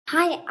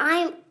Hi,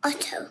 I'm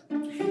Otto.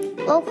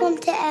 Welcome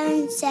to Aaron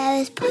and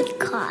Sarah's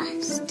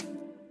podcast.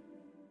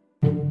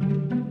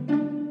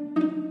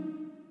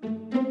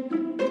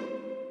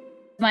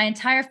 My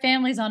entire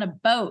family's on a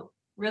boat.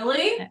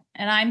 Really?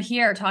 And I'm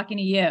here talking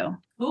to you.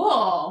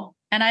 Cool.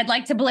 And I'd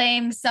like to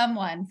blame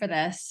someone for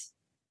this.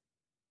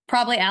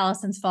 Probably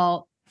Allison's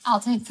fault. I'll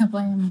take the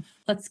blame.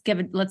 Let's give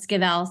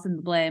Allison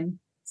the blame.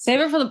 Save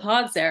it for the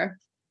pod, Sarah.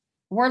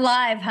 We're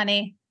live,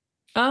 honey.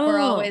 Oh. We're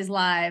always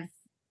live.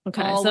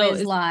 Okay.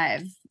 Always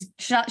live.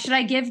 Should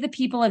I give the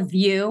people a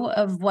view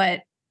of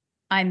what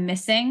I'm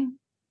missing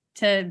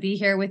to be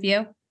here with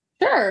you?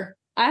 Sure.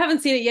 I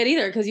haven't seen it yet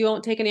either because you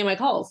won't take any of my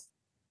calls.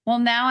 Well,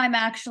 now I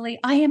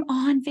am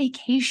on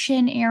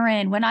vacation,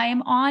 Aaron. When I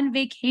am on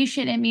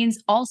vacation, it means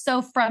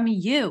also from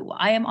you.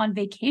 I am on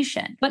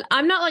vacation. But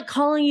I'm not like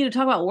calling you to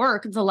talk about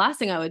work. It's the last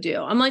thing I would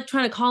do. I'm like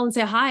trying to call and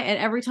say hi. And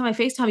every time I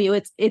FaceTime you,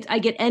 I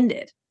get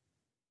ended.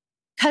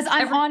 Because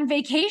I'm on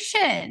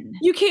vacation.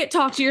 You can't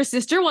talk to your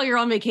sister while you're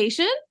on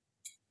vacation.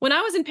 When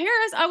I was in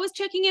Paris, I was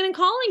checking in and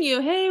calling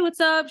you. Hey, what's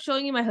up?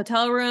 Showing you my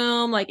hotel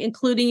room, like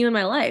including you in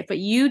my life. But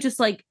you just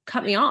like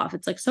cut me off.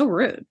 It's like so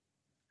rude.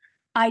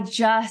 I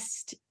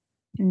just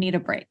need a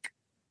break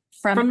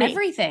from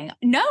everything.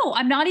 No,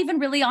 I'm not even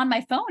really on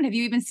my phone. Have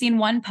you even seen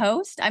one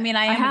post? I mean,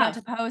 I am about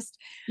to post.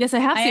 Yes, I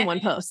have seen one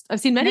post. I've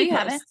seen many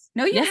posts.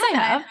 No, you haven't. I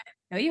have.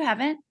 No, you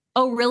haven't.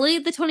 Oh, really?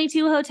 The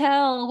 22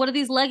 hotel. What are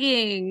these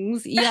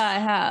leggings? Yeah, I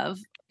have.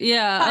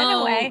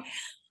 Yeah.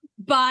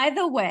 By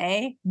the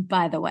way,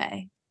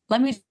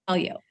 let me tell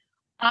you,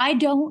 I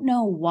don't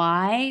know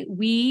why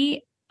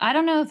I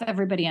don't know if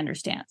everybody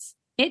understands.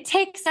 It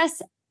takes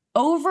us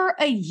over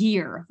a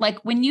year.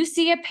 Like when you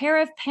see a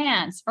pair of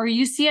pants or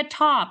you see a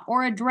top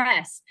or a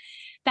dress,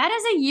 that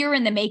is a year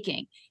in the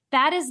making.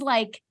 That is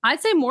like, I'd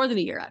say more than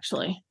a year,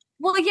 actually.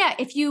 Well, yeah,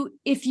 if you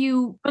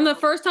from the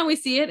first time we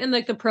see it in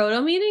like the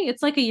proto meeting,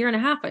 it's like a year and a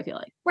half, I feel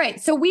like. Right.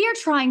 So we are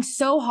trying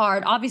so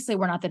hard. Obviously,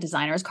 we're not the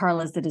designers.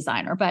 Carla's the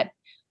designer, but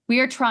we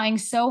are trying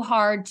so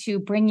hard to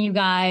bring you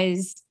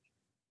guys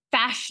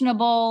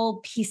fashionable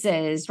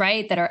pieces,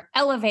 right? That are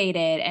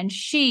elevated and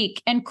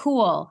chic and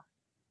cool.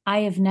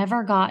 I have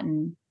never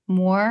gotten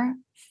more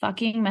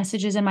fucking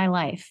messages in my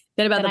life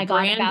than about the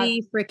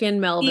Brandy freaking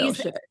Melville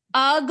shit.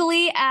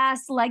 Ugly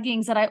ass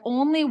leggings that I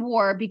only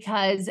wore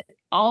because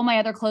all my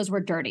other clothes were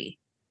dirty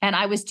and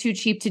I was too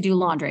cheap to do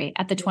laundry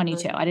at the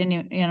 22. I didn't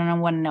even,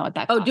 want to know what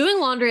that cost. Oh, doing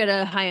laundry at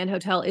a high-end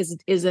hotel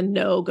is a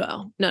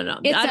no-go. No.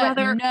 I'd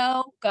rather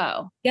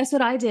no-go. Guess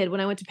what I did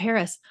when I went to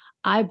Paris?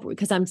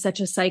 Because I'm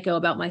such a psycho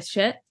about my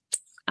shit,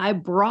 I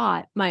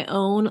brought my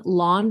own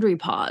laundry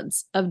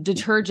pods of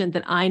detergent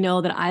that I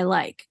know that I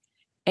like.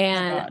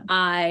 And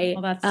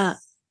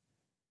that's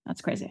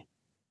crazy.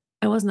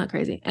 I was not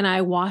crazy. And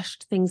I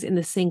washed things in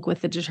the sink with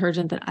the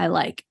detergent that I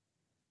like.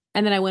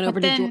 And then I went over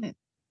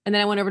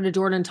to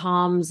Jordan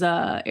Tom's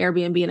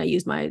Airbnb and I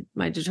used my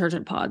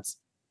detergent pods.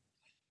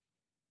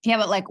 Yeah,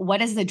 but like,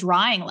 what is the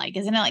drying like?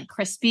 Isn't it like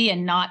crispy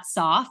and not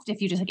soft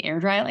if you just like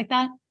air dry it like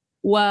that?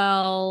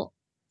 Well,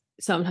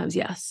 sometimes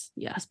yes.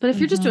 But if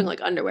you're just doing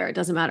like underwear, it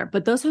doesn't matter.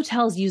 But those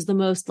hotels use the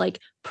most like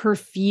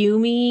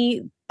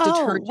perfumey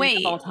detergent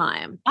of all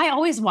time. I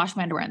always wash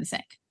my underwear in the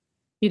sink.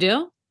 You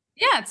do?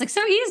 Yeah, it's like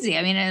so easy.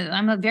 I mean,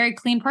 I'm a very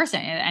clean person.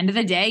 At the end of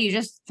the day, you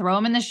just throw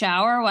them in the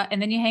shower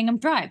and then you hang them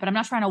dry. But I'm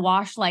not trying to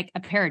wash like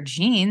a pair of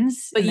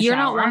jeans. But you're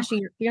not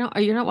washing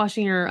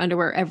your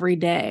underwear every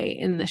day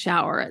in the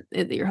shower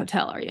at your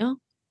hotel, are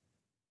you?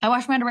 I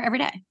wash my underwear every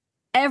day.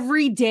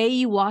 Every day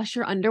you wash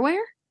your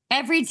underwear?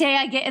 Every day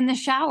I get in the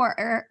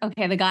shower.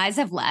 Okay, the guys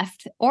have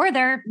left, or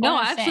they're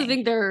I actually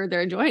think they're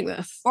enjoying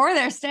this, or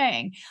they're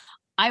staying.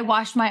 I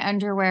wash my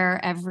underwear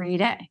every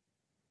day.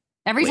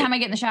 Every time I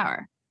get in the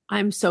shower.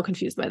 I'm so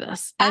confused by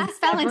this.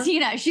 Ask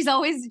Valentina. She's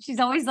always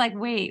like,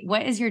 wait,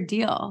 what is your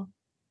deal?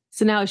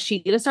 So now is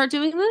she going to start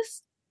doing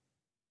this?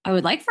 I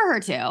would like for her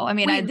to. I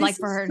mean, I'd like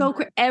for her. So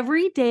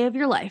every day of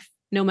your life,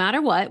 no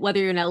matter what, whether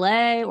you're in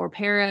LA or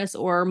Paris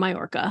or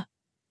Mallorca,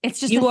 it's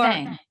just a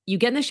thing. You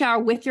get in the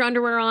shower with your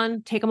underwear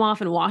on, take them off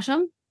and wash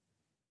them.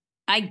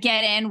 I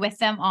get in with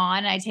them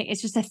on.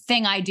 It's just a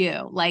thing I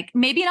do. Like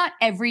maybe not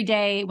every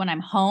day when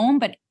I'm home,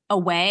 but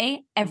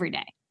away every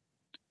day.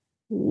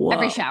 Whoa.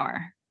 Every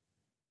shower.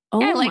 Oh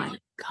my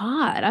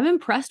God. I'm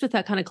impressed with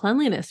that kind of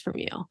cleanliness from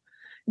you.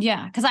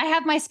 Yeah. Cause I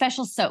have my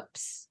special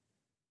soaps.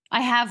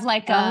 I have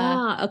like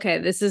okay.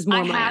 This is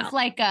more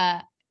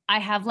I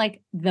have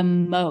like the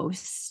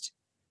most.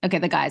 Okay.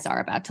 The guys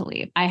are about to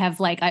leave.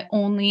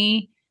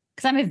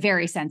 Cause I'm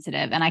very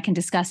sensitive and I can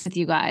discuss with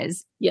you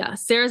guys. Yeah.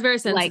 Sarah's very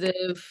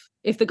sensitive.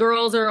 If the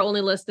girls are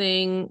only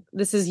listening,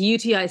 this is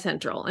UTI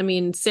Central. I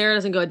mean, Sarah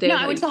doesn't go a day. No,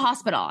 I went to the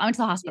hospital.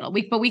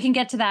 But we can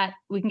get to that.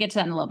 We can get to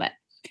that in a little bit.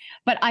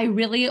 But I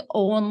really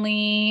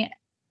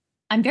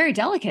I'm very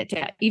delicate.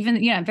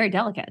 I'm very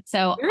delicate.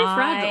 So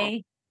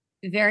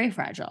very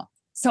fragile.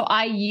 So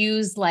I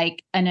use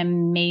like an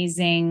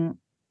amazing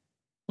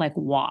like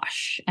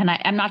wash. And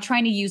I'm not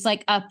trying to use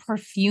like a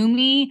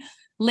perfumey.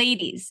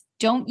 Ladies,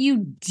 don't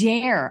you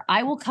dare.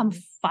 I will come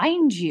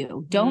find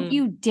you. Don't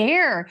you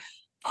dare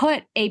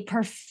put a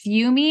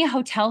perfumey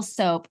hotel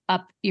soap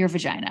up your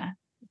vagina.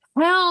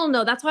 Hell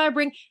no. That's why I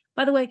bring,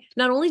 by the way,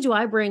 not only do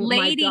I bring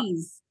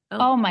Ladies.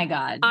 Oh my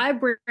God. I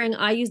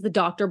use the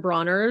Dr.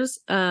 Bronner's,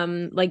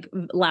 like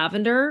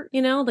lavender,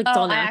 you know, like it's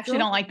all I natural. actually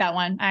don't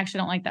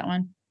like that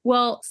one.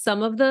 Well,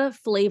 some of the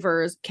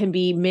flavors can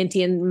be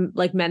minty and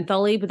like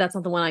mentholy, but that's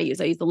not the one I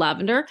use. I use the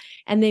lavender,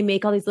 and they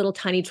make all these little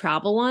tiny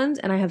travel ones.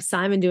 And I have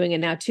Simon doing it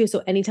now too.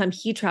 So anytime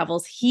he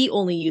travels, he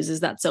only uses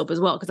that soap as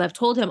well. Cause I've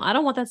told him, I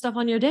don't want that stuff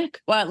on your dick.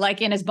 What,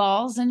 like in his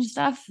balls and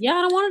stuff? Yeah.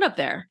 I don't want it up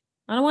there.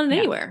 I don't want it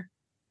anywhere.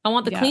 I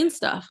want the clean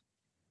stuff.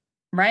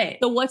 Right.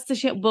 So what's the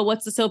shit? But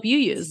what's the soap you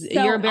use?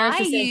 So You're embarrassed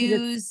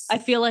to say.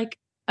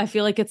 I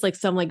feel like it's like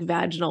some like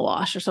vaginal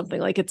wash or something.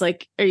 Like it's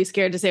like, are you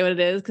scared to say what it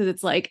is? Because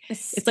it's like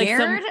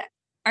scared?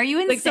 Are you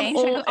insane?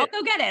 Like I'll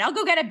go get it. I'll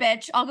go get it,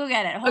 bitch. I'll go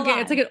get it. Hold on.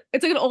 It's like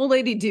an old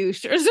lady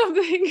douche or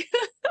something.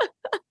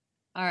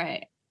 All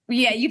right.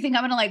 Yeah, you think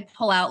I'm gonna like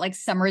pull out like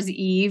Summer's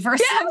Eve or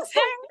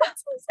something?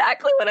 That's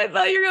exactly what I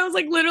thought. I was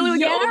like literally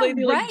like an old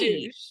lady like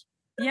douche.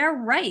 Yeah,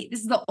 right. This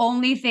is the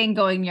only thing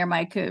going near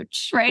my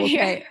cooch right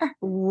here.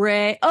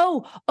 Right.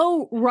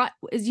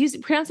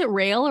 Pronounce it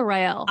Rael or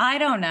Rael? I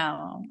don't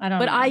know.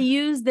 But I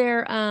use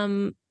their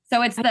so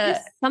it's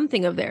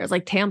something of theirs,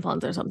 like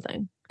tampons or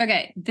something.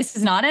 Okay, this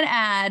is not an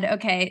ad.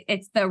 Okay,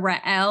 it's the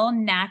Rael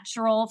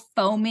Natural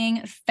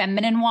Foaming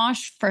Feminine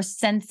Wash for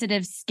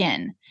sensitive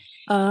skin.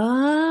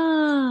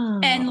 Oh.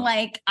 And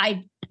like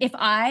if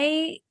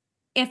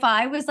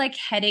I was like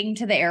heading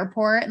to the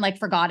airport and like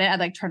forgot it, I'd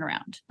like turn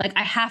around. Like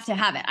I have to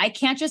have it. I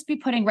can't just be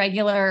putting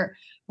regular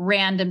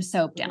random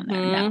soap down there.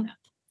 No.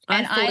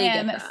 And I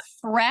am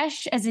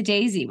fresh as a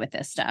daisy with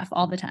this stuff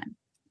all the time.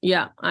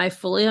 Yeah, I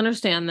fully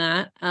understand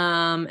that.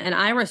 And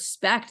I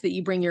respect that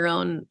you bring your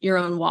own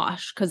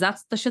wash, because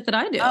that's the shit that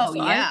I do. Oh,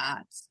 so yeah.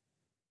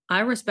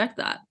 I respect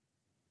that.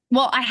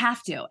 Well, I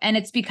have to. And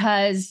it's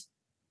because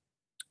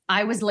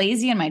I was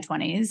lazy in my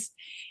 20s,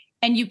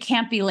 and you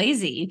can't be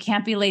lazy. You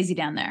can't be lazy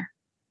down there.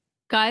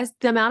 Guys,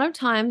 the amount of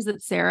times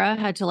that Sarah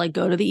had to like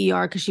go to the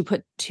ER because she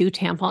put 2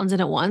 tampons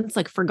in at once,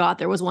 like forgot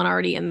there was one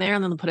already in there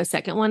and then put a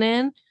second one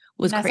in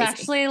was crazy. That's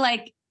actually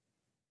like,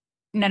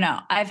 no.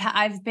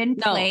 I've been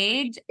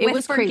plagued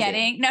with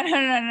forgetting. Crazy.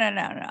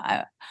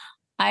 No.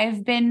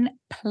 I've been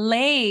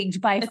plagued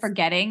by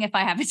forgetting if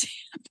I have a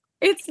tampon.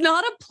 It's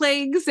not a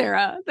plague,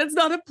 Sarah. That's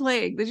not a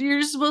plague.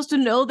 You're just supposed to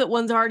know that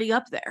one's already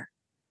up there.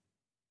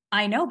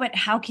 I know, but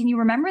how can you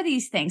remember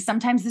these things?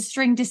 Sometimes the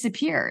string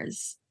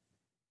disappears.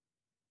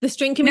 The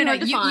string can be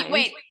hard to find.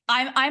 Wait,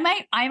 I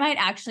might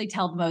actually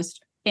tell the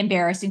most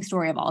embarrassing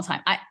story of all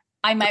time.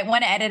 I might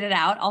want to edit it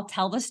out. I'll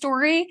tell the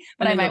story,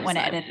 but I might want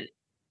to edit it,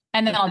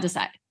 and then I'll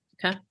decide.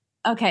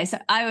 Okay. So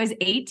I was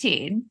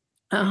 18,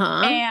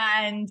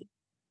 and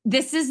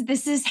this is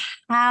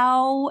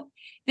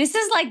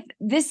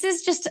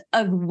just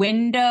a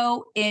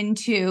window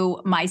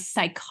into my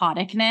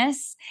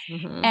psychoticness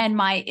and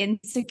my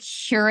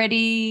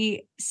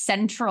insecurity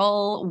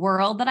central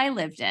world that I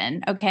lived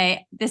in.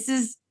 Okay.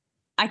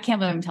 I can't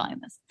believe I'm telling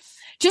this,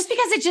 just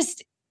because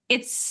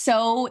it's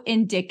so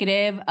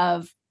indicative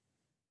of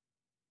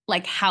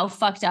like how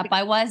fucked up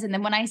I was. And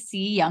then when I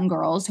see young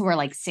girls who are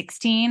like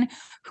 16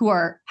 who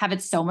have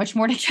it so much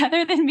more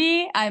together than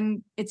me,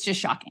 it's just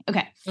shocking.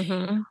 Okay.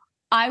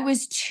 I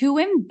was too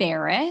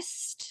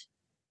embarrassed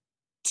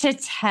to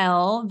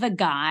tell the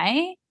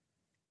guy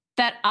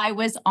that I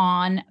was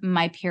on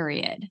my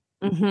period.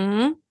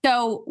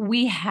 So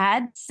we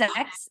had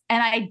sex,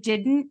 and I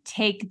didn't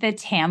take the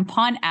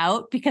tampon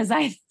out because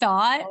I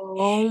thought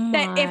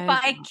that if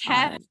I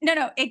kept,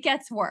 it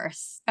gets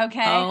worse. Okay.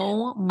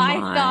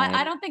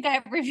 I don't think I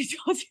ever even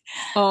told you.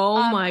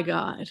 My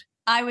God.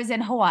 I was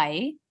in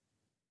Hawaii.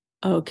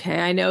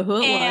 Okay. I know who it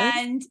was.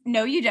 And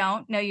no, you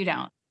don't.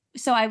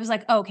 So I was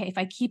like, okay, if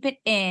I keep it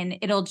in,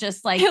 it'll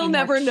just like, he'll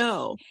never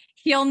know.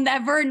 He'll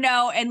never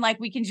know. And like,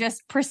 we can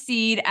just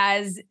proceed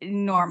as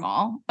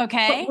normal.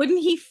 Okay. But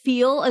wouldn't he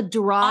feel a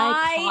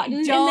dry cotton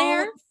in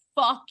there?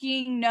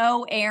 Fucking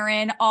know,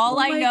 Erin. All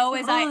I know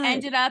is I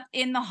ended up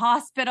in the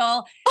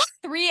hospital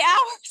 3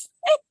 hours.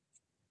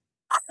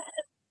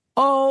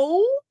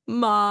 Oh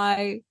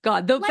my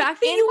God. The fact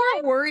that you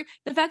weren't worried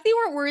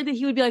that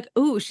he would be like,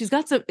 "Ooh, she's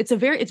got some, it's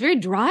very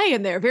dry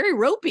in there, very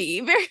ropey."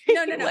 Very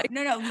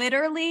No.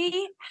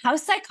 Literally, how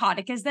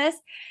psychotic is this?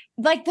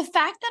 Like the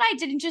fact that I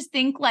didn't just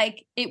think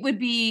like it would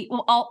be,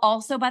 well,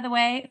 also, by the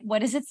way, what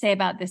does it say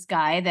about this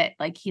guy that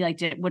like he like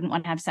wouldn't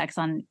want to have sex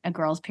on a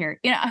girl's period?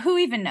 Who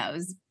even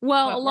knows?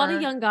 Well, a lot of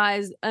young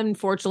guys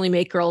unfortunately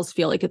make girls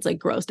feel like it's like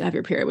gross to have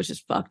your period, which is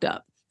fucked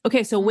up.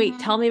 Okay, so wait,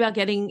 tell me about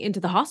getting into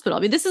the hospital.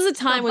 I mean, this is a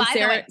time when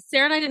Sarah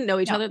and I didn't know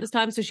each other at this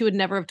time, so she would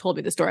never have told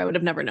me the story. I would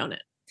have never known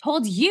it.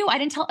 Told you? I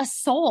didn't tell a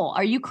soul.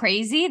 Are you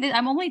crazy?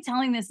 I'm only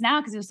telling this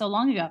now because it was so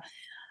long ago.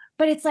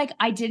 But it's like,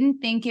 I didn't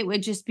think it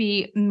would just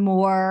be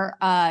more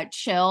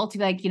chill to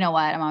be like, you know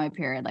what? I'm on my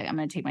period. Like, I'm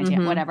going to take my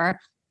tampon,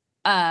 whatever.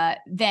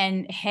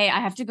 Then, hey,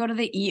 I have to go to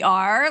the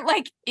ER,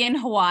 like in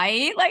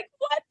Hawaii. Like,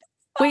 what?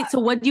 Wait, so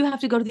what do you have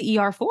to go to the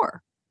ER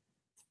for?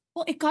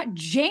 Well, it got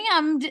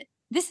jammed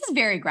this is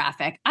very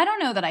graphic. I don't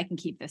know that I can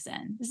keep this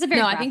in. This is a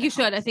very No, I think you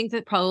graphic should. I think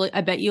that probably,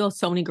 I bet you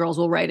so many girls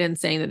will write in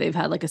saying that they've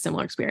had like a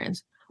similar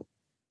experience.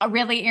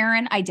 Really,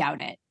 Erin? I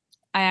doubt it.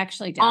 I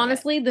actually doubt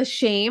Honestly, the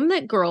shame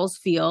that girls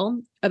feel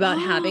about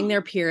having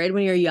their period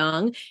when you're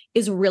young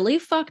is really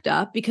fucked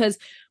up, because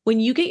when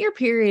you get your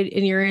period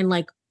and you're in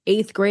like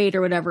 8th grade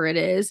or whatever it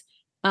is,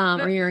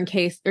 or you're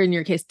in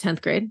your case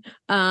 10th grade,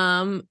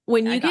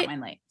 when you get mine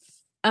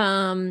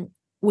late.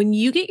 When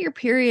you get your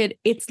period,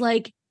 it's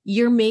like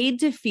you're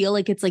made to feel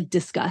like it's like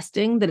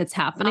disgusting that it's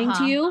happening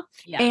to you.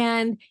 Yeah.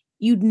 And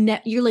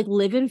you're like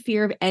live in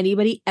fear of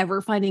anybody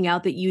ever finding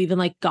out that you even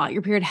like got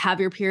your period, have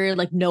your period,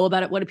 like know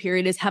about it, what a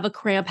period is, have a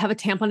cramp, have a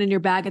tampon in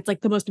your bag. It's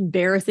like the most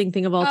embarrassing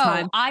thing of all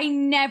time. I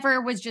never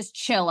was just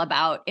chill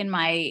about in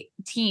my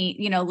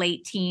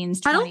late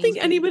teens. 20s, I don't think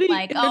anybody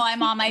like, oh,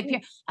 I'm on my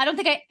period. I don't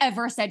think I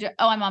ever said,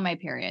 oh, I'm on my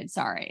period.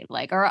 Sorry.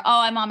 Like, or, oh,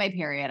 I'm on my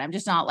period. I'm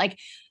just not like,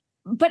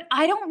 but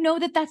I don't know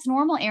that that's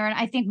normal, Erin.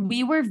 I think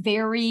we were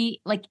very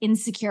like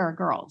insecure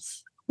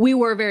girls. We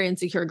were very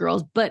insecure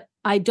girls, but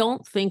I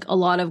don't think a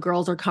lot of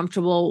girls are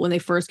comfortable when they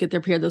first get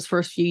their period, those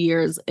first few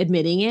years,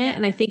 admitting it.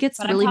 And I think it's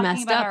really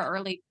messed up. Our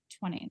early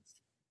 20s.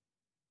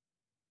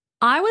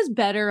 I was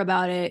better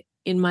about it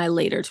in my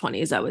later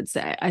 20s, I would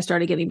say. I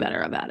started getting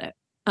better about it.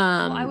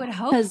 Well, I would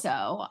hope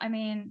so. I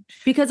mean,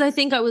 because I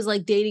think I was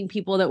like dating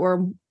people that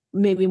were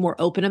maybe more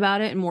open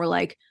about it and more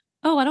like,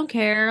 oh, I don't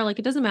care. Like,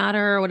 it doesn't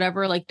matter or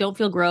whatever. Like, don't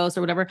feel gross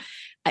or whatever.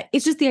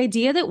 It's just the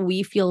idea that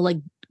we feel like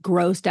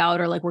grossed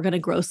out or like we're going to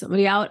gross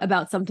somebody out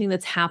about something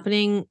that's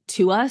happening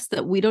to us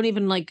that we don't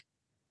even like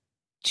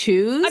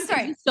choose. I'm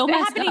sorry. It's so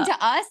happening to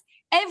us.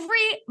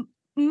 Every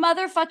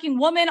motherfucking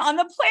woman on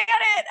the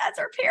planet has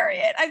her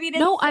period. I mean,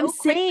 I'm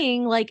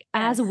saying like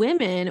as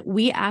women,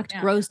 we act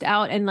grossed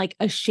out and like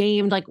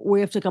ashamed. Like we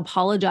have to like,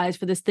 apologize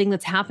for this thing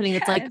that's happening.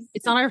 It's like,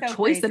 it's not our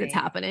choice that it's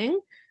happening.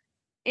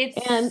 It's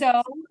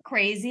so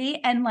crazy.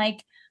 And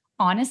like,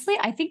 honestly,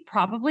 I think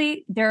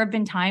probably there have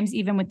been times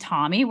even with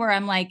Tommy where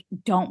I'm like,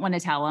 don't want to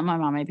tell him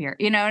I'm on my period.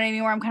 You know what I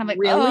mean? Where I'm kind of like,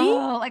 really?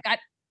 Oh, like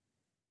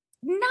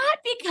not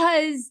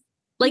because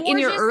like in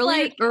your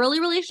early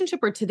relationship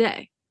or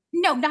today?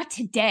 No, not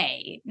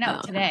today. No,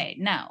 today.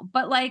 No.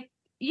 But like,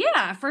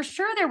 yeah, for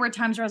sure. There were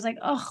times where I was like,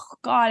 oh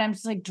God, I'm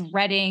just like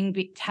dreading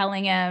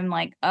telling him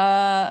like,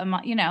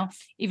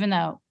 even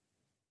though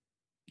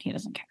he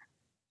doesn't care.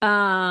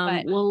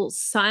 Well,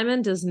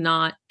 Simon does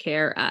not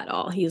care at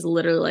all. He's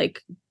literally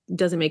like,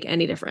 doesn't make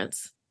any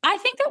difference. I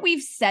think that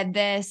we've said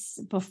this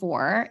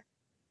before.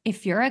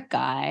 If you're a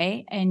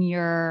guy and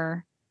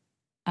you're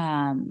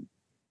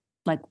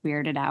like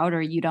weirded out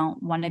or you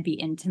don't want to be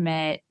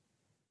intimate,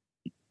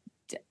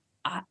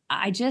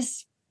 I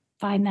just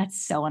find that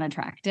so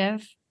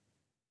unattractive.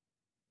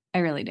 I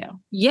really do.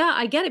 Yeah,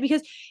 I get it,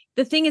 because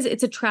the thing is,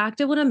 it's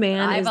attractive when a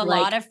man I have a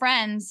lot of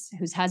friends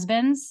whose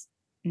husbands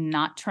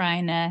not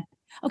trying to.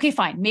 Okay,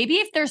 fine. Maybe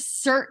if there's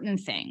certain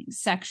things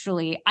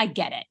sexually, I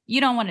get it.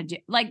 You don't want to do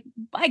like,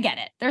 I get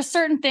it. There's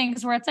certain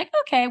things where it's like,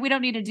 okay, we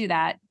don't need to do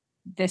that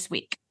this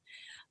week.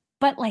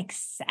 But like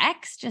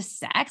just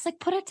sex, like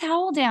put a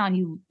towel down,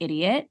 you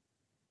idiot.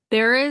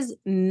 There is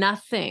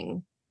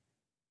nothing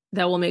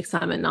that will make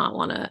Simon not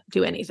want to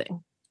do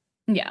anything.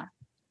 Yeah.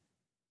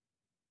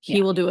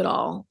 He will do it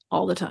all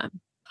the time.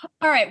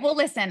 All right. Well,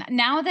 listen,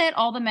 now that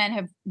all the men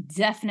have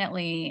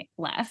definitely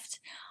left,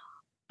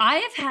 I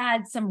have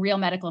had some real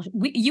medical,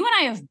 you and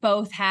I have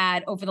both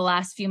had over the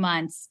last few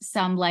months,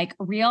 some like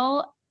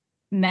real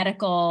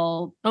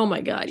medical. Oh my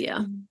God.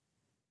 Yeah.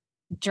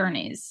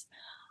 Journeys.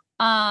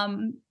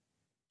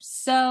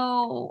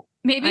 So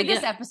maybe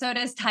this episode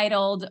is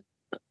titled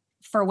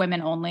For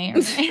Women Only.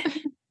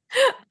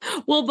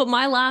 Well, but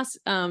my last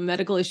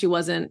medical issue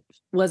wasn't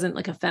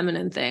like a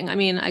feminine thing. I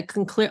mean, I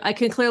can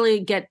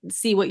clearly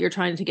see what you're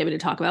trying to get me to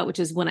talk about, which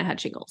is when I had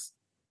shingles.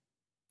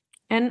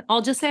 And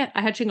I'll just say it,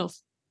 I had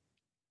shingles.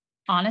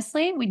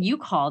 Honestly, when you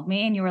called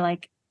me and you were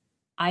like,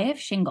 I have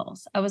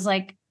shingles, I was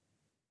like,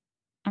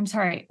 I'm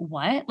sorry,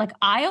 what? Like,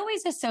 I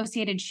always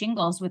associated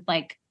shingles with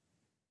like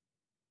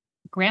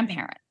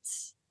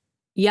grandparents.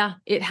 Yeah,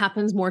 it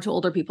happens more to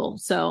older people.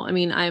 So, I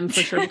mean, I'm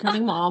for sure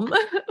becoming mom.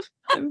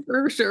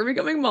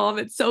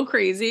 It's so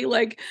crazy.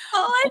 Like,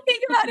 all I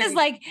think about is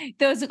like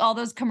all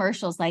those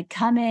commercials, like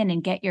come in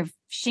and get your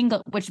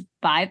shingle, which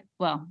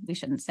we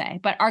shouldn't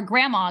say, but our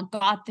grandma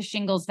got the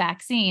shingles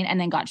vaccine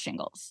and then got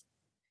shingles.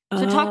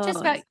 So talk to us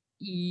about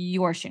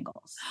your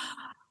shingles.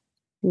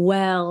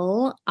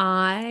 Well,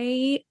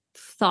 I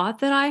thought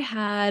that I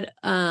had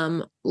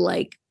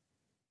like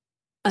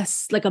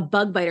a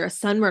bug bite or a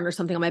sunburn or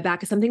something on my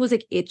back. Something was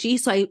like itchy.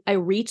 So I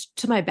reached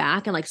to my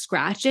back and like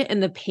scratched it.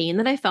 And the pain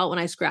that I felt when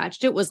I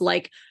scratched it was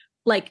like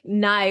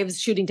knives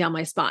shooting down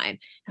my spine.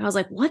 And I was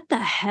like, what the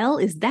hell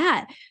is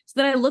that? So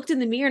then I looked in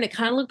the mirror and it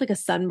kind of looked like a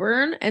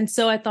sunburn. And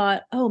so I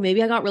thought, oh,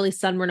 maybe I got really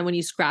sunburned. And when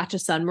you scratch a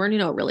sunburn,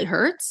 it really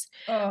hurts.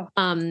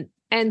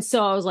 And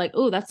so I was like,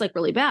 oh, that's like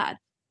really bad.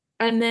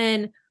 And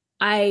then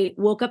I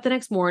woke up the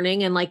next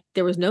morning and like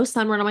there was no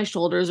sunburn on my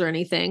shoulders or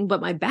anything, but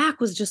my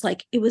back was just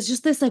like, it was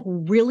just this like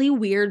really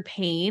weird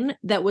pain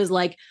that was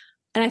like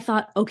And I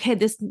thought, okay,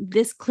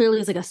 this clearly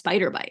is like a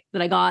spider bite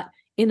that I got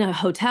in a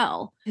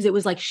hotel because it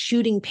was like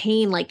shooting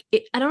pain. Like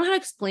I don't know how to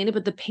explain it,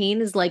 but the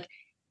pain is like,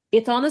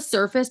 it's on the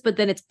surface, but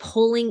then it's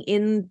pulling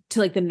into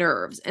like the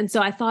nerves. And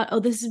so I thought, oh,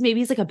 this is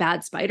maybe it's like a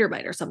bad spider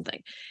bite or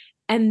something.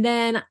 And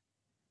then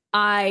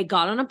I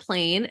got on a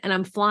plane and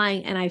I'm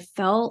flying and I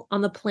felt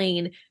on the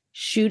plane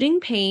shooting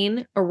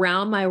pain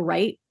around my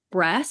right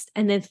breast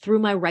and then through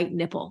my right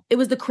nipple. It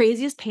was the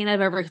craziest pain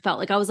I've ever felt.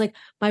 Like I was like,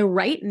 my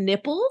right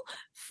nipple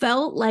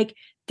felt like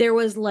there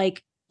was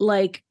like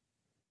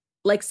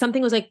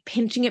something was like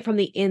pinching it from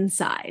the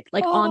inside,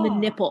 like on the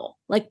nipple,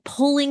 like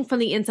pulling from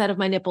the inside of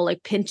my nipple,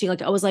 like pinching.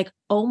 Like I was like,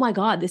 oh my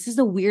God, this is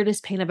the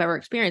weirdest pain I've ever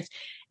experienced.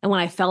 And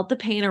when I felt the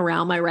pain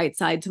around my right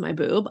side to my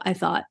boob, I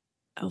thought,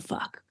 oh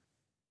fuck,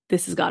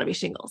 this has got to be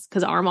shingles.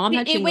 Because our mom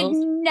had shingles. It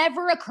would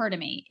never occur to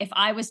me if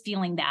I was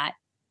feeling that's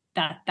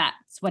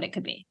what it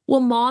could be. Well,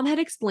 mom had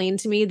explained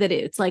to me that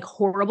it's like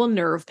horrible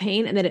nerve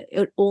pain and that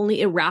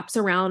it wraps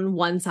around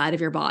one side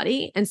of your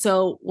body. And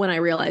so when I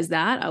realized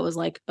that, I was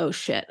like, oh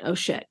shit.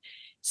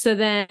 So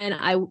then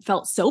I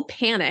felt so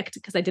panicked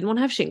because I didn't want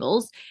to have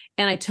shingles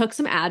and I took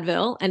some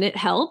Advil and it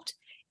helped.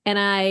 And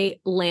I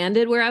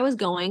landed where I was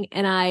going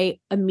and I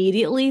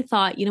immediately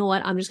thought, you know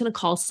what? I'm just going to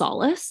call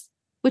Solace,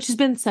 which has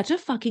been such a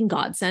fucking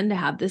godsend to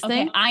have this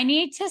thing. I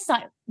need to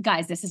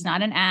guys, this is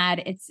not an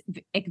ad. It's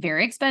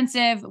very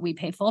expensive. We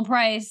pay full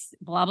price,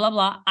 blah, blah,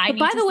 blah. By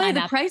the way,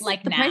 the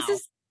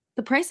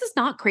price is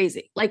not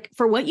crazy. Like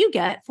for what you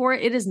get for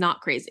it, it is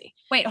not crazy.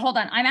 Wait, hold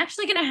on. I'm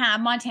actually going to have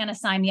Montana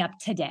sign me up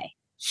today.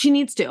 She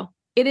needs to.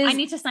 I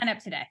need to sign up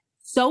today.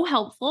 So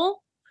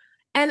helpful.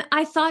 And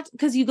I thought,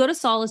 because you go to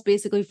Solace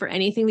basically for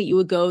anything that you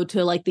would go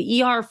to like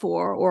the ER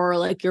for, or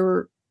like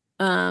your,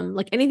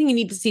 like anything you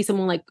need to see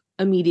someone like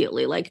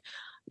immediately, like,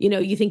 you know,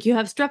 you think you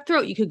have strep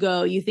throat, you could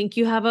go, you think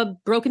you have a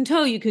broken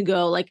toe, you could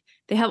go, like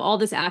they have all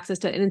this access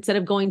to it. And instead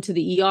of going to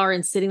the ER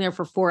and sitting there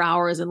for 4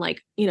 hours and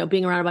like, you know,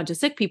 being around a bunch of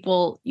sick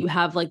people, you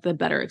have like the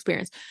better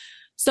experience.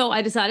 So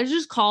I decided to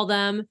just call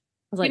them. I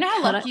was like, you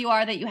know how lucky you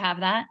are that you have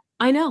that?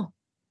 I know.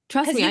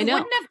 Trust me, I know.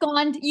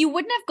 You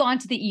wouldn't have gone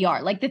to the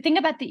ER. Like the thing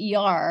about the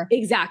ER.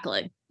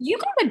 Exactly. You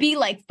gotta be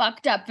like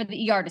fucked up for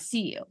the ER to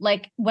see you.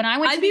 Like when I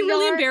went I'd be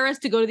really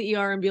embarrassed to go to the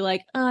ER and be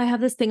like, oh, I have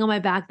this thing on my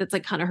back that's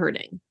like kind of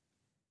hurting.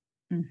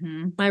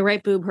 Mm-hmm. My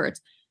right boob hurts.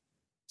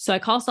 So I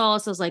call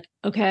Solace. I was like,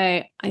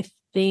 okay, I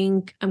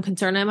think I'm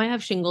concerned I might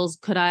have shingles.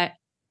 I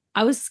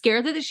was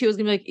scared that she was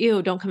gonna be like,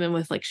 ew, don't come in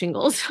with like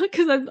shingles.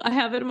 Because I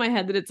have it in my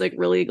head that it's like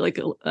really like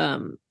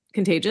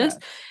contagious.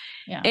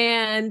 Yeah.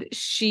 And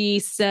she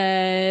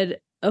said,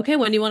 okay,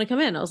 when do you want to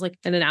come in? I was like,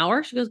 in an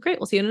hour? She goes, great,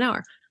 we'll see you in an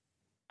hour.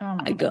 Oh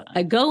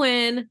I go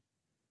in,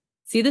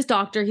 see this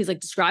doctor. He's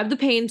like, describe the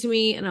pain to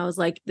me. And I was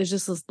like, there's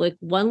just this like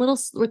one little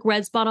like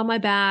red spot on my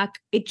back.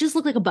 It just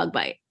looked like a bug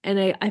bite.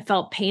 And I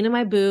felt pain in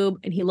my boob.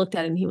 And he looked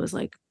at it and he was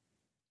like,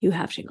 you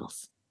have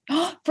shingles.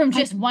 From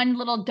just one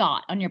little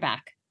dot on your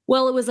back.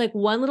 Well, it was like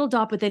one little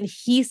dot, but then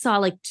he saw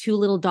like two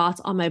little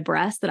dots on my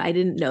breast that I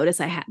didn't notice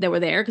that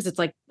were there. Cause it's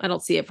like, I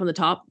don't see it from the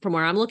top from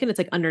where I'm looking. It's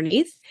like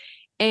underneath.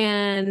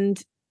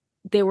 And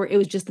it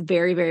was just the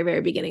very, very,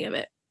 very beginning of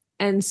it.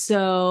 And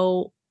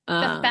so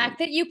the fact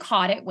that you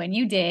caught it when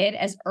you did,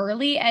 as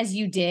early as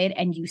you did,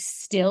 and you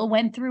still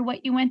went through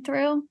what you went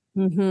through.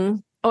 Mm-hmm.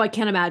 Oh, I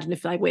can't imagine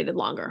if I waited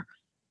longer.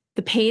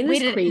 The pain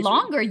is crazy.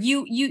 Longer.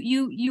 You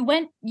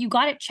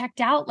got it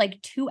checked out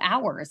like 2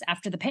 hours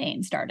after the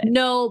pain started.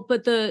 No,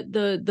 but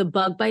the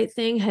bug bite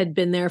thing had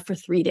been there for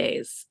 3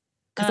 days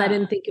because I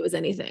didn't think it was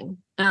anything.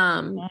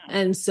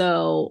 And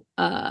so,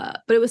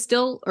 but it was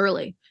still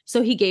early.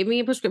 So he gave me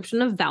a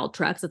prescription of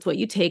Valtrex. That's what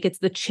you take. It's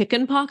the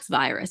chickenpox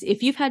virus.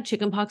 If you've had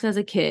chickenpox as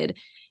a kid,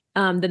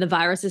 then the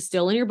virus is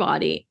still in your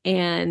body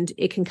and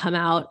it can come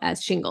out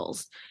as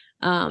shingles.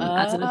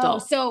 As an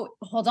adult. So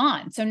hold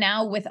on. So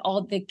now with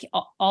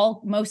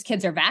most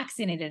kids are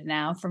vaccinated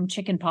now from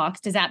chickenpox.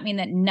 Does that mean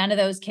that none of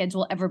those kids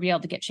will ever be able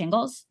to get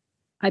shingles?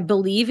 I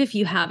believe if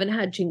you haven't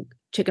had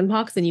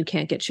chickenpox, then you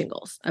can't get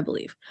shingles, I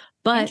believe.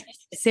 But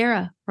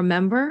Sarah,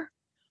 remember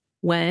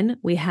when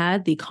we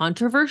had the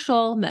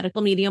controversial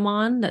medical medium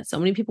on that so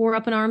many people were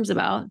up in arms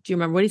about? Do you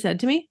remember what he said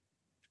to me?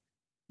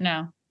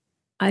 No.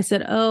 I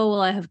said, oh,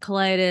 well, I have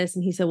colitis.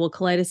 And he said, well,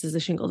 colitis is the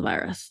shingles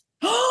virus.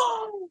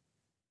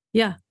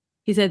 Yeah.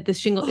 He said it's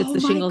the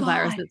shingles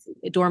virus that's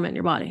dormant in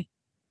your body.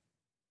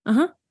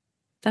 Uh-huh.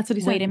 That's what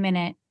he said. Wait a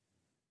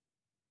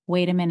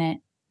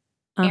minute.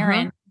 Uh-huh.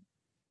 Erin,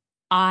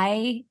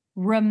 I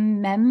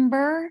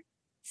remember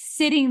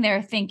sitting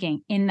there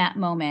thinking in that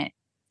moment,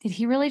 did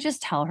he really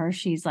just tell her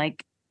she's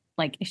like,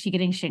 is she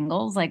getting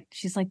shingles? Like,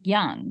 she's like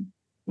young.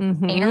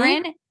 Mm-hmm.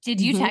 Erin, did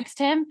you text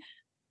him?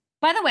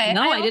 By the way,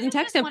 no, I didn't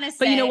text him.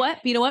 But you know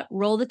what?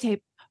 Roll the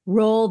tape.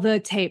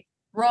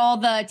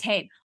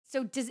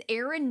 So does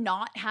Erin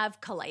not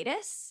have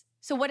colitis?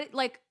 So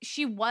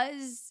she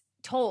was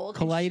told.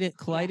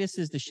 Colitis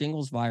is the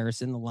shingles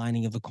virus in the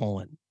lining of the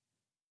colon.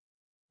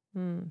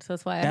 So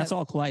that's why that's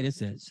all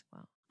colitis is.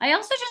 I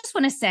also just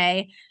want to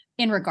say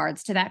in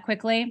regards to that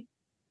quickly,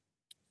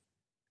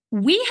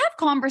 we have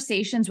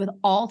conversations with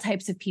all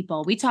types of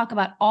people. We talk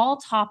about all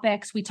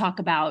topics. We talk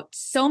about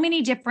so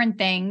many different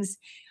things.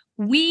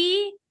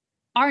 We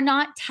are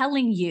not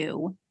telling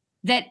you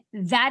that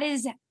that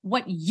is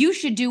what you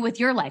should do with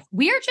your life.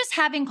 We are just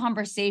having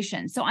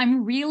conversations. So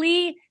I'm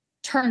really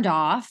turned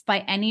off by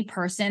any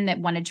person that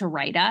wanted to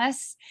write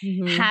us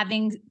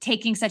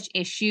taking such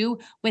issue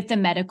with the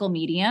medical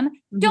medium.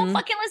 Don't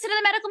fucking listen to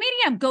the medical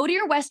medium. Go to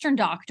your Western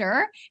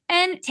doctor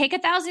and take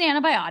 1,000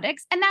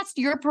 antibiotics. And that's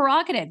your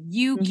prerogative.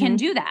 You can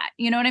do that.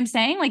 You know what I'm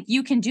saying? Like,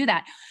 you can do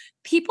that.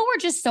 People were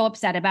just so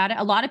upset about it.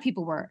 A lot of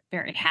people were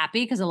very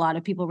happy because a lot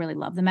of people really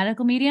love the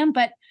medical medium.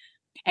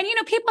 And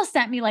people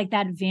sent me like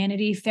that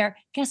Vanity Fair.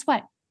 Guess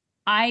what?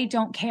 I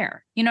don't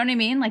care. You know what I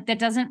mean? Like, that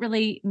doesn't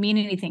really mean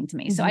anything to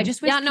me. So I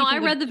just wish I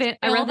read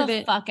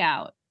the fuck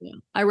out. Yeah.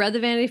 I read the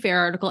Vanity Fair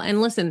article,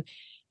 and listen,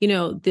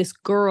 this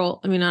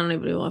girl, I mean, I don't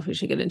even know if we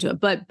should get into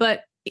it,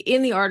 but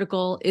in the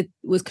article, it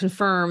was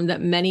confirmed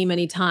that many,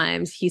 many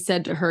times he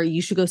said to her,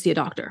 you should go see a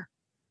doctor.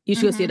 You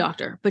should go see a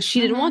doctor. But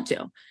she didn't want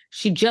to.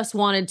 She just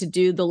wanted to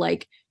do the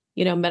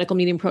medical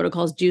medium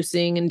protocols,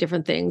 juicing and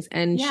different things.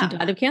 And she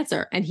died of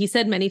cancer. And he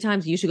said many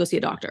times, you should go see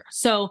a doctor.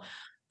 So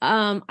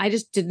I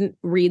just didn't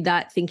read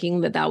that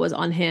thinking that was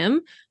on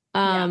him.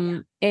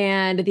 And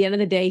at the end of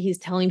the day, he's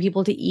telling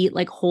people to eat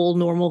like whole,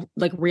 normal,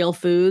 like real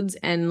foods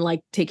and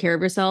like take care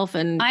of yourself.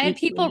 And I had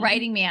people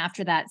writing me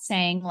after that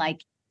saying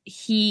like,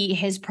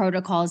 his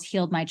protocols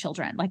healed my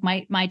children. Like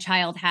my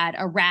child had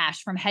a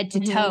rash from head to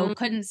toe,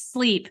 couldn't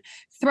sleep,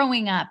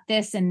 throwing up,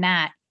 this and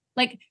that.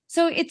 Like,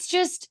 so it's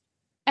just,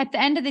 at the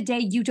end of the day,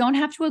 you don't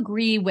have to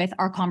agree with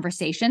our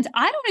conversations.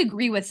 I don't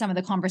agree with some of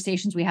the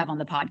conversations we have on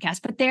the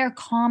podcast, but they're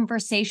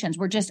conversations.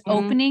 We're just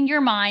opening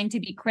your mind to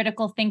be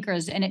critical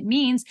thinkers. And it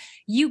means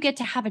you get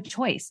to have a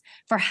choice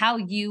for how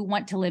you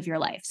want to live your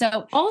life.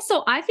 So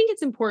also, I think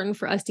it's important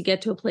for us to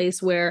get to a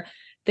place where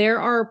there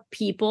are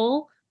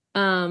people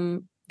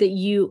that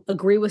you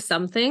agree with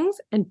some things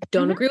and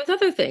don't agree with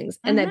other things.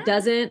 And that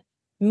doesn't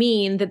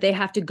mean that they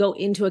have to go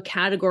into a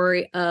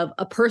category of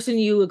a person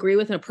you agree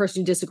with and a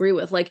person you disagree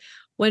with. Like,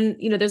 when,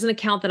 there's an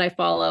account that I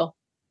follow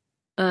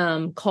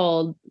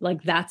called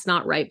like, That's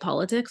Not Right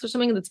Politics or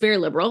something that's very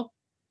liberal.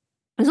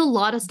 There's a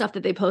lot of stuff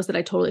that they post that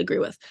I totally agree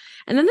with.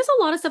 And then there's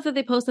a lot of stuff that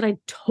they post that I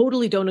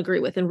totally don't agree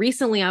with. And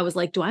recently I was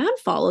like, do I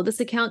unfollow this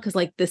account? Because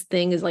like, this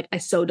thing is like, I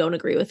so don't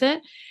agree with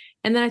it.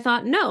 And then I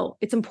thought, no,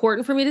 it's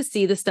important for me to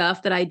see the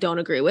stuff that I don't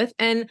agree with.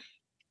 And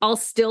I'll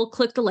still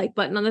click the like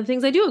button on the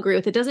things I do agree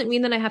with. It doesn't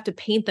mean that I have to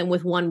paint them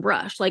with one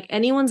brush. Like,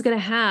 anyone's going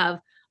to have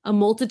a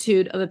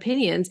multitude of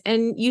opinions,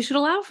 and you should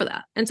allow for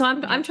that. And so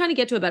I'm trying to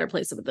get to a better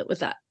place with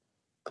that.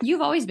 You've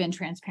always been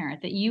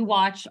transparent that you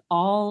watch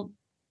all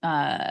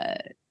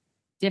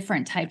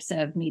different types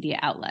of media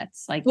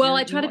outlets. Like, well,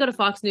 I try to go to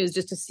Fox News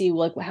just to see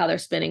like how they're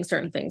spinning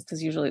certain things,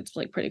 because usually it's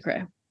like pretty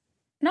cray.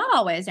 Not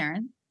always,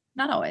 Erin.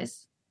 Not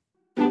always.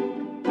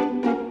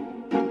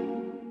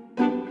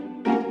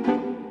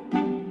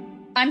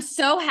 I'm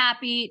so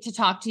happy to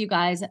talk to you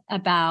guys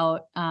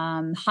about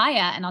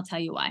Hiya, and I'll tell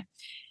you why.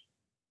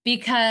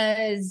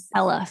 Because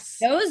tell us.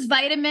 Those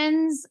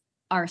vitamins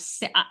are,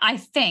 I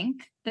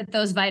think that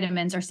those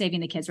vitamins are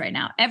saving the kids right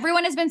now.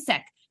 Everyone has been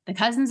sick. The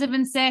cousins have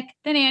been sick.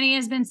 The nanny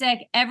has been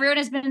sick. Everyone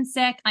has been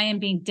sick. I am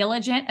being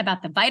diligent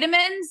about the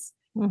vitamins.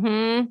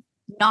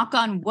 Knock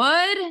on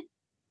wood.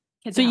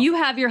 Kids so you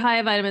have your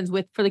Hiya vitamins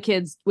for the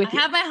kids with you.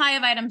 I have my Hiya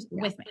vitamins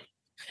with me.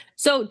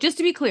 So just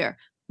to be clear,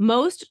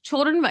 most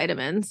children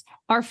vitamins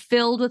are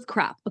filled with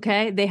crap,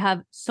 okay? They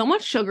have so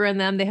much sugar in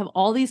them. They have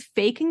all these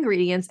fake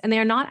ingredients, and they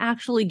are not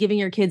actually giving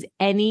your kids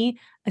any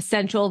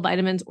essential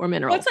vitamins or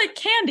minerals. Well, it's like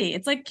candy.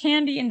 It's like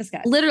candy in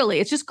disguise.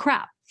 Literally, it's just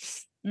crap.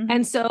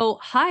 And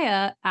so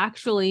Hiya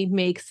actually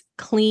makes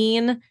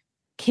clean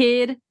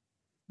kid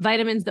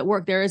vitamins that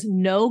work. There is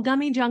no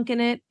gummy junk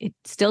in it. It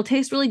still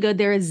tastes really good.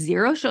 There is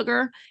 0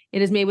 sugar.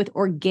 It is made with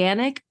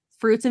organic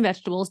fruits and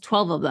vegetables,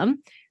 12 of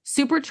them.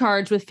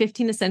 Supercharged with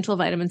 15 essential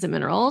vitamins and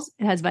minerals.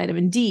 It has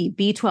vitamin D,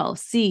 B12,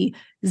 C,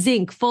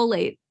 zinc,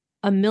 folate,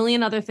 a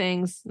million other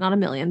things, not a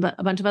million, but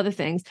a bunch of other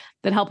things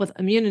that help with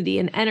immunity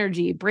and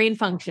energy, brain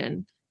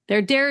function.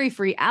 They're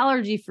dairy-free,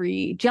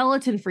 allergy-free,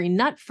 gelatin-free,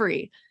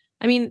 nut-free.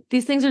 I mean,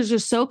 these things are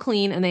just so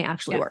clean, and they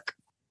actually work.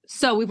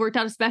 So we've worked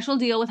out a special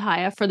deal with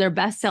Hiya for their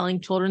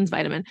best-selling children's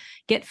vitamin.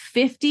 Get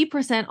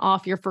 50%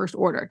 off your first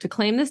order. To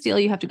claim this deal,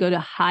 you have to go to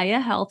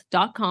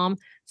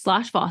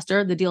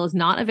hiyahealth.com/Foster. The deal is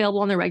not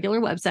available on their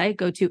regular website.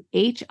 Go to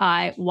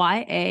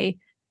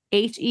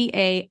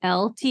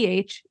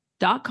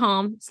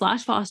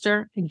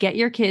hiyahealth.com/Foster and get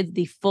your kids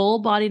the full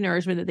body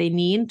nourishment that they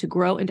need to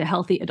grow into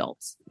healthy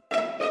adults.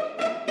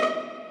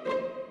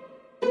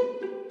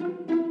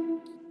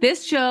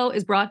 This show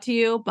is brought to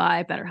you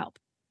by BetterHelp.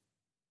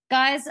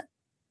 Guys,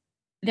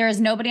 there is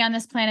nobody on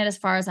this planet, as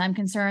far as I'm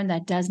concerned,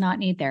 that does not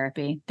need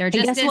therapy. There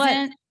just isn't.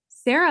 What?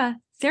 Sarah,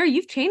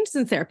 you've changed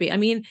since therapy. I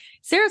mean,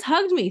 Sarah's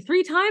hugged me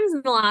 3 times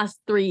in the last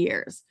 3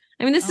 years.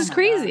 I mean, this is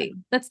crazy.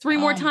 God. That's 3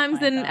 more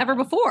times than ever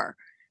before.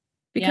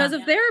 because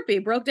of therapy,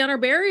 broke down her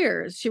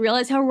barriers. She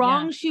realized how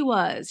wrong she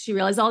was. She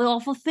realized all the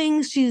awful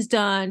things she's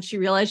done. She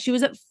realized she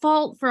was at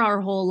fault for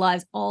our whole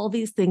lives. All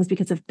these things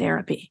because of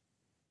therapy.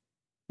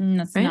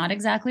 That's not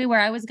exactly where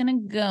I was going to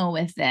go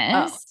with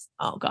this.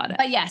 Oh, got it.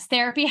 But yes,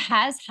 therapy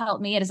has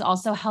helped me. It has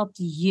also helped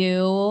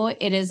you.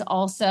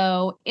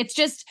 It's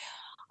just,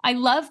 I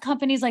love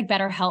companies like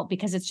BetterHelp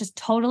because it's just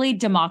totally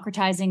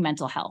democratizing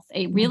mental health.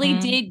 It really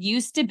did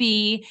used to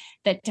be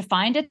that to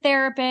find a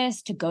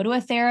therapist, to go to a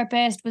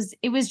therapist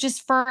it was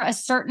just for a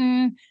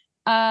certain,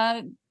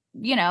 the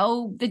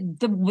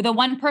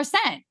 1%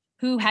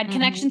 who had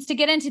connections to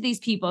get into these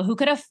people, who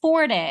could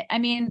afford it. I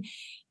mean,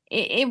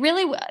 it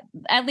really,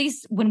 at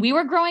least when we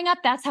were growing up,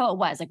 that's how it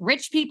was. Like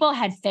rich people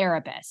had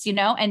therapists,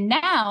 and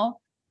now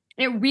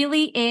it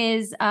really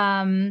is,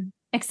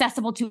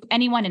 accessible to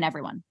anyone and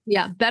everyone.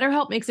 Yeah.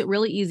 BetterHelp makes it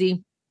really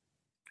easy.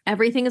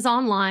 Everything is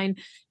online.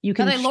 You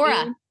can.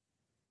 Laura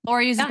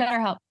uses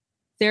BetterHelp.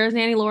 Sarah's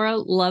nanny Laura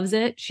loves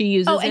it. She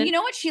uses it. And you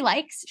know what she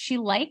likes? She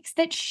likes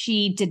that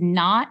she did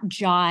not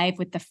jive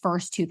with the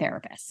first two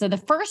therapists. So the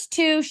first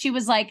two, she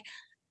was like,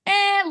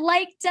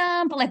 liked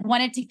them, but like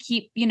wanted to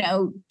keep, you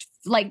got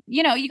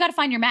to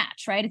find your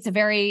match, right? It's a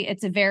very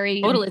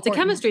totally. It's a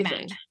chemistry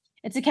thing.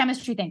 It's a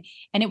chemistry thing.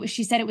 And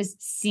she said it was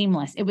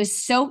seamless. It was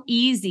so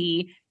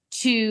easy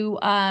to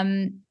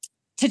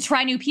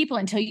try new people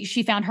until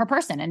she found her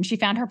person, and she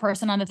found her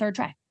person on the third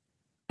try.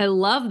 I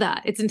love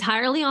that. It's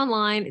entirely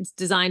online. It's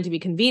designed to be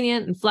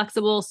convenient and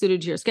flexible, suited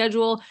to your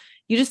schedule.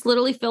 You just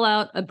literally fill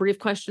out a brief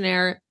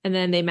questionnaire and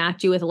then they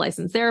match you with a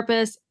licensed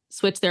therapist,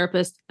 switch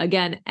therapist.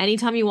 Again,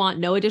 anytime you want,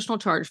 no additional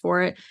charge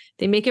for it.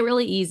 They make it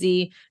really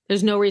easy.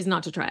 There's no reason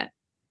not to try it.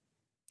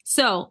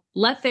 So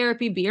let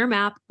therapy be your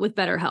map with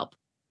BetterHelp.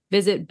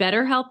 Visit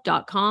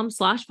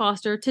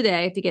betterhelp.com/foster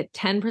today to get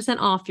 10%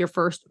 off your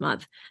first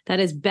month.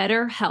 That is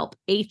BetterHelp,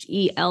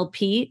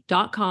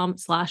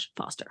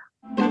 HELP.com/foster.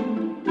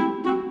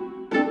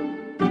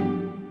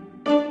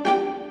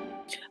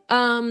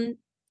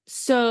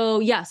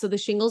 So the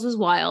shingles was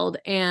wild.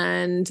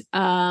 And,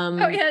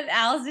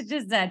 Allison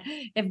just said,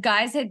 if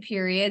guys had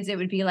periods, it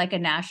would be like a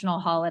national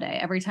holiday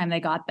every time they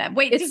got them.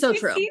 Wait, it's so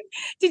true.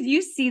 Did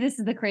you see, this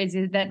is the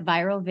craziest, that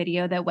viral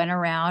video that went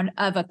around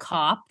of a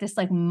cop, this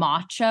like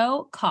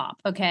macho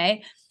cop,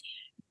 okay,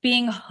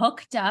 being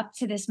hooked up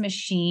to this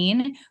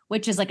machine,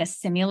 which is like a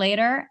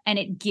simulator, and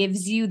it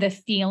gives you the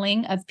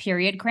feeling of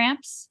period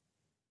cramps?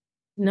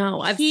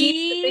 No, I've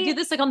seen, they do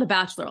this like on The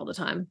Bachelor all the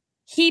time.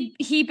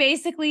 He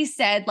basically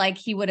said like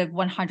he would have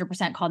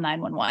 100% called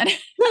 911.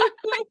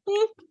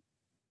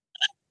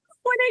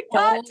 when it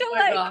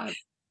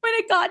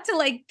got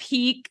to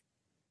peak,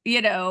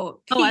 peak,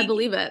 I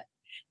believe it.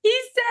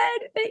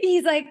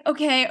 He's like,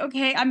 okay,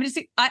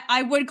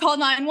 I would call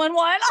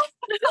 911.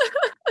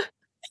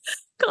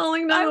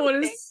 Calling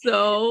 911 is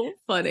so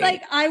funny.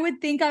 Like, I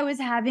would think I was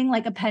having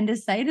like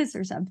appendicitis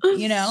or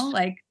something,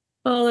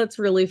 Oh, that's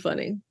really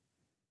funny.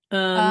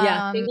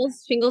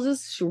 Shingles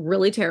is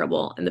really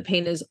terrible and the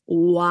pain is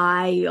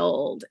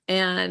wild.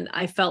 And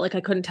I felt like I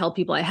couldn't tell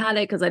people I had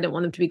it because I didn't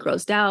want them to be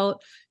grossed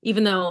out,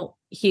 even though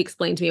he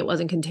explained to me it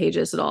wasn't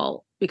contagious at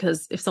all,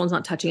 because if someone's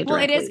not touching it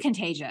directly. Well, it is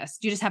contagious.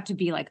 You just have to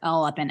be like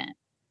all up in it.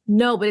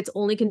 No, but it's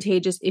only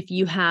contagious if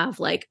you have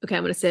I'm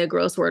going to say a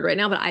gross word right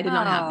now, but I did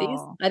not have these.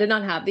 I did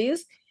not have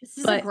these. This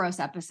is a gross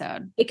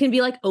episode. It can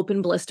be like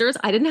open blisters.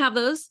 I didn't have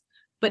those.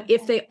 But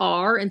if they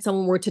are and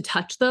someone were to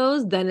touch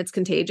those, then it's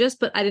contagious.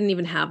 But I didn't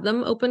even have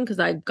them open because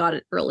I got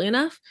it early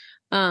enough.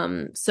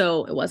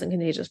 So it wasn't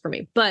contagious for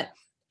me. But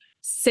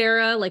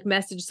Sarah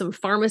messaged some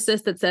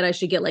pharmacist that said I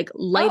should get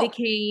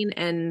lidocaine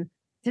and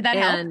did that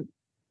help?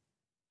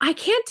 I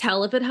can't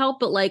tell if it helped,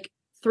 but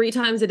 3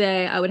 times a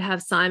day I would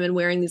have Simon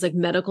wearing these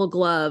medical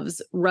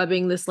gloves,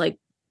 rubbing this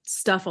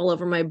stuff all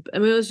over it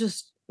was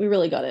just, we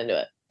really got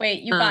into it.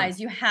 Wait, you guys,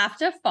 you have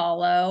to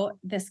follow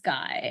this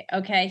guy.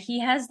 Okay. He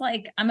has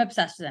I'm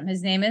obsessed with him.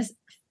 His name is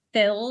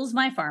Phil's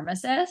My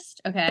Pharmacist.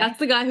 Okay. That's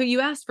the guy who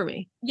you asked for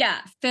me. Yeah.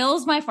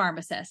 Phil's My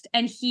Pharmacist.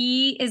 And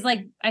he is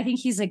I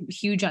think he's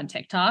huge on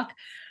TikTok,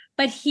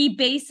 but he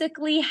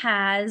basically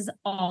has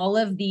all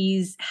of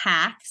these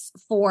hacks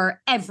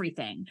for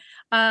everything.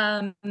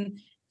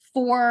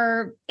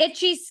 For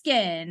itchy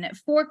skin,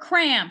 for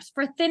cramps,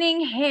 for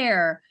thinning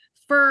hair,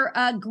 for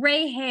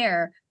gray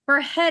hair, for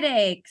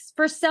headaches,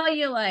 for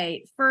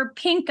cellulite, for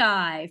pink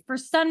eye, for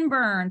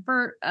sunburn,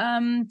 for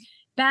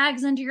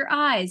bags under your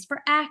eyes,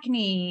 for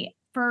acne,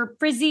 for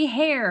frizzy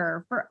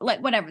hair, for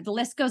whatever, the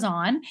list goes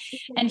on.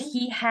 Mm-hmm. And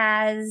he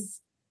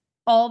has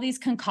all these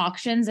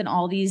concoctions and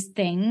all these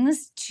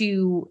things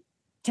to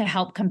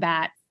help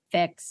combat,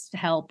 fix,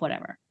 help,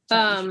 whatever.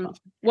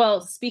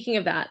 Well, speaking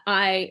of that,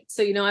 I've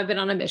been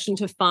on a mission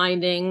to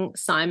finding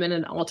Simon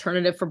an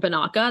alternative for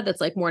Binaca that's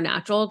more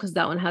natural, because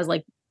that one has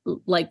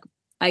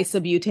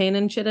isobutane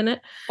and shit in it.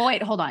 Oh,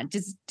 wait, hold on.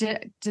 Do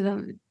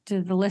the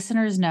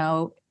listeners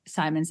know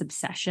Simon's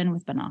obsession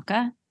with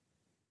Binaca?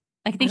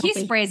 I think he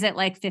sprays it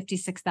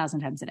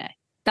 56,000 times a day.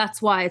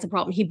 That's why it's a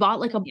problem. He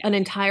bought an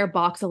entire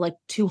box of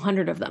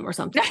 200 of them or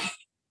something.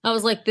 I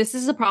was like, this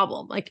is a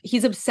problem. Like,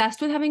 he's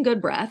obsessed with having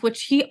good breath,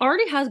 which he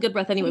already has good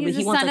breath anyway. He's but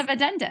he the wants son like, of a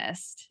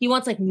dentist. he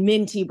wants like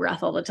minty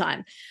breath all the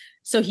time.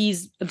 So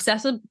he's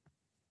obsessed with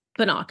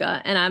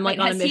Binaca, and I'm like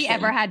on a has mission. he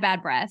ever had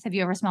bad breath? Have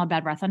you ever smelled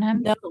bad breath on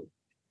him? No.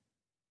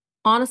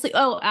 Honestly,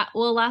 well,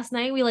 last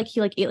night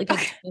he ate like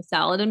a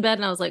salad in bed,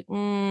 and I was like,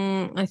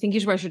 I think you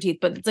should brush your teeth.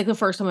 But it's like the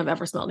first time I've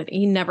ever smelled it.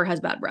 He never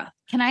has bad breath.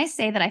 Can I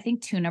say that I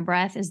think tuna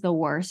breath is the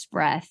worst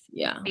breath?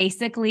 Yeah,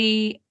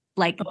 basically,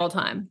 like of all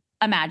time.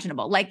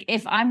 Imaginable. Like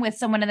if I'm with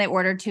someone and they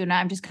order tuna,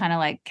 I'm just kind of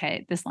like,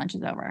 okay, this lunch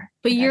is over.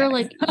 But you're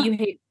like,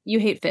 you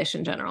hate fish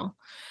in general.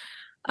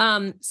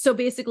 So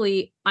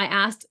basically I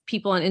asked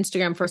people on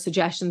Instagram for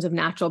suggestions of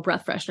natural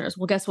breath fresheners.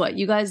 Well, guess what?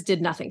 You guys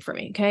did nothing for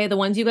me. Okay. The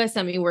ones you guys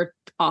sent me were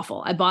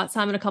awful. I bought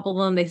Simon a couple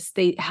of them.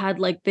 They had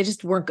like, they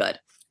just weren't good.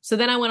 So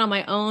then I went on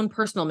my own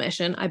personal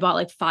mission. I bought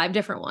like 5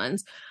 different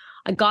ones.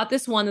 I got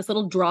this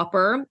little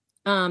dropper,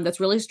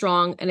 that's really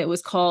strong. And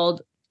it's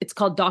called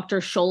Dr.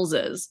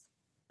 Scholl's,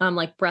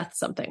 like breath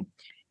something.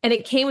 And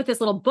it came with this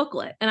little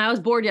booklet, and I was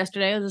bored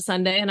yesterday. It was a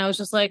Sunday. And I was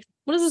just like,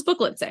 what does this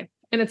booklet say?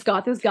 And it's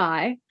got this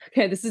guy.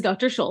 Okay. This is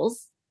Dr.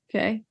 Scholl's.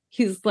 Okay.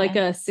 He's like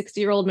a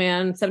 60-year-old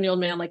man, 70-year-old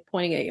man, like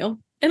pointing at you.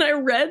 And I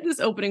read this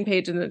opening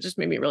page and it just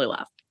made me really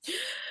laugh.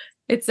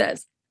 It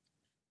says,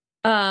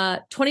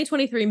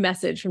 2023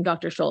 message from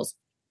Dr. Scholl's.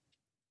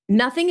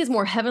 Nothing is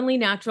more heavenly,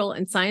 natural,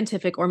 and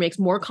scientific or makes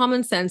more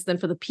common sense than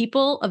for the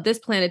people of this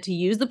planet to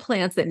use the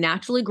plants that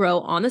naturally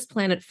grow on this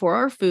planet for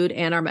our food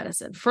and our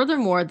medicine.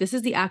 Furthermore, this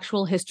is the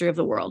actual history of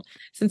the world.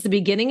 Since the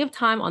beginning of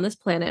time on this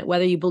planet,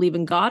 whether you believe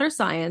in God or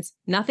science,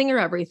 nothing or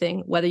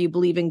everything, whether you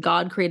believe in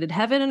God created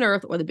heaven and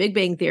earth or the Big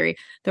Bang Theory,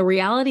 the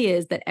reality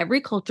is that every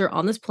culture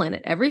on this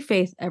planet, every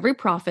faith, every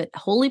prophet,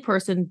 holy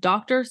person,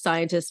 doctor,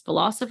 scientist,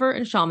 philosopher,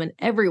 and shaman,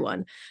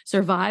 everyone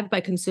survived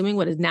by consuming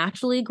what is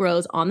naturally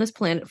grows on this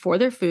planet for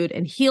their food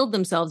and healed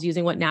themselves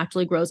using what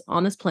naturally grows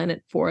on this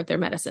planet for their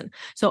medicine.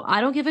 So I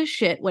don't give a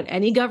shit what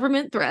any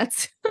government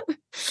threats,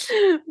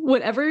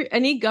 whatever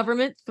any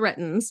government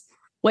threatens,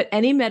 what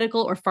any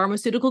medical or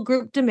pharmaceutical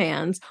group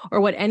demands,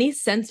 or what any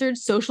censored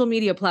social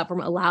media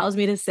platform allows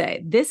me to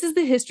say. This is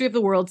the history of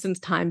the world since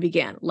time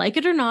began. Like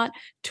it or not,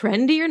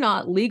 trendy or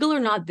not, legal or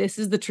not, this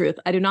is the truth.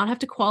 I do not have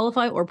to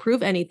qualify or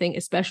prove anything,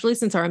 especially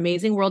since our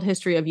amazing world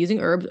history of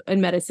using herbs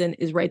and medicine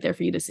is right there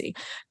for you to see.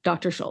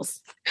 Dr. Scholl's.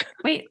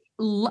 Wait,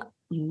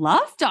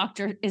 love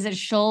Dr. Is it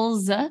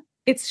Scholl's?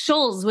 It's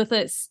Scholl's with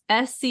a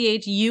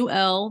Schulzes.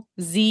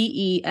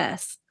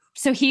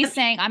 So he's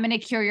saying, I'm going to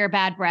cure your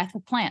bad breath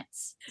with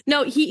plants.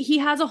 No, he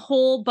has a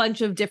whole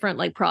bunch of different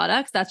like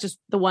products. That's just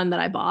the one that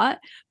I bought.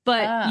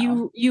 But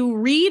you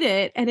read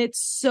it and it's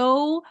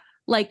so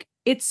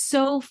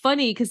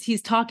funny because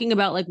he's talking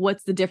about like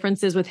what's the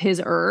differences with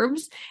his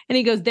herbs. And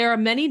he goes, there are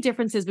many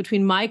differences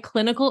between my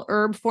clinical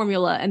herb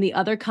formula and the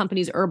other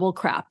company's herbal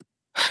crap.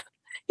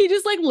 He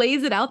just like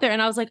lays it out there.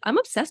 And I was like, I'm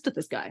obsessed with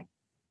this guy.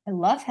 I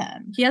love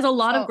him. He has a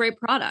lot of great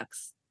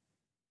products.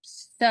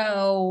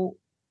 So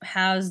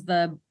how's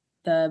the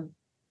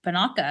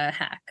Binaca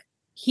hack?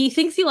 He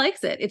thinks he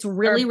likes it. It's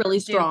really,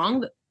 really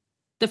strong.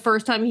 The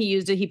first time he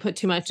used it, he put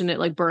too much and it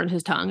like burned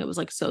his tongue. It was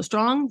like so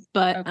strong,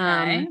 but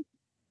I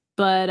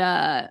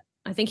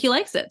think he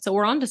likes it. So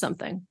we're on to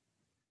something.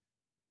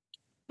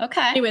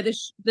 Okay. Anyway,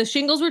 the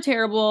shingles were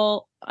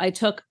terrible. I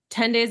took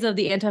 10 days of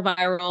the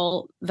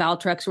antiviral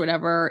Valtrex or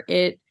whatever.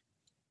 It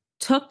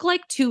took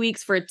like 2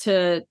 weeks for it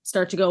to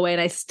start to go away. And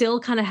I still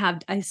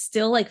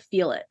like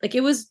feel it. Like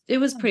it was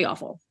pretty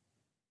awful.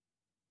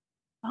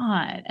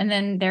 God. And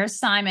then there's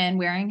Simon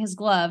wearing his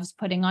gloves,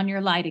 putting on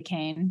your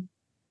lidocaine.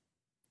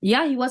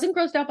 Yeah, he wasn't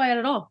grossed out by it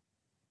at all.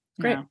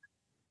 Great. No.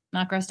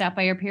 Not grossed out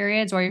by your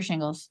periods or your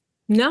shingles.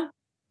 No,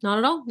 not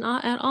at all.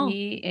 Not at all.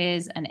 He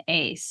is an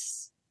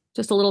ace.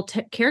 Just a little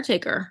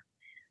caretaker.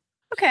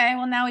 Okay,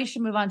 well, now we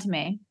should move on to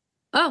me.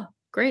 Oh,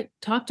 great.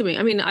 Talk to me.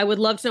 I mean, I would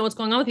love to know what's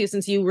going on with you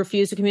since you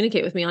refuse to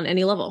communicate with me on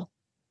any level.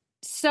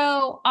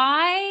 So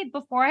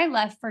before I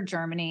left for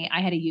Germany,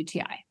 I had a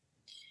UTI.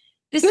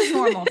 This is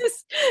normal.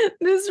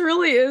 This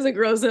really is a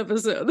gross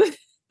episode. The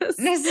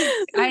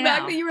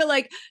fact that you were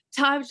like,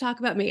 time to talk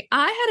about me.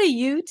 I had a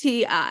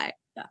UTI.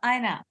 I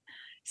know.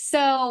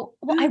 So,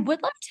 I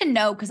would love to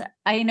know, because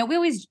I know we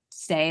always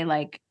say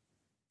like,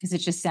 because it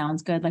just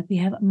sounds good. Like we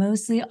have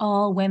mostly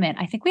all women.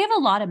 I think we have a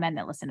lot of men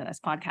that listen to this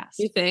podcast.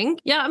 You think?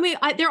 Yeah. I mean,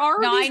 there are.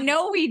 No, I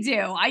know we do.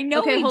 I know.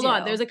 Okay, hold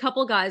on. There's a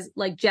couple guys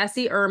like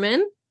Jesse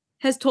Ehrman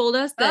has told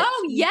us that.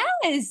 Oh,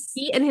 yes.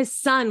 He and his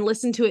son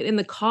listened to it in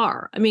the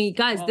car. I mean,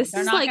 guys, this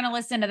they're is not like going to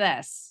listen to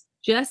this.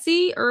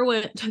 Jesse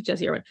Irwin.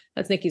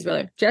 That's Nikki's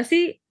brother.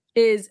 Jesse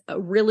is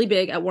really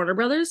big at Warner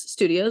Brothers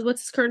Studios.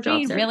 What's his current job?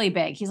 He's really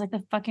big. He's like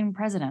the fucking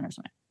president or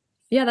something.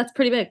 Yeah, that's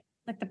pretty big.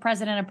 Like the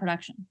president of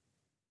production.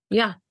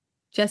 Yeah.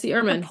 Jesse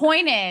Ehrman. The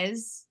point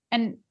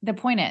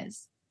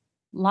is,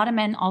 a lot of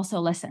men also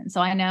listen. So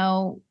I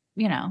know,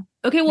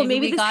 Okay, well,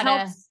 maybe this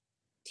helps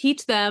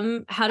teach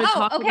them how to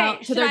talk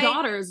about to their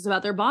daughters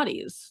about their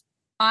bodies.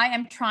 I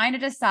am trying to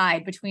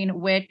decide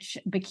between which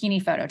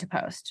bikini photo to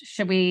post.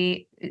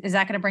 Is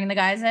that going to bring the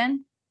guys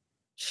in?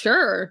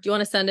 Sure. Do you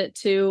want to send it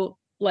to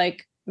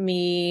like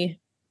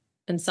me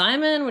And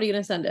Simon, what are you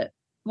going to send it?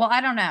 Well,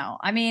 I don't know.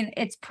 I mean,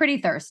 it's pretty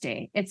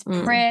thirsty. It's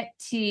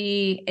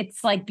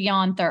it's like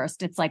beyond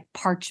thirst. It's like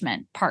parched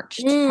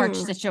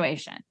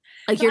situation.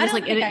 Like So you're I just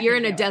don't like, think you're I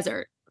in can a do it.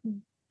 desert.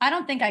 I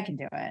don't think I can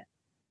do it.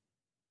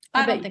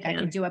 I I bet don't you think I can.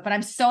 can do it, but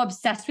I'm so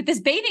obsessed with this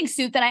bathing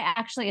suit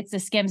that it's the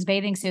Skims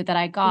bathing suit that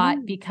I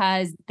got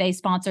because they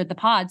sponsored the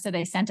pod. So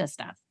they sent us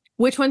stuff.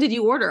 Which one did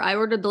you order? I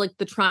ordered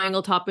the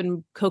triangle top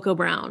in cocoa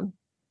brown.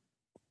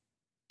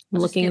 I'm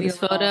I'll just looking at give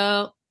this you a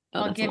little- photo.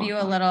 I'll give you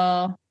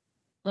a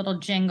little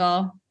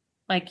jingle.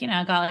 Like,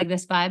 I got like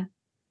this vibe.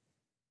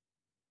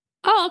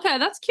 Oh, okay.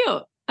 That's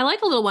cute. I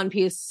like a little one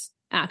piece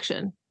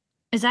action.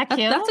 Is that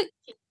cute? That's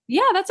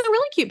a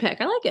really cute pic.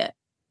 I like it.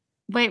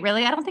 Wait,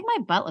 really? I don't think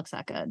my butt looks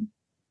that good.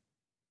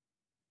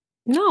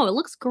 No, it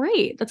looks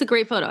great. That's a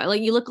great photo.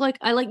 You look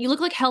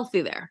like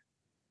healthy there.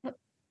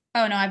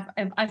 Oh no,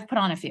 I've put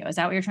on a few. Is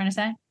that what you're trying to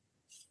say?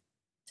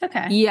 It's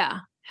okay. Yeah.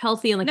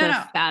 Healthy in like No, a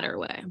no. fatter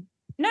way.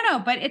 No,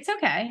 but it's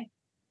okay.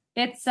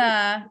 It's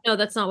No,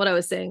 that's not what I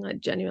was saying. Like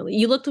genuinely.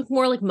 You looked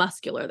more like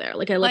muscular there.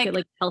 Like I look at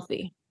like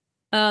healthy.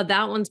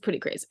 That one's pretty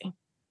crazy.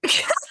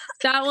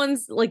 That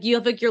one's like you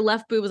have like your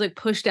left boob was like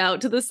pushed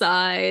out to the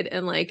side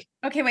and like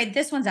okay, wait,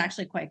 this one's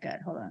actually quite good.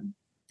 Hold on.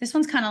 This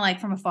one's kind of like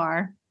from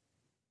afar.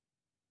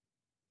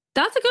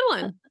 that's a good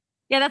one.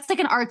 Yeah, that's like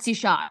an artsy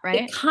shot,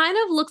 right? It kind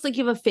of looks like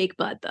you have a fake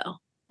butt though.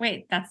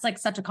 Wait, that's like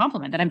such a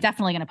compliment that I'm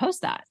definitely going to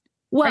post that.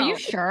 Well, Are you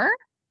sure?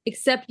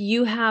 except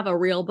you have a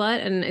real butt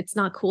and it's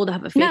not cool to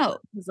have a fake No.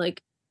 butt. It's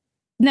like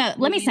No,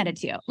 let me send it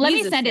to you. Let me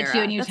Jesus, send it to you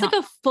Sarah. and you That's tell.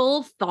 like a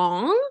full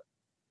thong.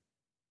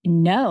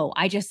 No,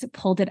 I just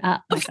pulled it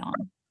up. My thong.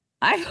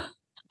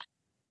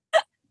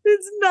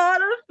 It's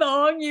not a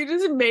thong. You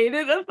just made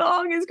it a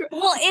thong. Is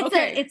Well,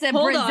 it's a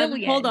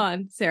Brazilian. Hold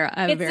on, Sarah.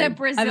 I have It's a I have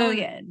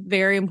Brazilian.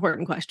 very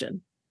important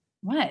question.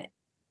 What?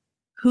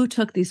 Who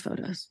took these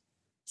photos?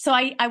 So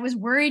I was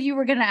worried you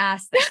were going to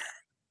ask that.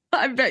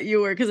 I bet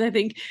you were, because I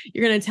think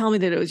you're going to tell me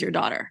that it was your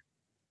daughter.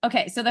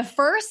 Okay, so the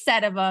first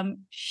set of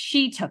them,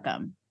 she took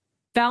them,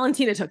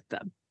 Valentina took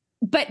them.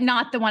 but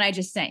not the one I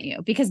just sent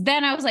you, because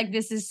then I was like,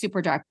 this is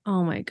super dark.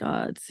 Oh my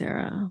God,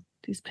 Sarah.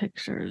 These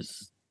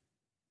pictures.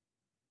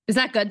 Is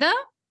that good though?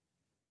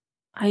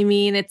 I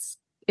mean, it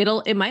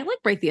might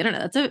like break the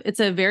internet. It's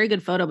a very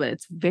good photo, but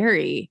it's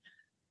very,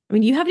 I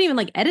mean, you haven't even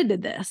like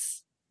edited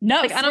this.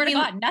 No, Like, I don't mean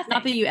God, nothing.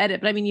 Not that you edit,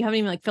 but I mean, you haven't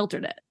even like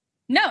filtered it.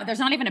 No, there's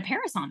not even a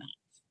Paris on it.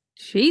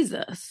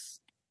 Jesus.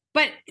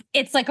 But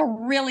it's like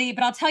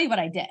but I'll tell you what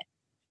I did.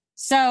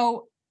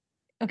 So,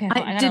 okay. hold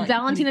on, I gotta, Did like,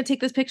 Valentina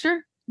take this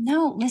picture?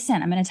 No,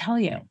 listen, I'm going to tell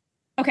you.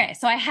 Okay,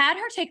 so I had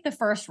her take the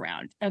first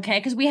round, okay?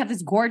 Because we have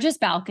this gorgeous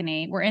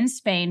balcony. We're in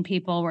Spain,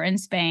 people. We're in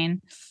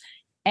Spain.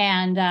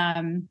 And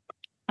I'm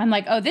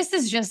like, oh, this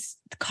is just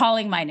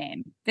calling my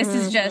name. This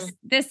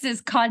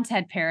is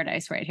content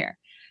paradise right here.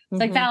 It's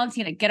like,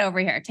 Valentina, get over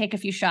here. Take a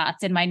few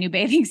shots in my new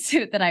bathing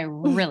suit that I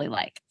really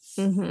like.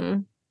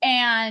 Mm-hmm.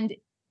 And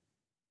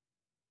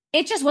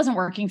it just wasn't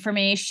working for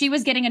me. She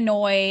was getting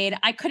annoyed.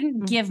 I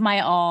couldn't give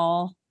my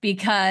all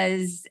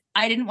because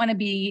I didn't want to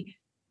be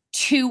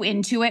too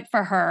into it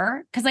for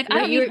her. Because like,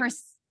 I don't need her.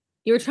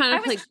 You were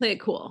trying to play it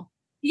cool.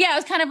 Yeah, I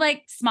was kind of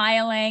like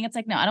smiling. It's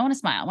like, no, I don't want to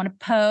smile. I want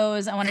to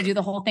pose. I want to do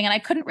the whole thing. And I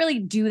couldn't really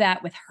do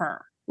that with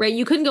her. Right.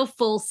 You couldn't go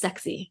full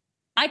sexy.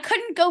 I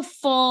couldn't go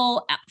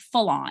full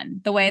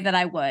on the way that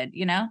I would,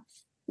 you know?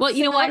 Well,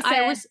 you know what?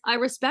 I I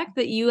respect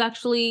that you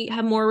actually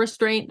have more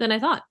restraint than I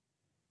thought.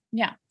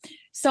 Yeah.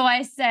 So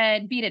I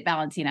said, beat it,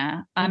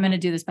 Valentina. I'm going to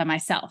do this by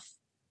myself.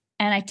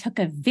 And I took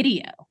a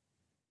video.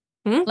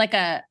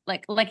 That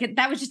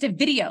was just a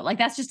video. Like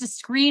that's just a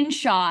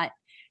screenshot.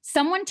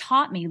 Someone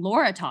taught me,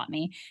 Laura taught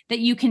me, that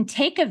you can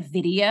take a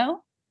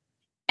video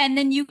and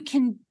then you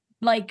can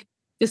like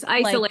just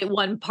isolate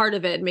one part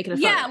of it and make it a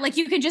photo. Yeah, like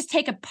you can just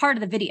take a part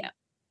of the video.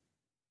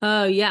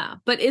 Oh yeah.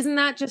 But isn't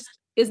that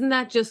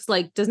just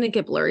like, doesn't it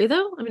get blurry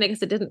though? I mean, I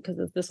guess it didn't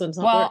because this one's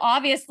not blurry.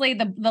 Obviously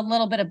the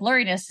little bit of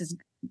blurriness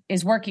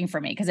is working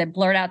for me because it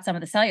blurred out some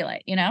of the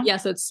cellulite, you know? Yeah,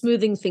 so it's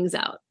smoothing things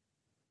out.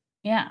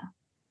 Yeah.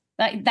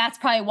 That's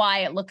probably why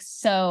it looks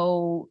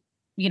so,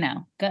 good.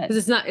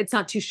 Because it's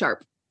not too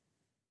sharp.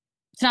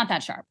 It's not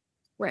that sharp.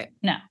 Right.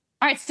 No. All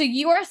right. So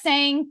you are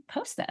saying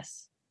post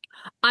this.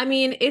 I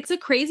mean, it's a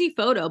crazy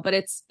photo, but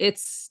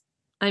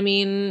I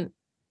mean,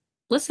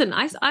 listen,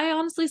 I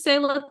honestly say,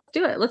 let's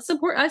do it.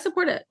 I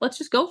support it. Let's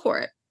just go for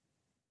it.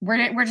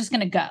 We're just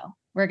going to go.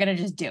 We're going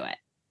to just do it.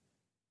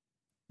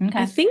 Okay.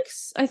 I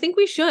think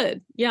we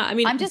should. Yeah. I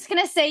mean, I'm just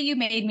going to say you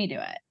made me do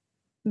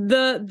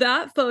it.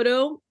 That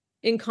photo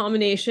in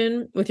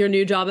combination with your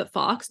new job at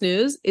Fox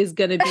News is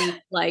going to be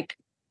like,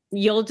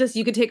 you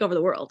could take over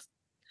the world.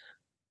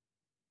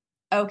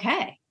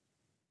 Okay.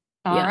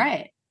 All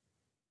right.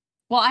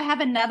 Well, I have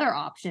another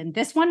option.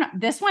 This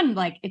one,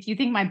 like, if you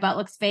think my butt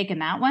looks fake in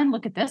that one,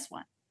 look at this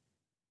one.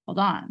 Hold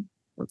on.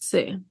 Let's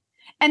see.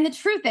 And the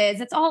truth is,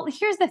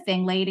 here's the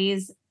thing,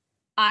 ladies.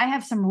 I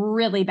have some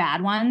really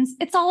bad ones.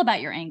 It's all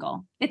about your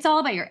angle. It's all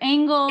about your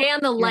angle.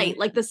 And the light.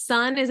 Like the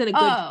sun is in a good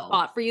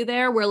spot for you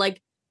there where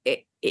like,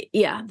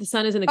 the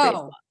sun is in a great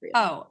spot for you.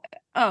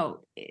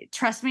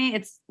 trust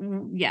me,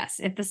 yes.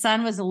 If the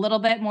sun was a little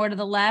bit more to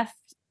the left,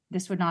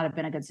 this would not have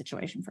been a good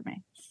situation for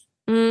me.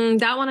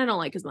 That one I don't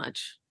like as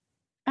much.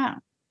 Oh.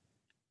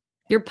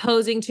 You're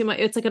posing too much.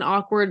 It's like an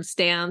awkward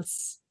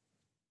stance.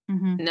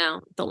 Mm-hmm.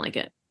 No, don't like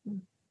it.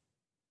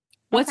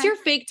 What's your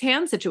fake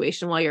tan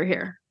situation while you're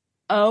here?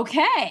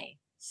 Okay.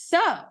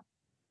 So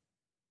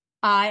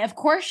I, of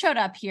course, showed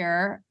up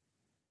here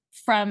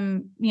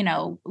from,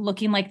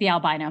 looking like the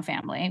albino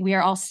family. We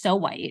are all so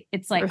white.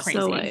 It's like We're crazy.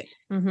 so white.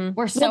 Mm-hmm.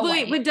 We're so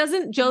white. But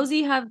doesn't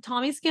Josie have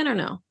Tommy skin or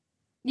no?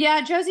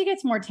 Yeah, Josie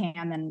gets more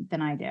tan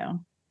than I do.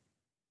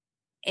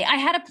 I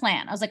had a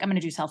plan. I was like, I'm going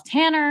to do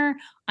self-tanner.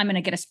 I'm going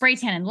to get a spray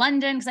tan in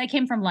London because I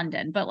came from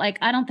London, but like,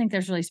 I don't think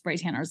there's really spray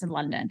tanners in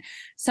London.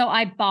 So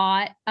I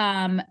bought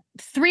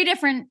 3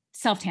 different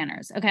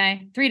self-tanners.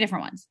 Okay. 3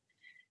 different ones.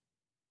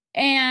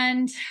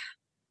 And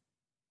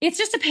it's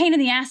just a pain in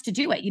the ass to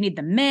do it. You need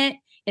the mitt.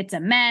 It's a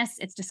mess.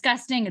 It's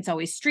disgusting. It's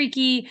always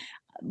streaky,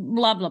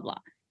 blah, blah, blah.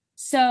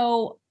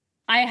 So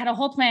I had a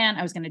whole plan.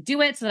 I was going to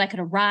do it so that I could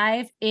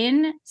arrive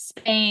in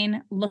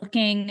Spain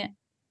looking,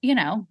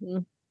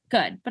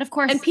 good. But of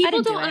course, and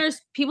people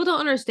don't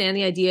understand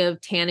the idea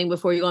of tanning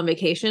before you go on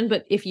vacation.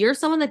 But if you're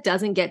someone that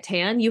doesn't get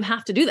tan, you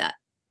have to do that.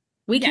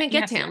 We can't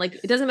get tan. Like,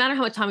 it doesn't matter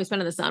how much time we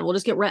spend in the sun. We'll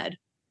just get red.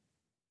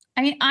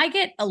 I mean, I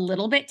get a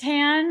little bit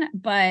tan,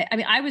 but I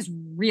mean, I was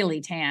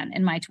really tan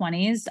in my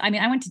 20s. I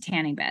mean, I went to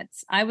tanning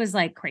beds. I was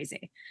like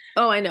crazy.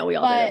 Oh, I know. We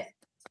all did.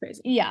 It's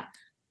crazy. Yeah.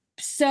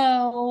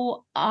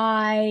 So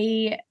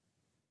I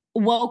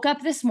woke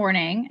up this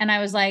morning and I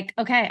was like,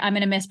 okay, I'm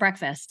going to miss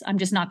breakfast. I'm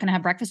just not going to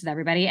have breakfast with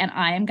everybody. And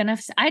I went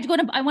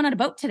on a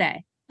boat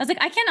today. I was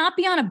like, I cannot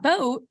be on a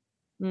boat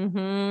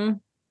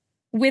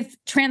with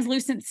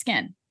translucent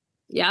skin.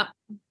 Yep.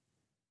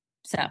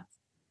 So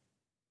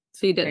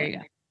you did there it. you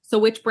go. So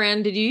which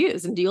brand did you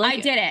use? And do you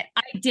like it?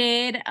 I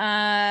did.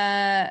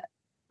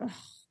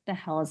 The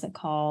hell is it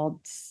called?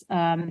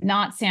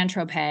 Not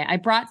Saint-Tropez. I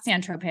brought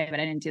Saint-Tropez,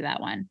 but I didn't do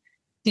that one.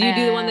 Did you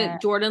do the one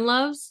that Jordan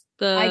loves?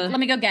 Let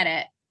me go get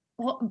it.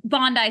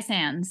 Bondi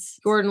Sands.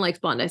 Jordan likes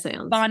Bondi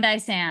Sands. Bondi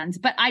Sands.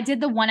 But I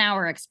did the 1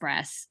 Hour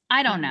Express.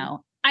 I don't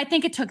know. I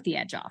think it took the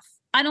edge off.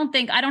 I don't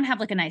have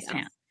like a nice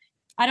tan.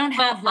 I don't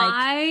have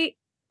I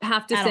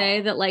have to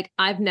say that like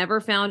I've never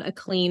found a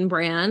clean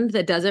brand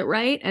that does it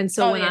right. And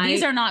so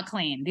these are not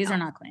clean. These are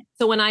not clean.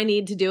 So when I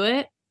need to do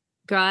it,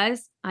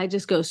 guys, I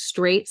just go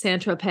straight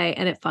Saint-Tropez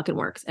and it fucking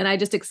works. And I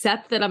just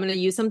accept that I'm going to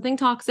use something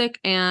toxic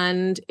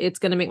and it's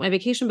going to make my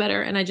vacation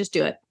better. And I just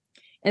do it.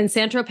 And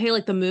Saint-Tropez,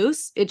 like the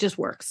mousse, it just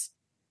works.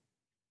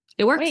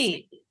 It works.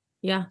 Wait.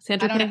 Yeah.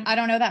 Saint-Tropez. I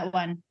don't know that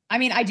one. I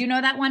mean, I do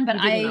know that one, but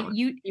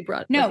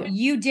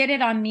you did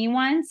it on me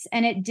once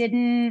and I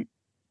didn't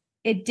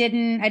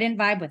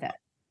vibe with it.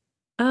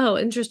 Oh,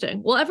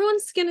 interesting. Well,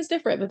 everyone's skin is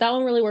different, but that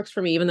one really works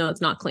for me, even though it's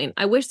not clean.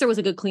 I wish there was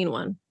a good clean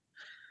one,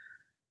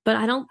 but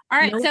I don't. All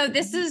right. So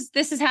this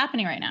is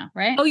happening right now,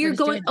 right? Oh, you're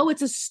going. Oh,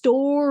 it's a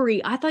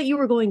story. I thought you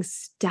were going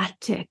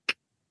static.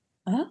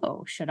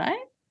 Oh, should I?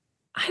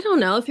 I don't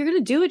know. If you're going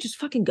to do it, just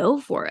fucking go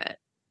for it.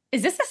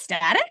 Is this a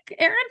static,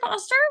 Erin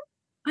Foster?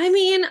 I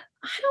mean,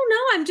 I don't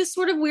know. I'm just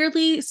sort of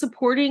weirdly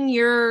supporting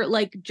your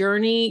like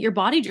journey, your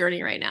body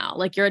journey right now,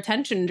 like your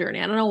attention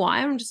journey. I don't know why.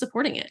 I'm just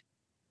supporting it.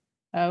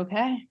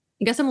 Okay.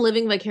 I guess I'm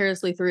living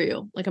vicariously through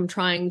you. Like I'm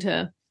trying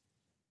to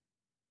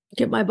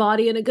get my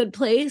body in a good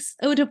place.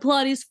 I went to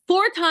Pilates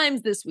 4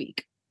 times this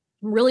week.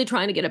 I'm really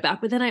trying to get it back.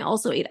 But then I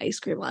also ate ice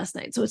cream last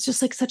night. So it's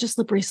just like such a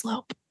slippery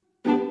slope.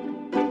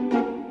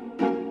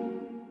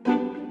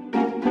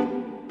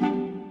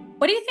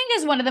 What do you think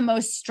is one of the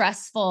most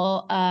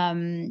stressful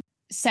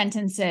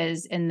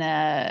sentences in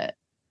the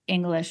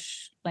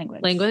English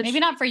language? Maybe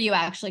not for you,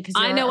 actually. Because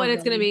I know what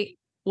it's going to be.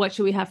 What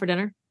should we have for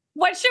dinner?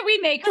 What should we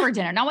make for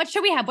dinner? Not what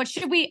should we have? What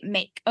should we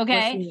make?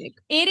 Okay.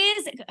 It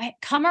is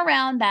come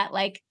around that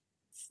like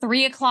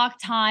 3:00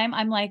 time.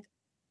 I'm like,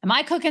 am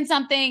I cooking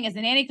something? Is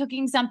the nanny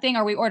cooking something?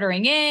 Are we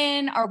ordering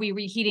in? Are we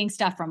reheating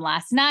stuff from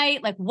last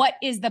night? Like, what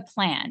is the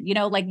plan?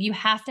 Like you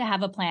have to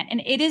have a plan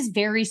and it is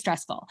very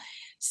stressful.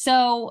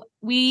 So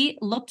we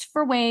looked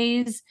for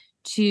ways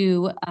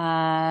to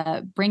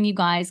bring you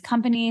guys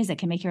companies that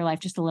can make your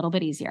life just a little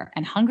bit easier.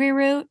 And Hungry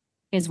Root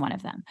is one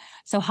of them.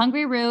 So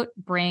Hungry Root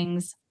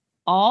brings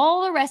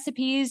all the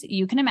recipes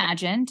you can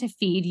imagine to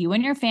feed you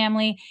and your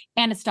family,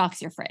 and it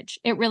stocks your fridge.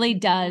 It really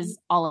does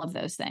all of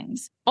those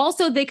things.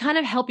 Also, they kind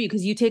of help you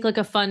because you take like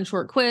a fun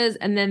short quiz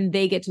and then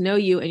they get to know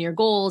you and your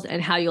goals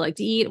and how you like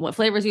to eat and what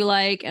flavors you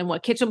like and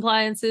what kitchen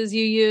appliances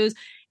you use.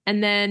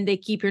 And then they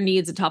keep your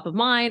needs at top of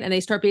mind and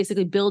they start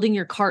basically building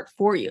your cart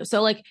for you.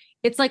 So like,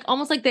 it's like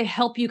almost like they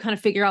help you kind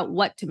of figure out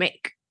what to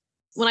make.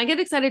 When I get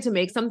excited to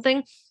make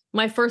something,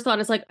 my first thought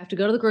is like, I have to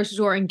go to the grocery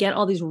store and get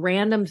all these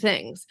random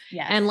things.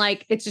 Yes. And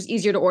like, it's just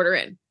easier to order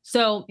in.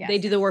 So they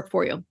do the work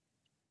for you.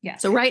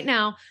 Yes. So right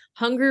now,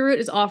 Hungry Root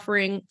is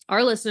offering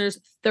our listeners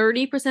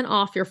 30%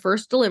 off your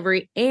first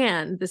delivery.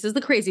 And this is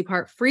the crazy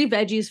part, free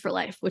veggies for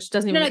life, which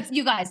doesn't even no,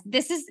 you guys,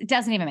 it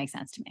doesn't even make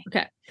sense to me.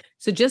 Okay.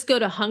 So just go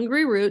to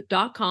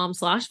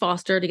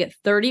hungryroot.com/Foster to get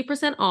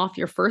 30% off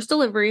your first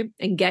delivery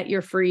and get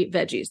your free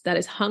veggies. That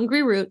is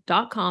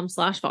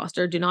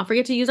hungryroot.com/Foster. Do not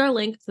forget to use our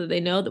link so that they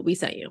know that we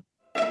sent you.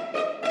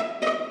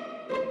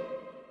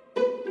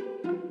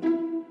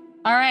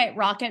 All right,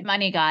 Rocket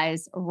Money,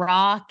 guys.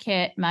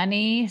 Rocket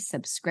Money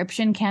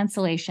subscription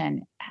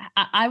cancellation.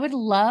 I would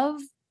love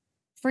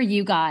for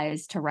you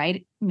guys to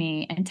write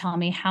me and tell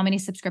me how many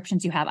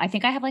subscriptions you have. I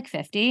think I have like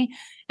 50,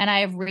 and I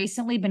have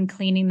recently been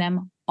cleaning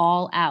them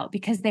all out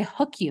because they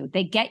hook you.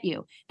 They get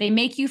you. They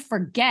make you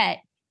forget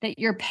that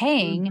you're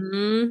paying,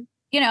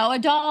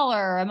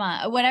 $1 a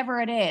month,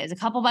 whatever it is, a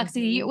couple bucks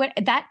a year.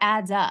 That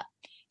adds up.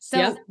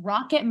 So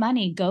Rocket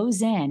Money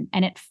goes in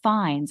and it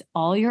finds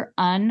all your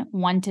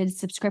unwanted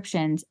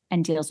subscriptions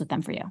and deals with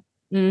them for you.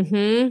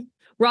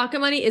 Rocket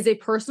Money is a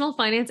personal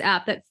finance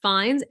app that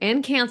finds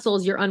and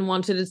cancels your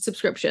unwanted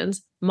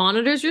subscriptions,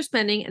 monitors your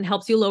spending, and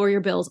helps you lower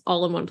your bills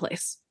all in one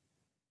place.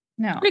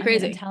 No, pretty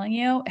crazy. I'm telling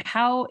you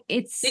how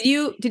it's.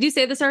 Did you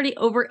say this already?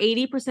 Over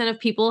 80% of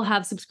people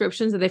have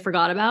subscriptions that they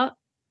forgot about.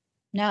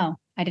 No,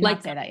 I did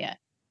not say that yet.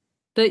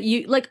 That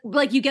you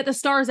you get the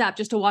Stars app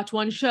just to watch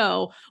one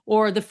show,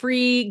 or the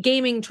free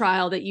gaming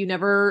trial that you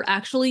never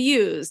actually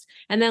used.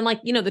 And then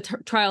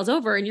the trial's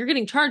over and you're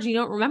getting charged and you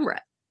don't remember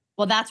it.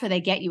 Well, that's where they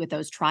get you with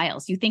those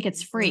trials. You think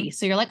it's free.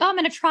 So you're like, oh, I'm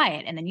going to try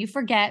it. And then you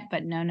forget,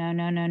 but no.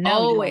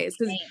 Always.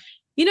 Because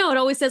it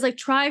always says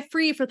try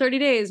free for 30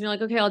 days. And you're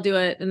like, okay, I'll do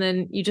it. And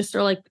then you just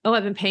are like, oh,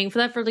 I've been paying for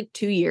that for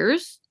 2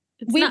 years.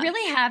 We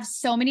really have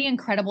so many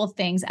incredible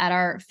things at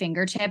our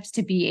fingertips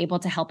to be able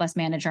to help us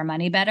manage our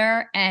money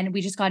better. And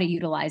we just got to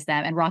utilize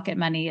them. And Rocket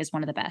Money is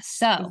one of the best.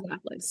 So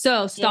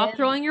stop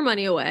throwing your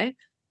money away,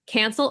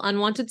 cancel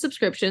unwanted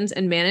subscriptions,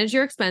 and manage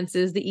your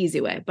expenses the easy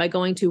way by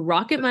going to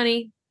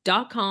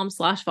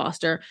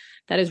rocketmoney.com/Foster.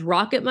 That is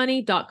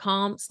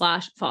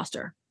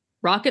rocketmoney.com/Foster.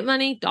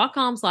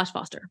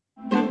 rocketmoney.com/Foster.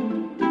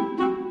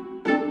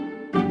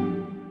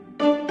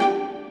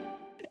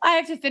 I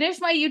have to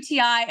finish my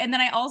UTI. And then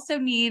I also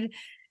need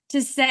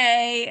to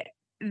say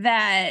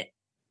that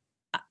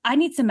I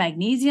need some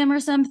magnesium or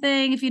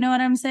something, if you know what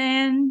I'm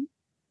saying.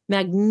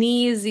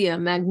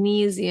 Magnesium.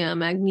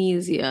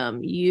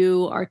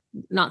 You are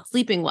not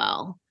sleeping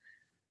well.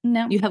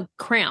 No. You have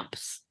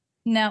cramps.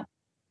 No.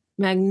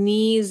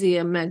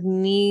 Magnesium.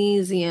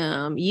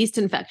 Yeast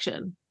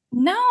infection.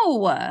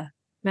 No.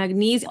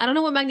 Magnesium. I don't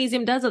know what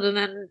magnesium does other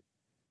than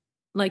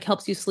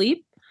helps you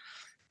sleep.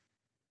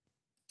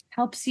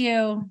 Helps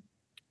you.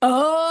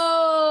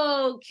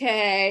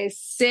 Okay.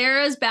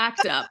 Sarah's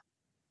backed up.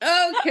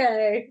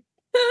 Okay.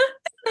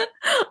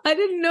 I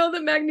didn't know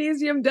that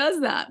magnesium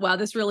does that. Wow,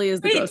 this really is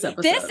the gross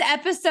episode. This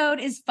episode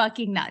is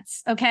fucking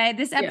nuts. Okay.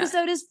 This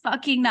episode is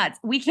fucking nuts.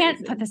 We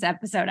can't put this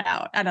episode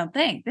out. I don't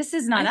think. This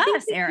is not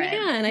us,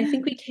 Erin. I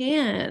think we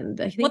can.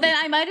 Well, then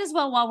I might as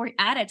well, while we're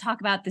at it, talk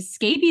about the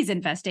scabies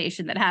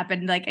infestation that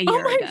happened a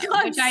year ago,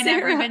 God,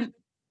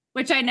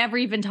 which I never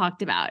even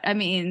talked about. I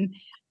mean,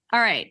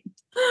 all right.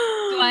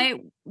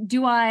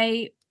 Do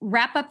I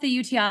wrap up the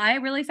UTI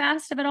really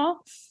fast, if at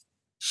all?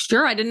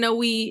 Sure. I didn't know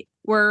we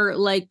were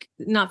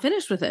not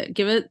finished with it.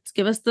 Give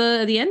us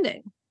the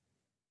ending.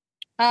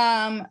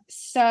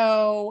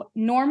 So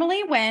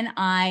normally when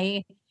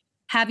I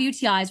have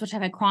UTIs, which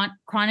I've had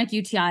chronic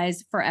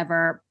UTIs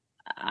forever,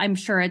 I'm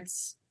sure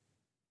it's,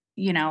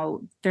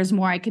 there's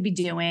more I could be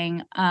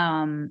doing.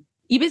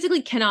 You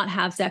basically cannot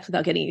have sex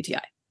without getting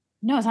UTI.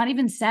 No, it's not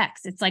even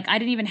sex. It's I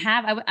didn't even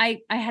have, I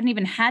hadn't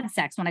even had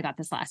sex when I got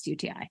this last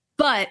UTI.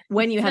 But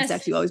when you have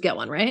sex, you always get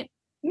one, right?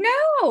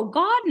 No,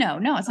 God, no.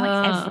 It's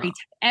not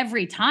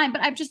every time,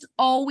 but I've just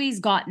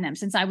always gotten them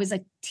since I was a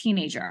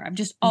teenager. I've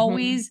just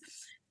always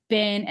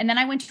been. And then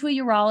I went to a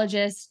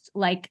urologist,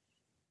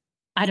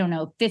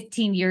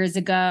 15 years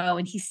ago.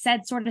 And he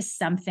said sort of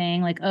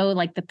something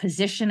the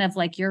position of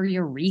your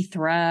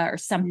urethra or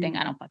something.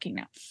 I don't fucking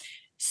know.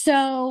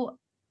 So,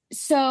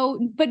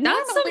 but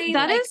normally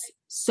that is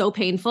so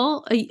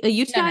painful. A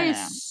UTI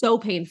is so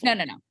painful.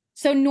 No.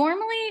 So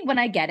normally when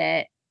I get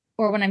it,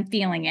 or when I'm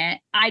feeling it,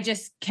 I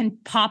just can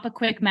pop a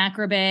quick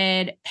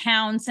Macrobid,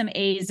 pound some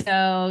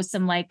Azo,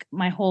 some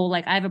my whole,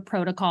 I have a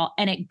protocol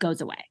and it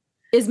goes away.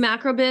 Is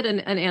Macrobid an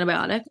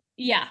antibiotic?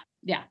 Yeah.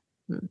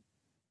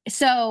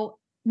 So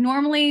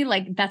normally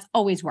that's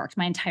always worked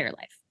my entire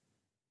life.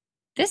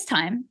 This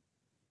time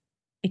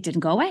it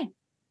didn't go away.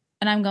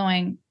 And I'm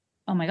going,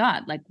 oh my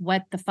God,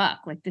 what the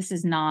fuck? This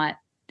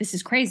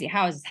is crazy.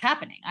 How is this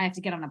happening? I have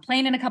to get on a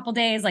plane in a couple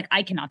days.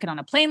 I cannot get on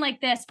a plane like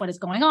this. What is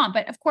going on?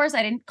 But of course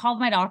I didn't call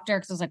my doctor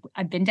because I was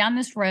I've been down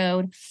this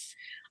road.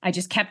 I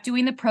just kept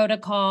doing the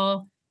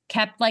protocol,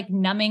 kept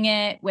numbing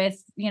it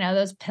with,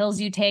 those pills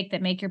you take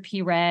that make your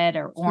pee red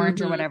or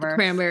orange or whatever.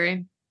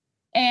 Cranberry.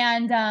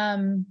 And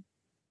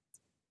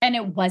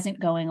it wasn't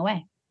going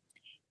away.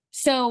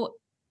 So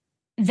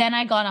then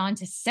I got on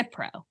to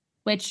Cipro.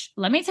 which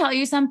let me tell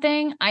you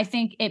something. I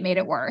think it made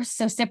it worse.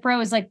 So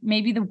Cipro is like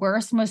maybe the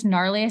worst, most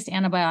gnarliest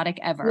antibiotic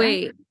ever.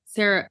 Wait,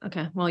 Sarah.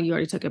 Okay. Well, you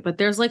already took it, but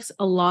there's like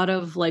a lot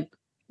of like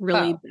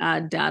really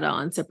bad data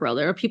on Cipro.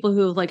 There are people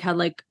who have like had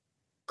like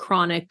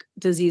chronic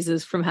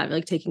diseases from having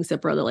like taking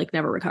Cipro that like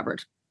never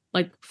recovered.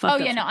 Like, fuck.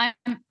 Oh yeah,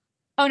 no,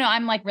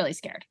 I'm like really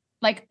scared.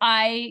 Like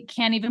I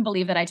can't even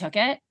believe that I took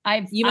it.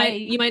 You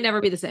might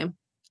never be the same.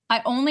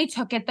 I only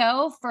took it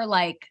though for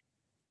like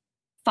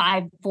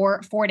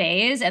 4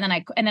 days, and then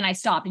I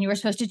stopped. And you were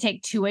supposed to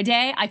take 2 a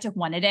day. I took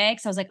 1 a day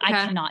because I was like, I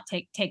cannot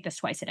take this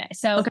twice a day.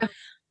 So,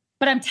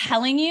 but I'm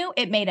telling you,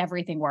 it made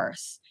everything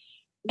worse.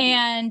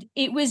 And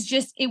it was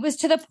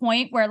to the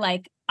point where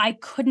like I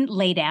couldn't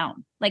lay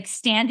down. Like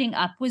standing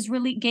up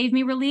gave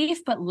me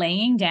relief, but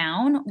laying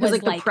down was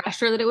like the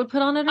pressure that it would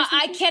put on it.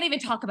 I can't even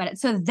talk about it.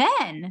 So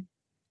then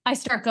I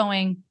start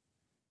going,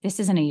 this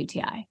isn't a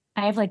UTI.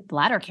 I have like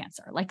bladder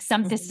cancer. Like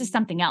this is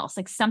something else.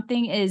 Like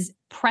something is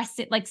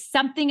like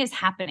something is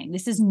happening.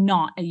 This is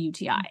not a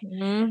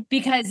UTI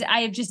because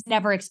I have just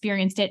never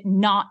experienced it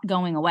not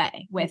going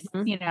away with,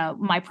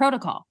 my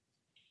protocol.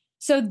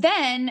 So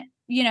then,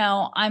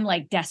 I'm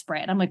like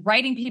desperate. I'm like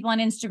writing people on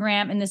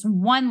Instagram, and this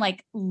one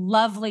like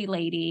lovely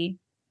lady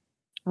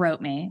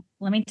wrote me.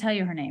 Let me tell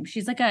you her name.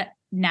 She's like a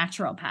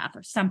naturopath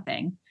or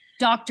something.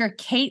 Dr.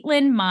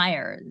 Caitlin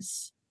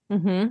Myers.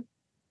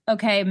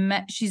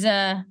 Okay. She's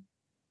a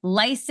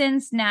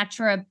licensed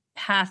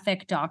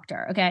naturopathic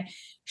doctor. Okay.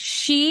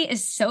 She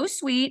is so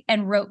sweet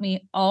and wrote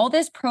me all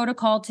this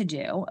protocol to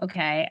do.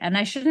 Okay. And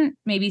I shouldn't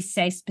maybe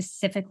say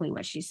specifically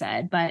what she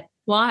said, but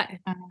why?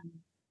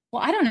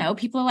 Well, I don't know.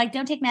 People are like,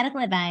 don't take medical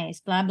advice,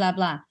 blah, blah,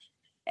 blah.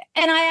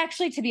 And I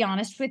actually, to be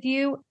honest with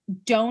you,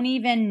 don't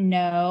even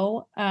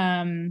know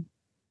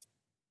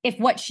if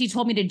what she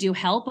told me to do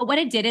helped. But what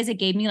it did is it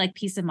gave me like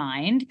peace of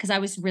mind because I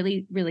was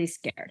really, really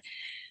scared.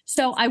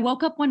 So I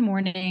woke up one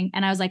morning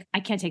and I was like, I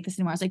can't take this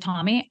anymore. I was like,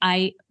 Tommy,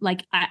 I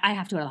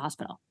have to go to the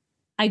hospital.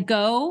 I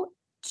go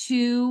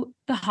to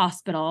the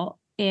hospital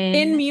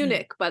in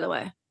Munich, by the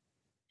way.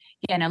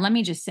 Yeah, no, let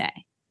me just say,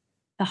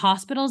 the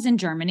hospitals in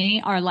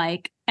Germany are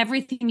like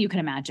everything you can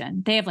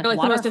imagine. They have like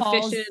waterfalls. The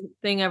most efficient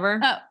thing ever.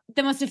 Oh,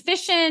 the most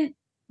efficient,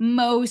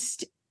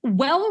 most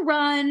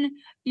well-run.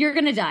 You're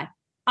going to die.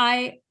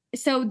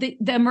 So the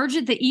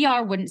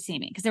ER wouldn't see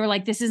me because they were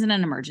like, this isn't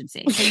an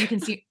emergency. So you can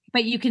see,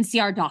 but you can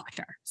see our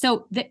doctor.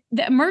 So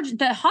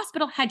the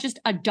hospital had just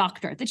a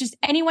doctor that just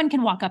anyone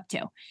can walk up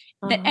to,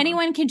 that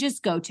anyone can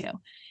just go to.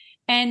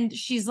 And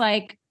she's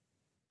like,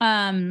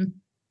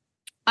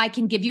 I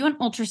can give you an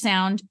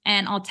ultrasound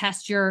and I'll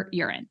test your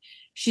urine.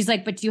 She's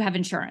like, but do you have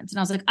insurance? And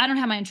I was like, I don't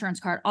have my insurance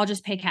card. I'll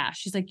just pay cash.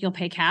 She's like, you'll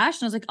pay cash?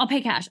 And I was like, I'll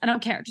pay cash. I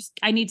don't care. Just,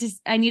 I need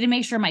to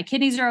make sure my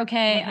kidneys are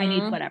okay. I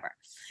need whatever.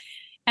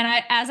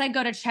 And as I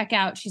go to check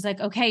out, she's like,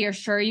 okay, you're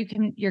sure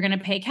you're going to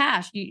pay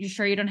cash? You're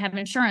sure you don't have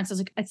insurance? I was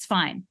like, it's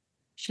fine.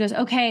 She goes,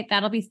 okay,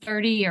 that'll be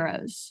 30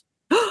 euros.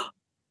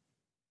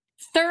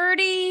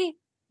 30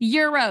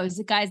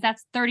 euros, guys.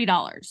 That's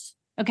 $30.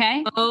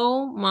 Okay.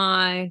 Oh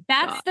my.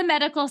 That's God. The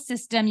medical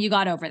system you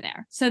got over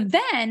there. So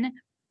then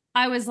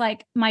I was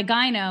like, my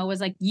gyno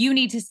was like, you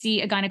need to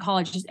see a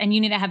gynecologist and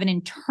you need to have an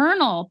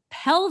internal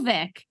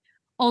pelvic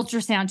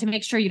ultrasound to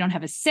make sure you don't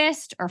have a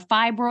cyst or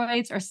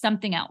fibroids or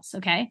something else.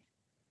 Okay.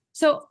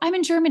 So I'm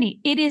in Germany.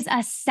 It is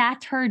a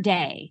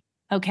Saturday.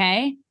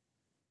 Okay.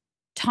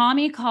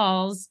 Tommy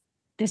calls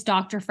this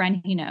doctor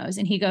friend he knows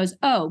and he goes,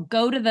 oh,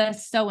 go to the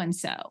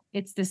so-and-so.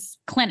 It's this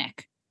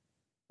clinic.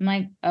 I'm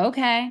like,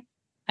 okay.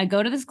 I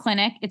go to this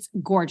clinic. It's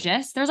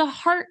gorgeous. There's a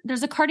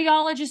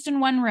cardiologist in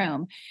one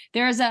room.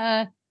 There's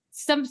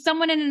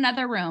someone in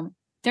another room.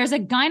 There's a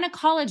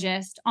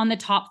gynecologist on the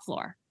top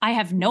floor. I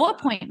have no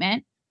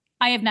appointment.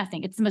 I have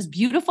nothing. It's the most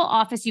beautiful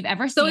office you've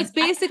ever seen. So it's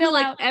basically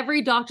like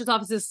every doctor's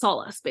office is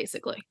Solace,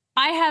 basically.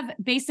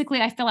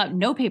 I fill out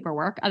no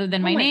paperwork other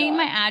than my name,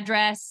 my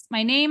address,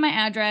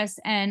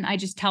 and I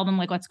just tell them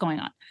like what's going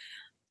on.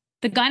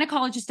 The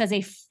gynecologist does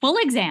a full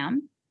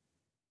exam.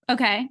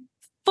 Okay.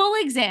 Full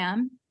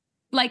exam.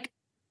 Like,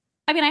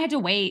 I mean, I had to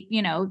wait,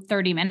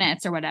 30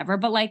 minutes or whatever,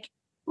 but like,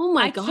 oh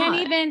my God. I can't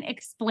even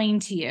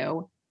explain to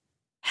you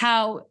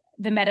how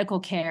the medical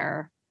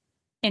care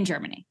in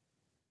Germany.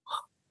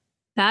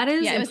 That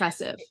is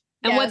impressive.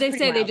 And what they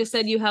say, wild. They just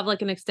said you have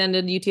like an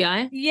extended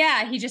UTI.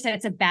 Yeah. He just said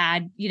it's a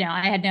bad,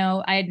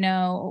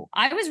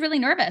 I was really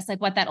nervous,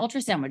 like what that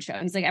ultrasound would show.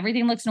 He's like,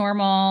 everything looks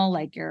normal.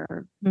 Like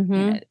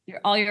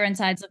all your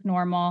insides look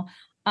normal.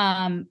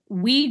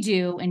 We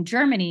do in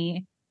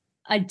Germany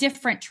a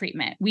different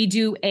treatment. We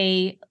do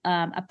a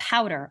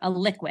powder, a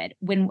liquid.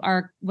 When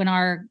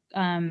our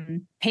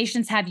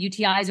patients have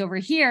UTIs over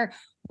here,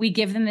 we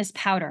give them this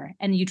powder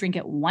and you drink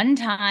it one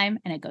time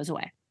and it goes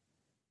away.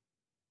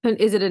 And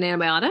is it an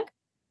antibiotic?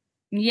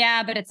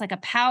 Yeah, but it's like a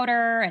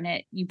powder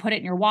and you put it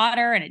in your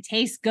water and it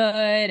tastes good.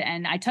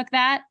 And I took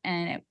that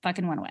and it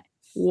fucking went away.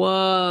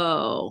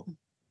 Whoa.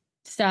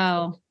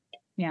 So,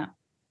 yeah.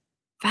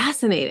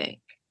 Fascinating.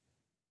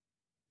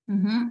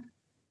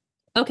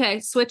 Okay,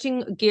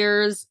 switching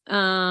gears.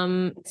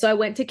 So I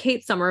went to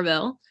Kate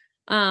Somerville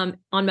on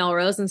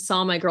Melrose and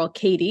saw my girl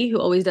Katie, who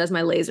always does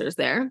my lasers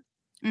there.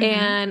 Mhm.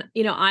 And,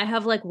 you know, I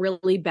have like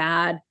really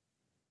bad,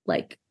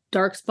 like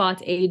dark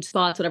spots, age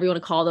spots, whatever you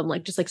want to call them,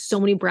 like just like so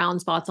many brown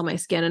spots on my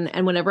skin.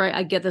 And whenever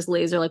I get this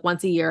laser, like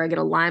once a year, I get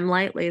a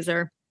limelight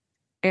laser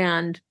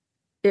and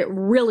it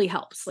really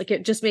helps. Like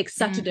it just makes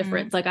such a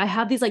difference. Like I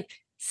have these like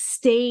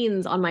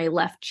stains on my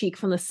left cheek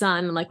from the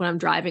sun, like when I'm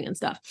driving and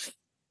stuff.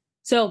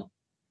 So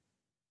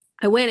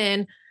I went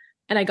in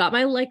and I got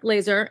my like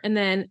laser. And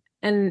then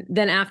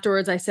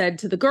afterwards I said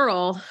to the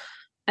girl,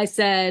 I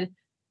said,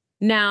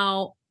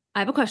 now I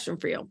have a question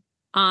for you.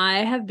 I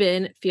have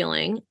been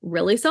feeling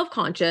really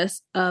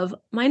self-conscious of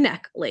my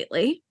neck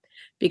lately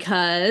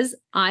because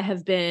I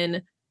have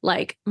been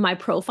like my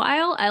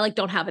profile, I like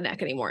don't have a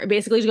neck anymore. It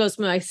basically just goes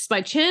from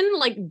my chin,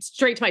 like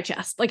straight to my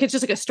chest. Like it's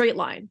just like a straight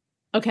line.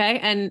 Okay.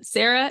 And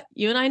Sarah,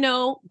 you and I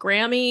know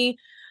Grammy,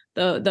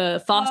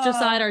 the foster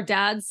side, our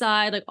dad's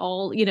side, like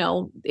all, you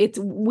know,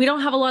 we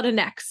don't have a lot of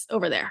necks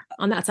over there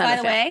on that side. By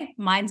of the way,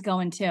 mine's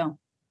going too.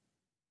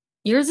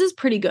 Yours is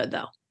pretty good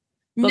though.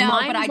 But But no,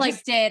 mine but is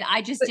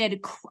I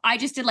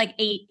just did like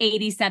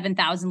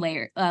 87,000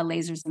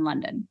 lasers in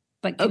London.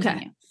 But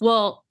continue. Okay.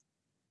 Well,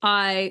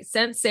 I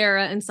sent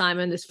Sarah and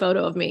Simon this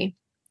photo of me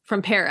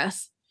from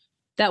Paris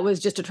that was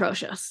just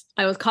atrocious.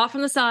 I was caught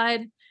from the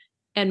side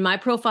and my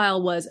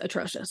profile was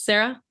atrocious.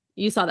 Sarah,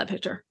 you saw that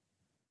picture.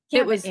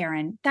 Yeah, It was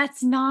Erin.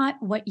 That's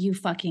not what you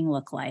fucking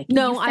look like.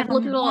 No, You I've found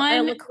looked at I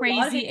one looked at a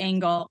lot of crazy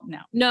angle.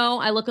 No.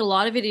 I look at a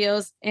lot of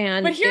videos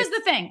and But here's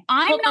the thing.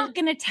 I'm Hold not on.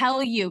 going to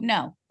tell you.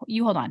 No,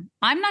 you hold on.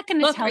 I'm not going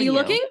to look, tell are you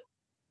looking?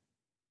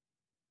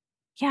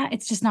 Yeah,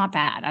 it's just not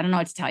bad. I don't know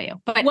what to tell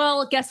you. But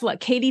Well, guess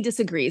what? Katie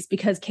disagrees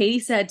because Katie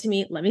said to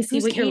me, let me see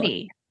who's what you're looking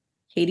Katie?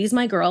 at. Katie's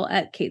my girl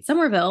at Kate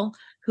Somerville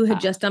who had Oh.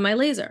 just done my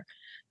laser.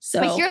 So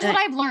But here's what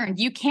I've learned.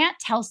 You can't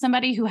tell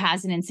somebody who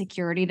has an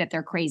insecurity that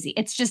they're crazy.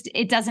 It's just,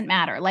 it doesn't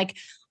matter. Like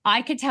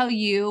I could tell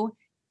you,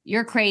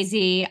 you're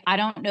crazy. I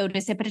don't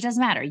notice it, but it doesn't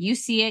matter. You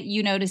see it,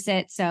 you notice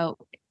it. So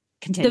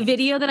continue. the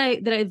video that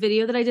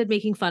I did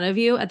making fun of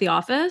you at the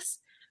office,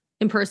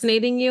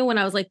 impersonating you when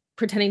I was like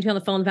pretending to be on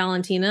the phone with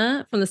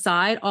Valentina from the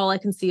side, all I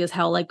can see is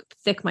how like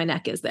thick my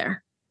neck is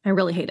there. I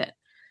really hate it.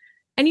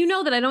 And you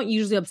know that I don't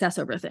usually obsess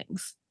over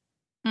things.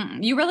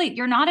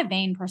 You're not a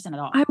vain person at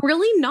all. I'm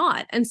really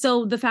not. And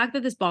so the fact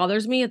that this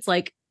bothers me, it's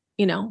like,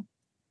 you know,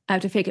 I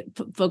have to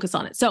focus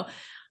on it. So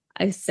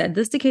I said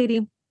this to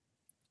Katie.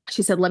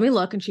 She said, let me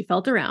look. And she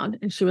felt around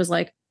and she was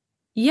like,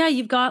 yeah,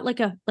 you've got like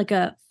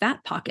a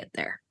fat pocket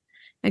there.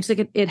 And she's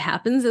like, it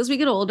happens as we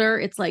get older.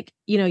 It's like,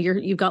 you know,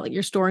 you've got like,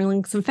 you're storing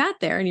like some fat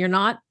there and you're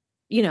not,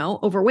 you know,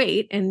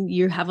 overweight and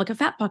you have like a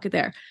fat pocket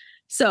there.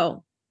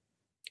 So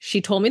she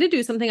told me to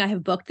do something. I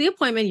have booked the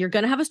appointment. You're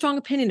going to have a strong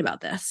opinion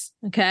about this.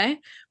 Okay.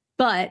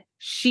 But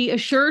she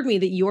assured me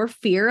that your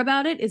fear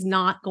about it is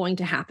not going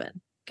to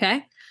happen.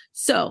 Okay.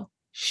 So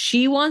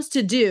she wants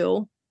to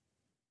do,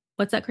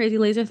 what's that crazy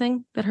laser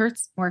thing that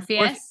hurts?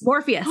 Morpheus.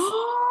 Morpheus.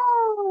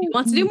 She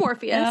wants to do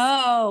Morpheus.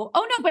 No.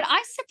 Oh no, but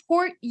I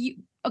support you.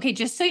 Okay,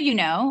 just so you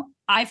know,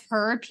 I've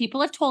heard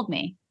people have told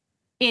me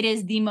it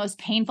is the most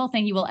painful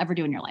thing you will ever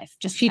do in your life.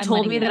 She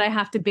told me that I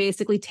have to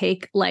basically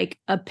take like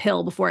a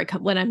pill before I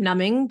come when I'm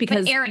numbing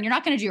because But Erin, you're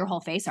not going to do your whole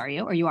face, are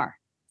you? Or you are?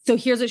 So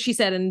here's what she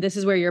said, and this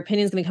is where your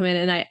opinion is going to come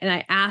in. And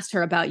I asked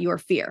her about your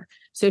fear.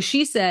 So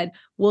she said,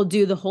 we'll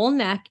do the whole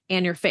neck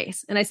and your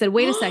face. And I said,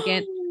 wait a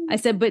second. I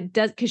said, but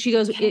because she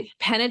goes, it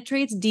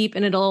penetrates deep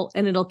and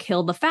it'll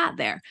kill the fat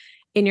there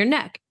in your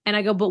neck. And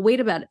I go, but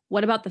wait about it.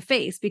 What about the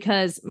face?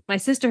 Because my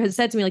sister had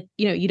said to me, like,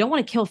 you know, you don't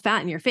want to kill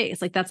fat in your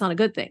face. Like, that's not a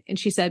good thing. And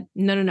she said,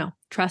 no.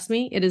 Trust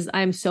me. It is.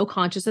 I am so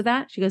conscious of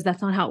that. She goes,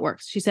 that's not how it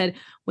works. She said,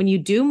 when you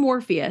do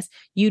Morpheus,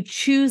 you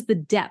choose the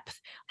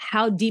depth,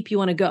 how deep you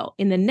want to go.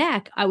 In the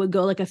neck, I would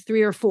go like a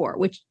 3 or 4,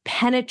 which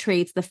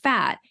penetrates the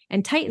fat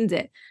and tightens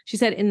it. She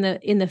said,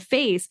 in the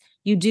face,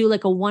 you do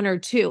like a 1 or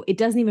 2. It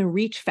doesn't even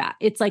reach fat.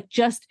 It's like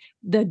just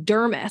the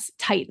dermis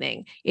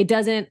tightening. It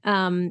doesn't,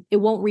 it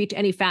won't reach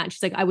any fat. And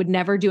she's like, I would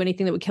never do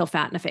anything that would kill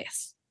fat in the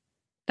face.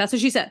 That's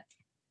what she said.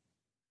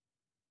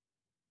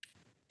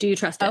 Do you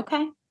trust it?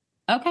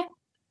 Okay.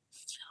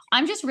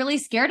 I'm just really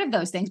scared of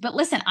those things. But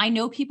listen, I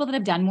know people that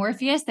have done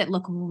Morpheus that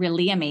look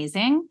really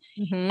amazing.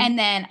 Mm-hmm. And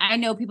then I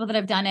know people that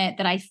have done it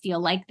that I feel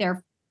like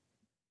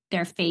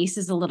their face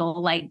is a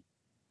little like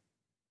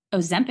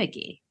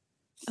Ozempic-y.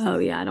 Oh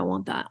yeah, I don't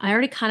want that. I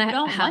already kind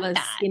of have a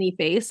skinny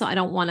face, so I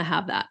don't want to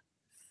have that.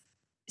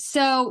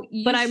 So,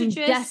 but I'm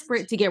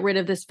desperate to get rid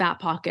of this fat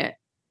pocket.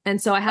 And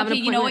so I have an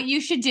appointment. You know what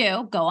you should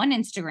do? Go on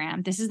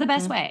Instagram. This is the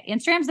best way.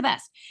 Instagram's the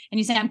best. And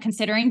you say, I'm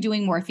considering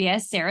doing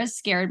Morpheus. Sarah's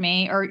scared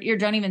me. Or you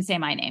don't even say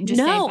my name. Just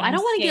say, no, I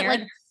don't want to get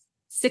like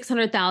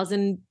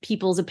 600,000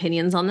 people's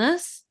opinions on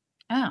this.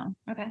 Oh,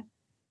 okay.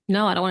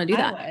 No, I don't want to do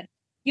that. Would.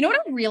 You know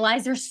what I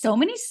realize? There's so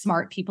many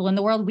smart people in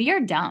the world. We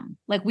are dumb.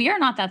 Like we are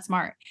not that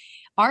smart.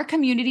 Our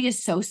community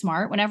is so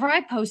smart. Whenever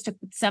I post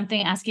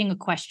something asking a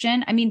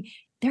question, I mean,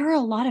 there are a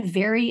lot of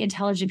very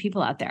intelligent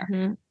people out there.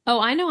 Mm-hmm. Oh,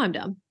 I know I'm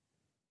dumb.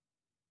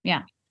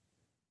 Yeah.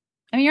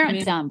 I mean, you're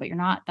not dumb, but you're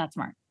not that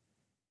smart.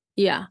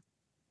 Yeah.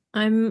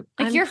 I'm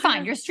you're fine.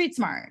 kinda- You're street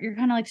smart. You're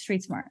kind of like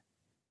street smart.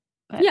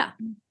 But- Yeah.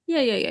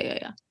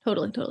 Yeah.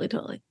 Totally.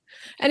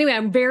 Anyway,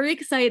 I'm very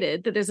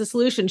excited that there's a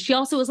solution. She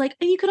also was like,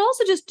 and you could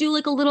also just do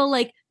like a little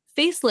like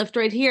facelift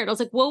right here. And I was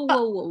like, whoa.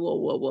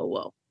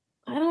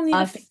 I don't need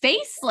A a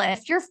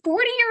facelift. You're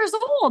 40 years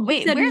old.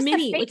 Wait, said where's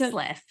mini, the like a-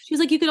 facelift? She was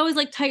like, you could always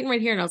like tighten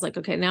right here. And I was like,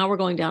 okay, now we're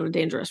going down a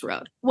dangerous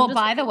road. Well, I'm just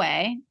by like, the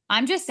way,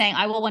 I'm just saying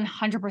I will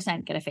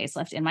 100% get a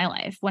facelift in my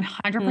life.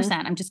 100%.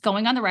 I'm just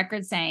going on the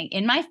record saying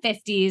in my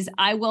 50s,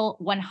 I will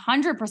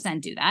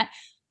 100% do that.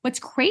 What's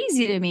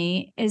crazy to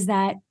me is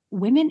that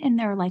women in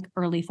their like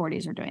early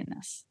 40s are doing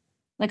this.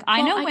 Like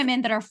I Well, know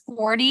women that are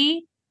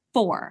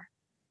 44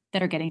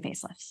 that are getting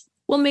facelifts.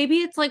 well, maybe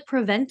it's like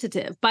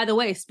preventative. By the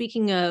way,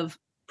 speaking of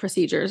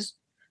procedures,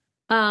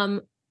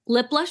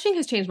 lip blushing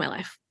has changed my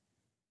life.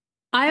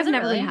 I have Has it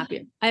never really? been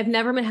happier. I have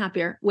never been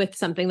happier with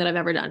something that I've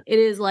ever done. It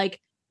is like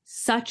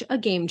such a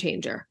game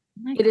changer.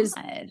 Oh my It is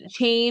God.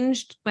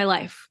 changed my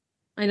life.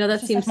 I know that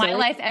It's just seems like my silly.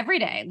 life every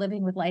day,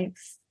 living with like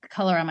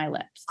color on my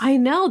lips. I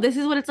know this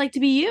is what it's like to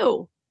be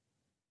you.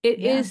 It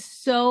Yeah. is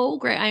so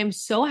great. I am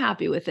so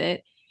happy with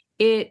it.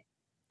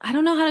 I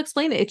don't know how to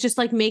explain it. It just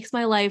like makes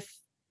my life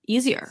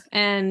easier.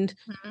 And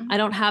Mhm. I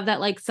don't have that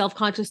like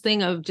self-conscious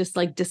thing of just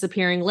like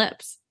disappearing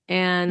lips.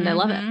 And I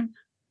love it.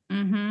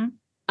 Mm-hmm.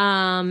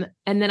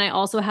 And then I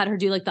also had her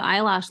do like the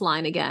eyelash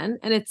line again.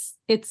 And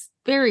it's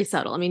very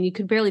subtle. I mean,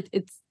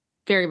 it's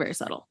very, very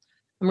subtle.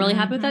 I'm really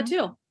happy with that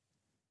too.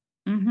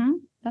 Mm-hmm.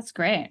 That's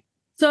great.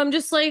 So I'm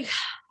just like,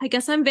 I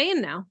guess I'm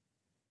vain now.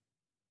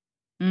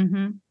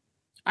 Mm-hmm.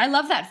 I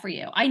love that for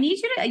you. I need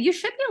you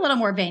should be a little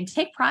more vain.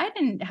 Take pride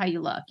in how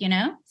you look, you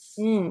know?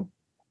 I'm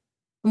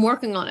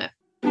working on it.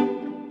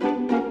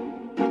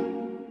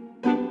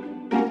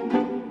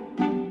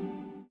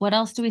 What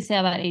else do we say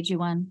about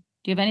AG1?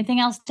 Do you have anything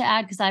else to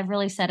add? Because I've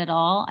really said it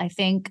all. I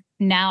think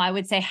now I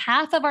would say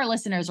half of our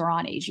listeners are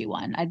on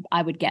AG1.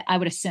 I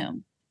would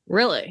assume.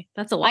 Really?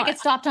 That's a lot. I get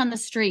stopped on the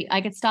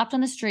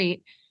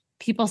street.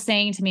 People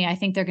saying to me, I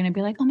think they're going to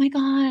be like, oh my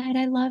God,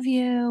 I love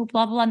you,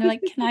 blah, blah, blah. And they're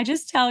like, can I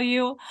just tell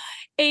you,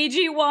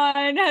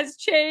 AG1 has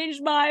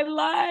changed my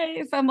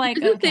life. I'm like,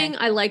 The okay. thing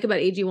I like about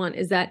AG1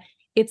 is that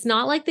it's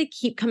not like they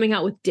keep coming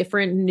out with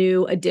different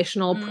new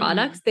additional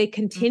products. They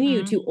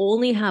continue to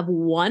only have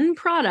one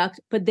product,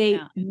 but they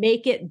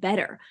make it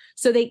better.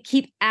 So they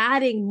keep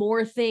adding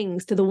more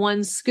things to the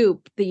one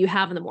scoop that you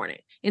have in the morning.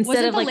 Instead Was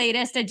it of the like,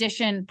 latest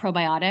edition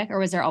probiotic, or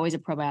was there always a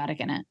probiotic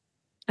in it?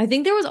 I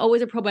think there was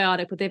always a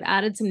probiotic, but they've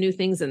added some new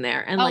things in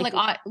there. And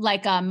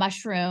like a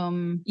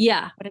mushroom.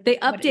 yeah, they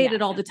update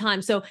it all yeah. the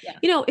time. So, Yeah.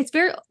 you know, it's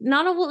very,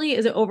 not only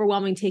is it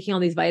overwhelming taking all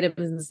these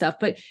vitamins and stuff,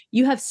 but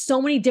you have so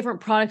many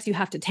different products you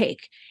have to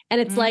take. And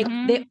it's like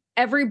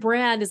every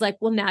brand is like,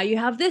 well, now you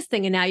have this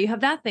thing and now you have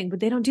that thing, but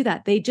they don't do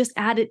that. They just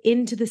add it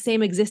into the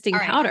same existing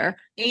All right. powder.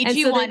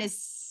 AG1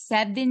 is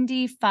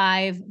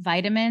 75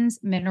 vitamins,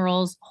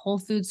 minerals, whole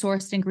food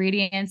sourced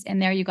ingredients. In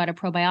there, you got a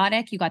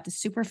probiotic, you got the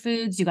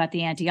superfoods, you got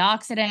the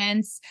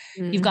antioxidants,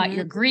 you've got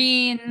your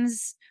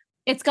greens.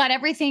 It's got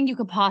everything you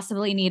could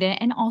possibly need it.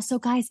 And also,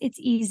 guys, it's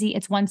easy.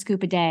 It's one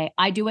scoop a day.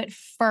 I do it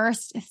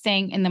first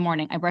thing in the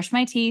morning. I brush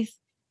my teeth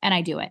and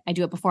I do it. I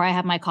do it before I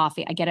have my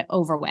coffee. I get it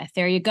over with.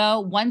 There you go.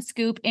 One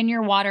scoop in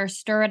your water,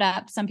 stir it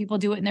up. Some people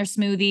do it in their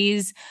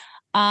smoothies.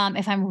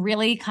 If I'm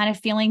really kind of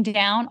feeling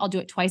down, I'll do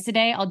it twice a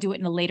day. I'll do it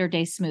in a later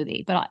day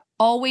smoothie, but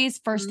always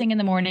first thing in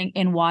the morning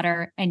in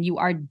water, and you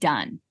are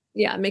done.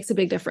 Yeah, it makes a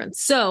big difference.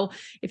 So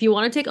if you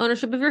want to take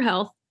ownership of your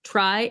health,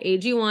 try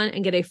AG1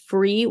 and get a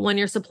free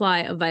 1-year supply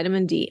of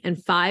vitamin D and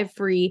 5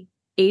 free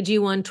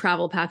AG1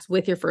 travel packs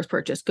with your first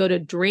purchase. Go to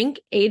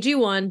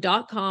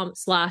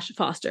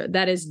drinkag1.com/Foster.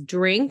 That is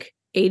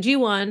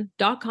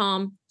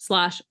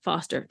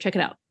drinkag1.com/Foster. Check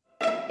it out.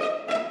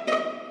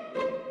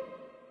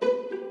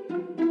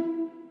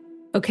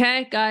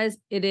 Okay, guys,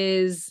 it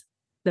is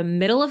the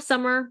middle of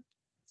summer.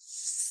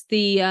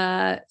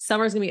 The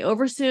summer is going to be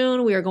over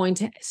soon. We are going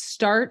to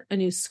start a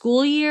new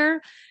school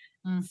year.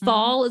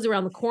 Fall is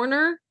around the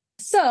corner.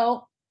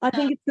 So I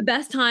think it's the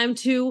best time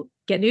to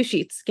get new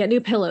sheets, get new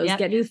pillows,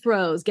 get new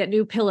throws, get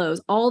new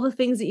pillows, all the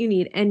things that you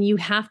need. And you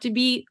have to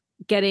be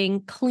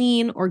getting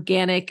clean,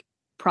 organic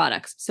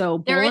products.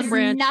 So There Boll is &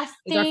 Branch nothing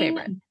is our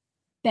favorite.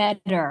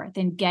 better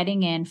than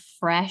getting in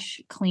fresh,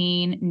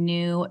 clean,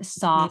 new,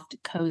 soft,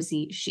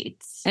 cozy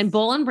sheets. And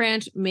Boll &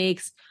 Branch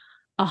makes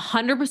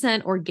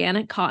 100%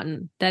 organic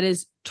cotton that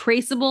is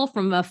traceable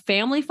from a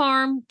family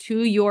farm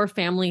to your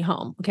family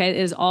home. Okay. It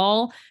is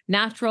all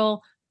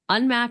natural,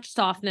 unmatched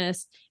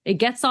softness. It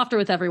gets softer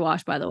with every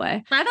wash, by the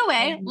way. By the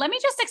way, let me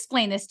just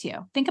explain this to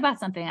you. Think about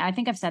something. I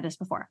think I've said this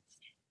before.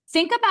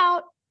 Think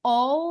about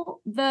all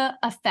the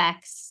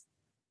effects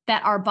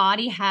that our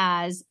body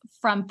has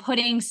from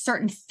putting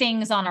certain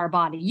things on our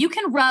body. You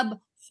can rub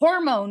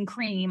hormone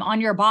cream on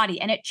your body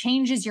and it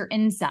changes your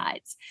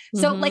insides.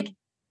 So like,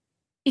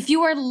 if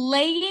you are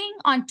laying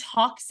on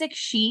toxic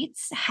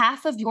sheets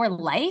half of your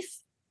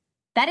life,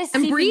 that is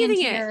And seeping breathing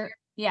into it. your,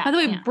 yeah. By the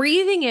way, yeah.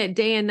 breathing it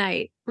day and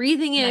night,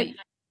 breathing it.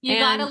 You and-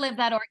 got to live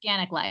that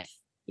organic life.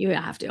 You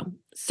have to.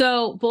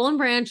 So Boll and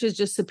Branch is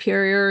just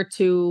superior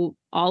to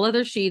all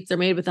other sheets. They're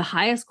made with the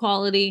highest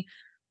quality.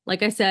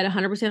 Like I said,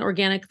 100%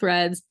 organic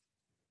threads.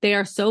 They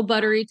are so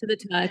buttery to the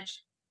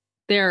touch.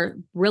 They're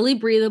really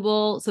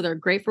breathable. So they're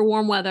great for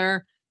warm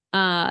weather.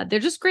 They're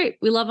just great.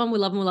 We love them. We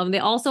love them. We love them. They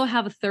also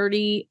have a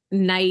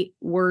 30-night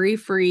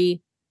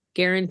worry-free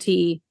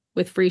guarantee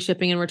with free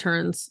shipping and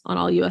returns on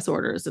all US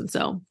orders. And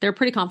so they're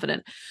pretty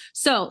confident.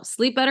 So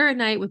sleep better at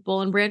night with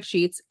Boll and Branch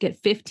sheets. Get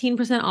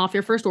 15% off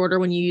your first order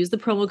when you use the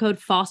promo code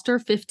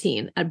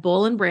Foster15 at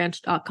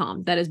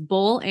bollandbranch.com. That is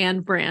Boll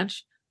and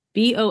Branch,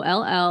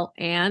 BOLL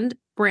and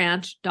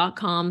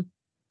branch.com.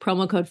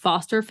 Promo code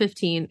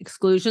Foster15.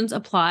 Exclusions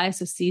apply.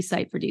 So see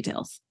site for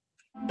details.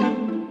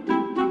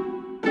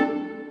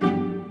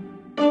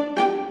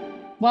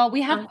 Well,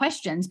 we have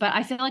questions, but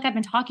I feel like I've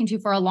been talking to you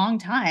for a long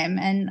time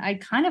and I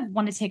kind of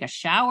want to take a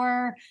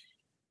shower,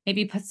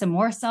 maybe put some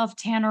more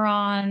self-tanner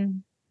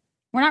on.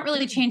 We're not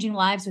really changing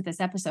lives with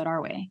this episode,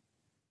 are we?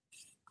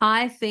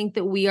 I think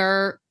that we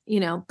are,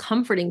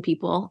 comforting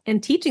people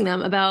and teaching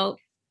them about,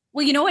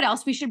 well, you know what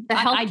else we should, the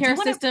healthcare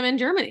system in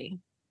Germany.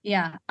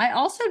 Yeah. I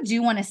also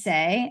do want to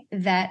say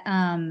that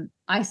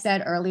I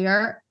said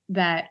earlier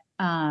that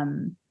I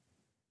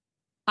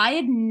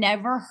had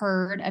never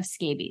heard of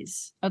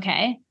scabies.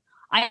 Okay.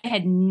 I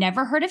had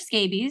never heard of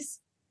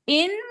scabies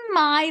in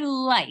my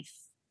life.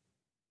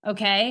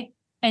 Okay.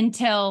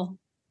 Until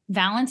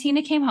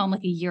Valentina came home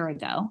like a year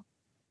ago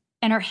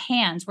and her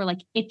hands were like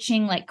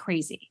itching like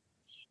crazy.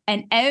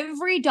 And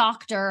every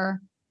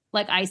doctor,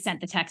 like I sent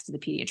the text to the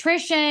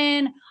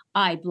pediatrician,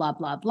 I blah,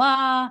 blah,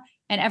 blah.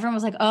 And everyone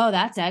was like, oh,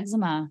 that's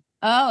eczema.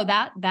 Oh,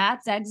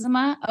 that's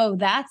eczema. Oh,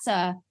 that's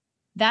a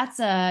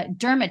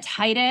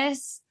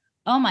dermatitis.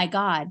 Oh my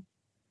God.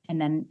 And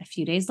then a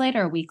few days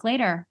later, a week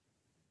later,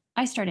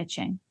 I started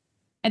itching.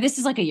 And this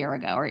is like a year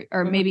ago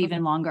or maybe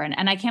even longer.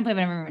 And I can't believe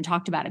I never even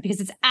talked about it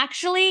because it's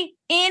actually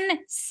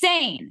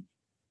insane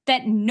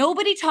that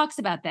nobody talks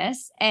about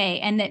this, A,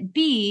 and that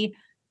B,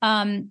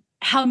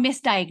 how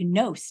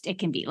misdiagnosed it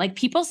can be. Like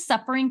people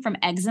suffering from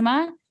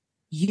eczema,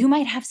 you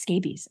might have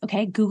scabies.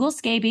 Okay. Google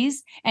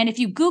scabies. And if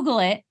you Google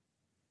it,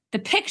 the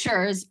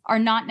pictures are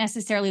not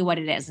necessarily what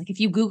it is. Like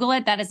if you Google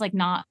it, that is like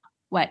not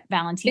what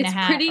Valentina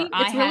had.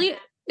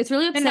 It's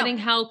really upsetting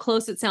how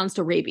close it sounds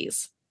to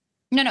rabies.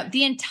 No,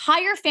 the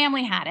entire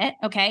family had it.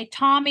 Okay.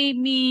 Tommy,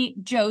 me,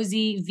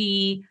 Josie,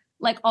 V,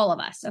 like all of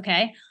us.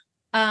 Okay.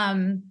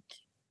 I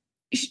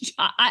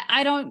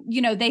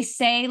don't, they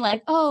say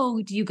like, oh,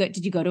 did you go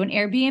to an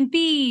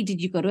Airbnb?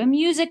 Did you go to a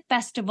music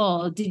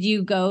festival? Did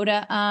you go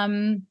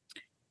to,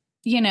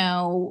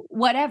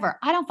 whatever.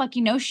 I don't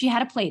fucking know. She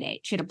had a play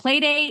date. She had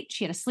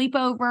a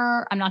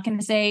sleepover. I'm not going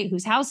to say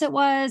whose house it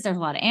was. There's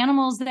a lot of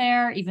animals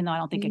there, even though I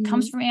don't think it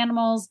comes from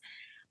animals.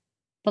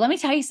 But let me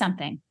tell you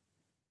something.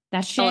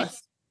 That shit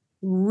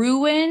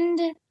ruined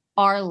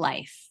our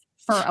life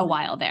for a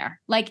while there.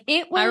 Like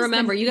it was. I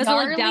remember you guys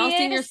were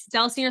like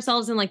dousing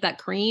yourselves in like that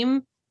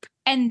cream.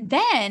 And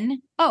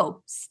then,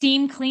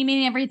 steam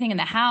cleaning everything in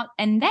the house.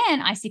 And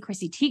then I see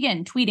Chrissy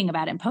Teigen tweeting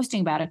about it and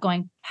posting about it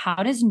going,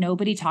 how does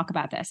nobody talk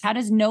about this? How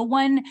does no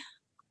one,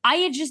 I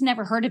had just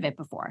never heard of it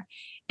before.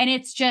 And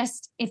it's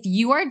just, if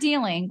you are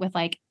dealing with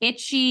like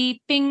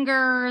itchy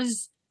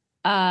fingers,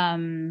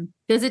 does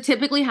it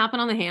typically happen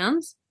on the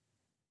hands?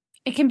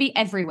 It can be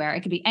everywhere.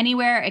 It can be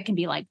anywhere. It can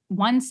be like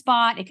one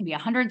spot. It can be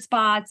 100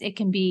 spots. It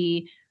can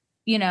be,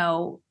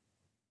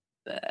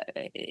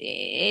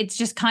 it's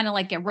just kind of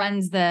like it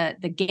runs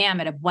the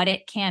gamut of what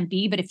it can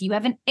be. But if you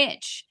have an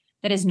itch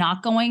that is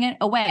not going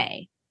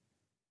away,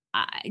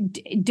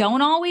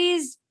 don't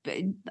always.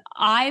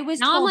 I was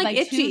now told I'm like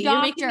by itchy. two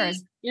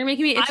doctors. You're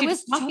making me itchy. I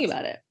was talking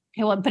about it.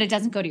 Okay, well, but it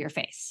doesn't go to your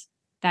face.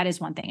 That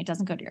is one thing. It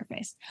doesn't go to your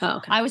face. Oh,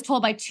 okay. I was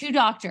told by two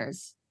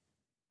doctors,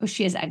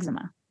 she has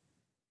eczema.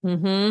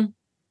 Mm-hmm.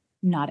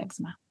 Not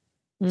eczema.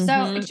 Mm-hmm.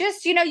 So it's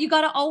just, you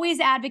got to always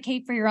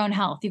advocate for your own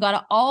health. You got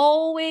to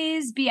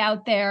always be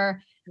out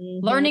there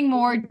learning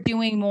more,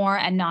 doing more,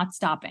 and not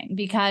stopping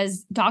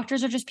because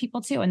doctors are just people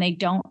too. And they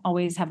don't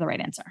always have the right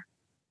answer.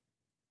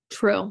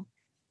 True.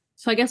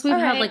 So I guess we've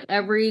had like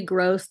every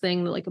gross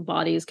thing that like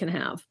bodies can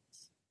have.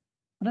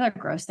 What other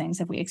gross things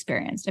have we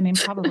experienced? I mean,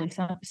 probably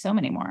so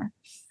many more.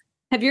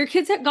 Have your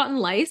kids gotten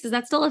lice? Is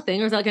that still a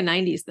thing or is that like a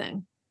 90s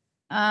thing?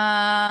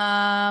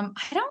 I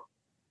don't.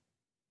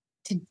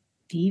 Did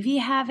Vivi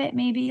have it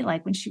maybe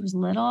like when she was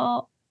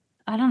little?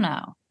 I don't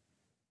know.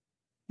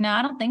 No,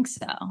 I don't think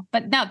so.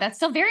 But no, that's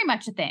still very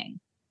much a thing.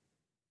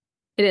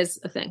 It is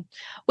a thing.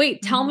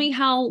 Wait, tell me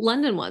how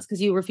London was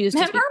because you refused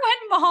to. Remember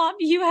when Mom,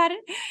 you had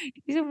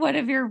one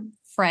of your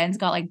friends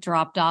got like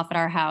dropped off at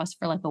our house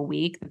for like a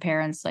week. The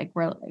parents like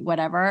were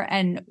whatever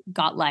and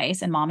got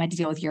lice and Mom had to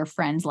deal with your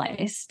friend's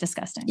lice.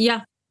 Disgusting.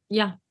 Yeah.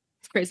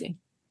 It's crazy.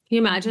 Can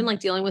you imagine like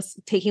dealing with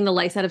taking the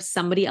lice out of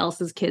somebody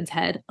else's kid's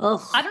head?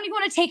 Ugh. I don't even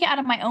want to take it out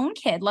of my own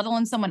kid, let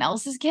alone someone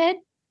else's kid.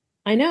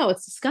 I know.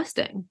 It's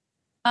disgusting.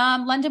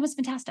 London was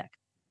fantastic.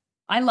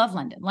 I love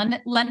London.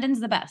 London's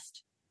the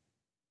best.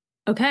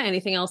 Okay.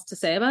 Anything else to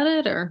say about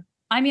it or?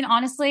 I mean,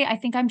 honestly, I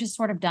think I'm just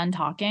sort of done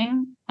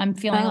talking. I'm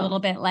feeling a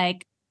little bit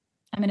like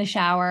I'm in a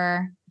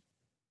shower.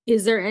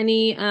 Is there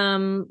any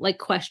like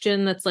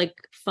question that's like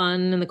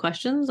fun in the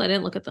questions? I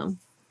didn't look at them.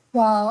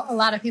 Well, a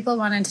lot of people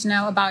wanted to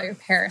know about your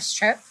Paris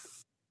trip.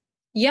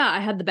 Yeah, I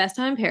had the best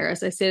time in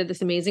Paris. I stayed at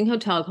this amazing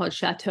hotel called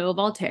Chateau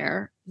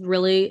Voltaire,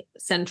 really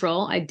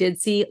central. I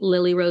did see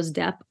Lily Rose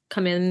Depp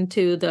come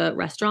into the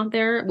restaurant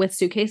there with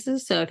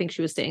suitcases. So I think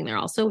she was staying there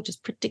also, which is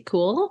pretty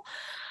cool.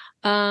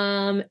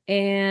 And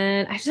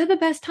I just had the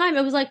best time.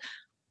 It was like,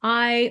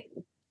 I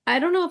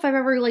don't know if I've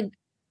ever like,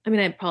 I mean,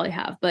 I probably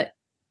have, but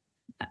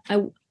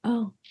oh,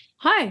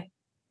 hi,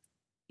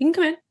 you can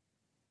come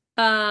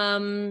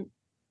in.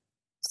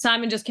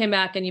 Simon just came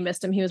back and you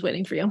missed him. He was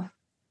waiting for you.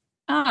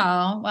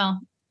 Oh, well.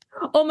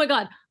 Oh my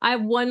God. I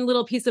have one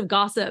little piece of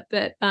gossip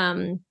that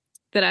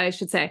I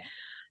should say.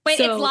 Wait,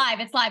 it's live.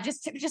 It's live.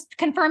 Just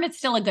confirm it's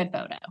still a good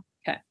photo.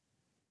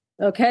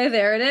 Okay,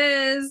 there it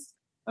is.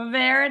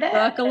 There it is.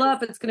 Buckle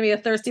up. It's going to be a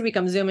thirsty week.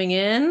 I'm zooming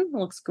in.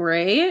 Looks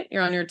great.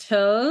 You're on your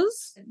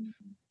toes.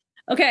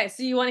 Okay,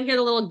 so you want to hear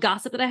the little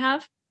gossip that I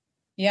have?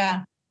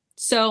 Yeah.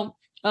 So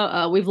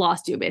we've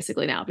lost you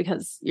basically now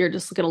because you're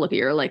just going to look at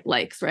your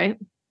likes, right?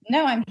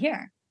 No, I'm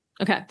here.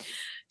 Okay.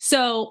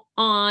 So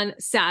on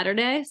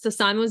Saturday, so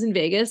Simon was in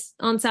Vegas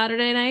on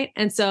Saturday night.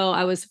 And so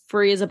I was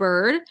free as a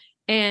bird.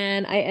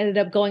 And I ended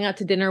up going out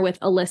to dinner with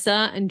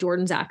Alyssa and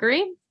Jordan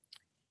Zachary,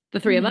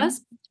 the three of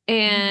us.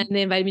 And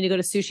they invited me to go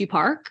to Sushi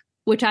Park,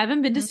 which I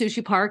haven't been to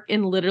Sushi Park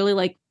in literally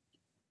like,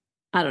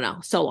 I don't know,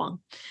 so long.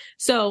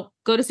 So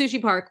go to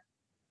Sushi Park.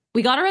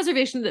 We got a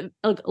reservation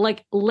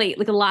like late,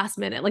 like the last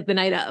minute, like the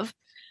night of.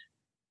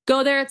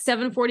 Go there at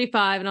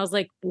 7:45 and I was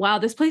like, wow,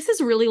 this place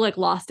has really like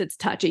lost its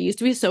touch. It used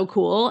to be so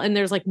cool and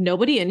there's like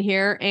nobody in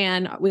here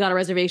and we got a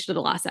reservation at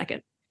the last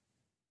second.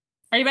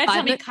 Are you about to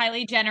tell me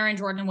Kylie Jenner and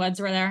Jordan Woods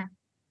were there?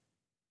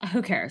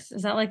 Who cares?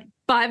 Is that like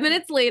 5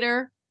 minutes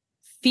later,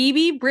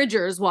 Phoebe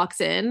Bridgers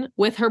walks in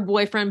with her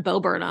boyfriend, Bo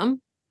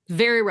Burnham.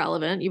 Very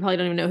relevant. You probably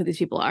don't even know who these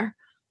people are.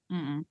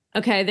 Mm-mm.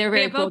 Okay, they're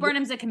very Bo cool.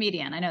 Burnham's a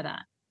comedian. I know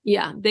that.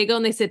 Yeah, they go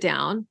and they sit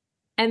down.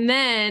 And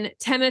then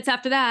 10 minutes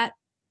after that,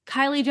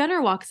 Kylie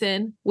Jenner walks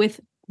in with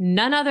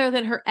none other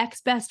than her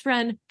ex-best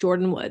friend,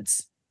 Jordan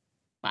Woods.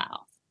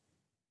 Wow.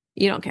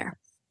 You don't care.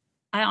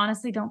 I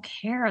honestly don't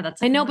care.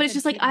 I know, but it's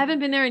just like, I haven't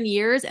been there in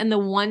years. And the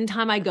one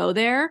time I go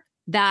there,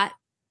 that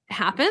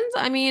happens.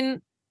 I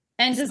mean.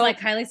 And does like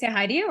Kylie say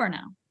hi to you or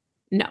no?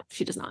 No,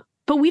 she does not.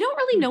 But we don't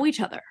really know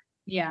each other.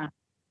 Yeah.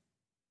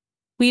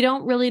 We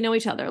don't really know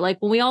each other. Like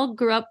when we all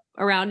grew up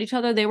around each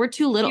other, they were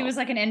too little. She was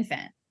like an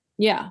infant.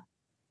 Yeah.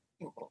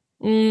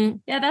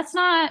 Yeah, that's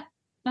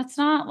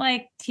not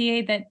like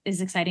TA that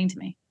is exciting to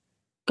me.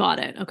 Got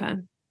it. Okay.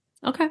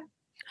 Well,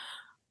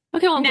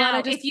 I'm glad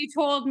I just if you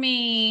told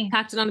me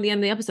packed it on to the end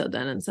of the episode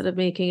then instead of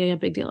making a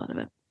big deal out of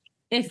it.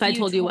 If I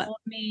told you what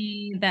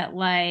me that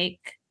like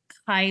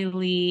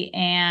Kylie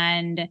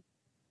and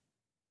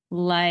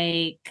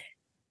like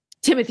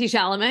Timothée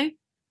Chalamet.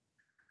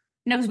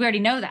 No, because we already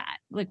know that.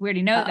 Like we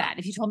already know that.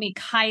 If you told me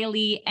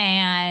Kylie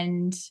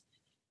and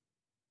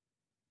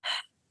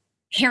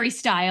Harry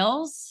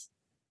Styles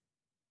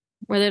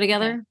were they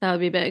together, that would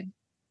be big.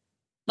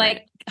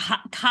 Like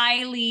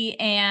Kylie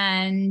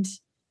and.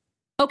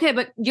 Okay,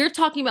 but you're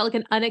talking about like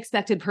an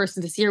unexpected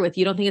person to see her with.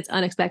 You don't think it's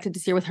unexpected to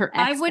see her with her ex?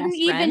 I wouldn't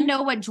even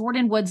know what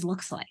Jordan Woods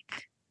looks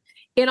like.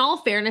 In all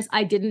fairness,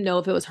 I didn't know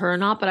if it was her or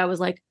not, but I was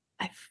like,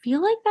 I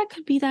feel like that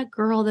could be that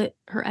girl that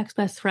her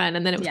ex-best friend.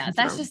 And then it was confirmed.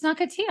 That's just not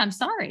good tea. I'm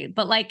sorry.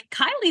 But like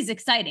Kylie's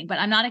exciting, but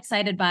I'm not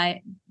excited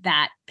by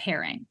that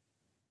pairing.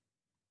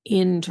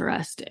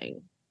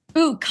 Interesting.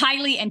 Ooh,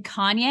 Kylie and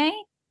Kanye.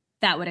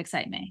 That would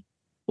excite me.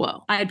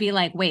 Whoa. I'd be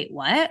like, wait,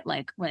 what?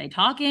 Like, were they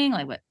talking?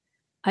 Like what?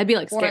 I'd be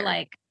like scared. Or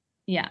like,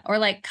 yeah. Or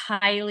like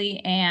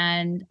Kylie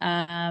and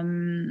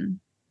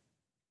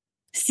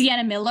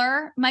Sienna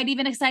Miller might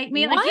even excite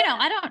me. What? Like,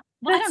 I don't know.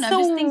 So I'm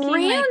just thinking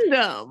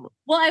random. Like,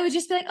 well, I would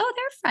just be like, oh,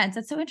 they're friends.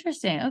 That's so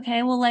interesting.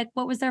 Okay. Well, like,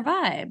 what was their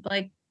vibe?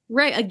 Like,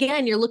 right.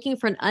 Again, you're looking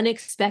for an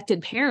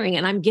unexpected pairing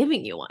and I'm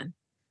giving you one.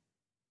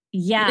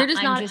 Yeah.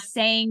 I'm just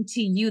saying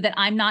to you that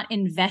I'm not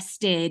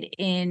invested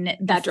in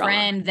that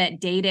friend that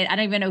dated. I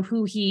don't even know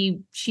who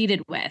he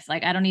cheated with.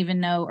 Like, I don't even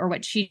know or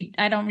what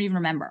I don't even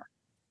remember.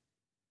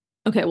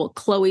 Okay. Well,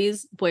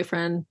 Chloe's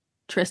boyfriend,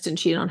 Tristan,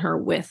 cheated on her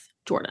with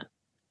Jordan.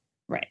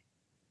 Right.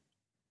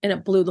 And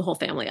it blew the whole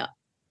family up.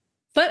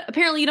 But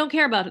apparently you don't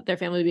care about their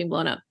family being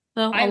blown up.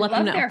 So I'll let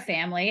them know. I love their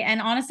family.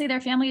 And honestly,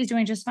 their family is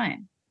doing just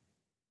fine.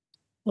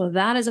 Well,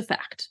 that is a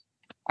fact.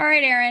 All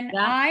right, Erin.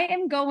 I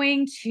am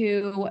going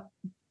to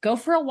go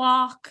for a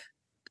walk.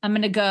 I'm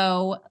going to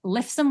go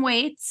lift some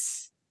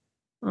weights.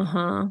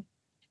 Because.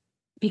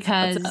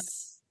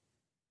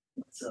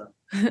 What's up?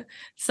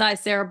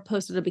 Sarah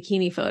posted a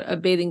bikini photo, a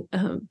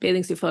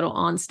bathing suit photo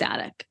on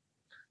Static.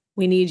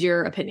 We need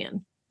your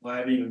opinion. Well, I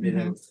haven't even been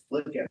able to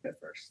look at it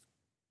first.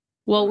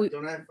 Well,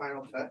 don't I have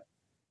Final Cut?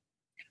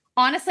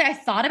 Honestly, I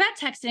thought about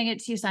texting it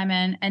to you,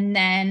 Simon, and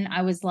then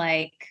I was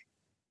like,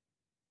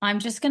 I'm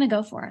just going to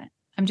go for it.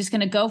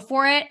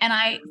 And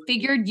I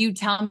figured you'd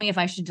tell me if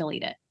I should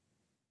delete it.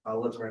 I'll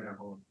look right now.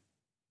 Hold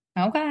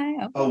on. Okay.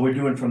 Oh, we're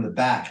doing from the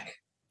back.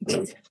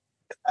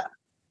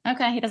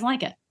 Okay, he doesn't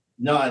like it.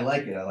 No, I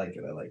like it. I like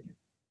it. I like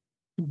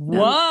it.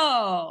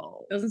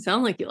 Whoa. Doesn't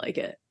sound like you like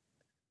it.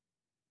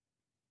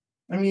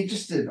 I mean,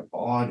 just an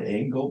odd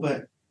angle,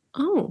 but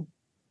Oh,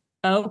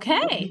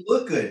 Okay. you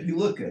look good. You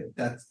look good.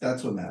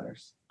 That's what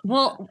matters.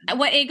 Well,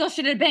 what angle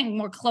should it have been?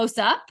 More close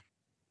up?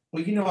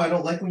 Well, I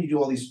don't like when you do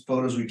all these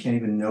photos where you can't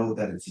even know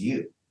that it's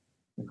you.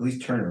 Like, at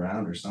least turn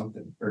around or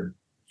something. Or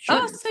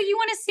Oh, so you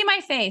want to see my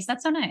face?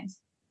 That's so nice.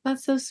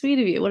 that's so sweet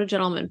of you. What a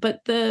gentleman.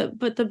 But the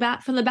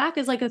back from the back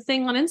is like a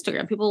thing on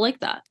Instagram. People like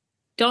that.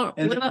 What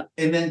about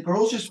and then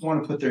girls just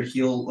want to put their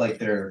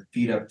their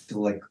feet up to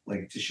like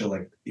to show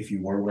like if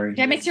you were wearing.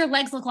 Yeah, it makes heels. your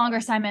legs look longer,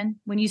 Simon,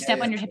 when you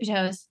step on your tippy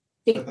toes.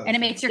 But And it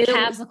makes your It'll-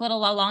 calves look a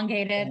little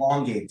elongated.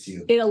 elongates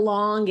you. it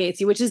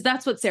elongates you,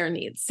 that's what Sarah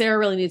needs. Sarah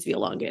really needs to be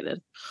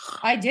elongated.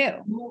 I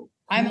do.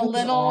 I'm a Who's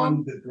little-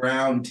 on the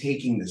ground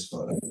taking this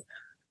photo.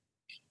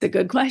 The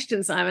good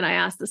question, Simon. I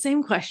asked the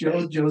same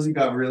question. Josie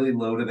got really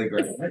low to the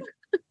ground.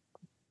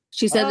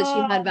 She said that she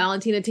Oh. had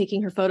Valentina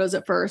taking her photos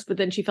at first, but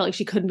then she felt like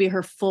she couldn't be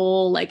her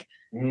full, like,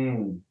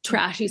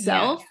 trashy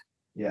self.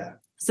 Yeah.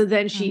 So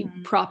then she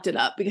Mhm. propped it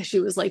up because she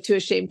was like too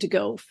ashamed to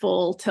go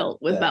full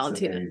tilt with That's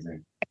Valentina.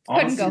 amazing.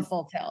 Couldn't go Honestly,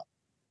 full tilt.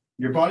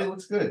 Your body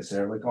looks good,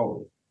 Sarah, like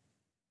always.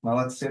 Am I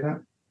allowed to say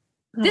that?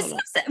 I This don't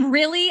know. is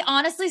really,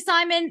 honestly,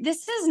 Simon,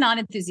 this is not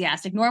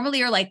enthusiastic. Normally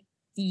you're like,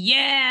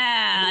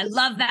 yeah, I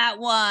love that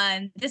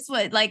one. This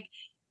would like,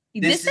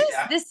 This this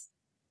is- is.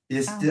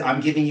 This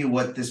I'm giving you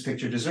what this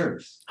picture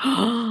deserves.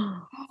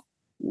 Whoa.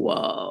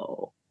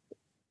 All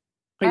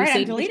right,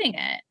 I'm deleting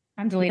it.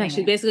 I'm deleting Yeah, she's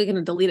it. basically going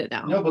to delete it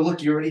now. No, but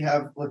look, you already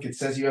have. Look, it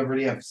says you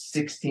already have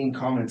 16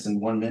 comments in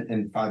 1 minute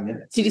and 5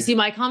 minutes. Did you see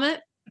my comment?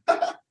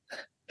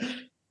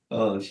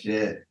 Oh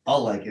shit!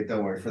 I'll like it.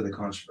 Don't worry for the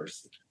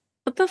controversy.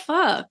 What the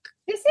fuck?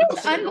 This Don't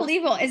is say it, don't-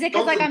 unbelievable. Is it because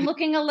don't like I'm look-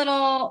 looking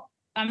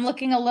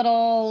a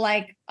little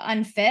like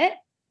unfit?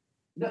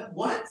 No,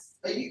 what?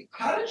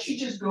 How did she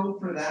just go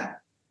for that?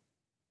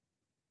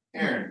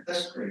 Aaron,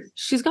 that's crazy.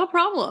 She's got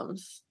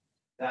problems.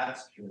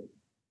 That's true.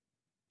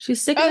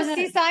 She's sick of Oh, the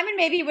see, head. Simon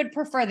maybe would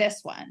prefer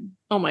this one.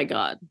 Oh my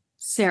God.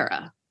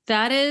 Sarah,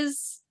 that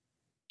is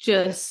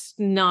just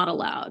not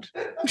allowed.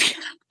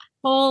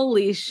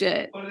 Holy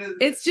shit. What is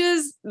It's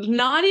just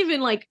not even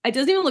like, it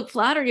doesn't even look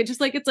flattering. It's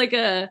just like, it's like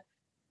a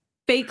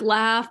fake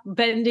laugh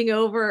bending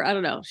over. I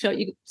don't know. Show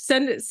you,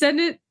 send it.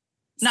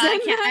 No,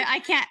 send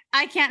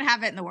I can't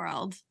have it in the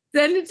world.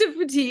 Send it to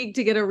Fatigue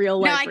to get a real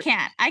No, life.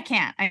 I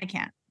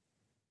can't.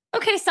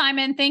 Okay,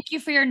 Simon, thank you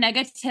for your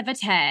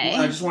negativity.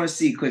 I just want to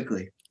see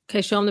quickly.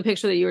 Okay, show him the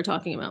picture that you were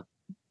talking about.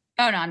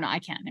 Oh no, I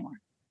can't anymore.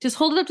 Just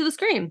hold it up to the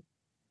screen.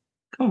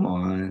 Come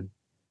on.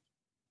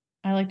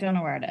 I don't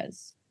know where it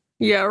is.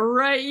 Yeah,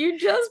 right. You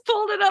just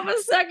pulled it up a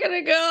second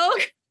ago.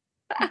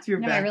 It's your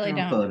No, I really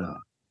background don't. photo.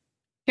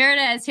 Here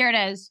it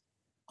is.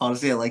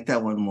 Honestly, I like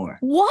that one more.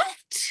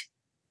 What?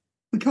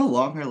 Look how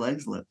long her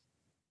legs look.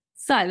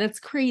 Sai, that's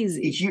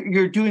crazy.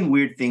 You're doing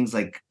weird things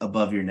like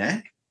above your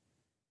neck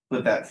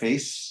with that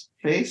face,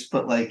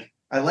 but like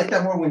I like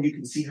that more when you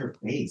can see her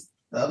face.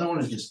 The other one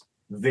is just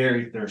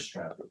very thirst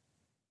trapping.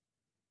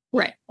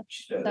 Right.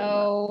 She's better than that.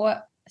 So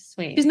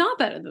sweet. She's not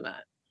better than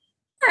that.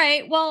 All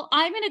right. Well,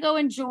 I'm gonna go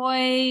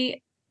enjoy.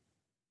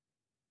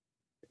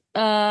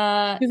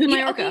 Who's in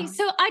Mallorca? Okay,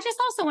 so I just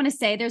also want to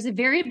say there's a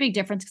very big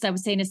difference because I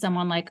was saying to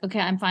someone like, okay,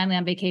 I'm finally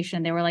on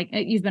vacation. They were like,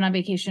 you've been on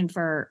vacation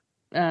for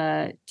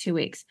 2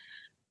 weeks.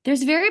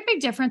 There's a very big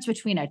difference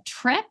between a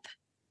trip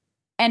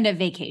and a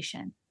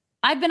vacation.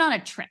 I've been on a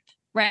trip,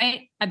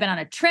 right? I've been on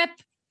a trip.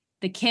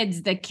 The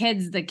kids,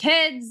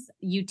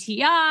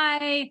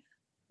 UTI,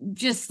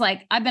 just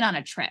like I've been on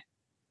a trip.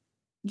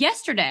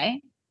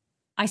 Yesterday,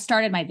 I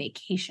started my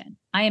vacation.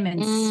 I am in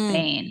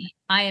Spain.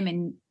 I am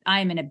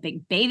in a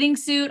big bathing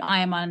suit. I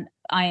am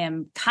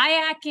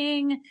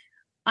kayaking.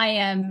 I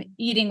am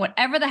eating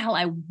whatever the hell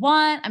I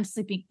want. I'm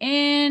sleeping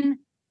in.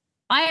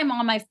 I am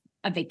on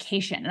a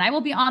vacation, and I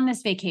will be on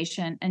this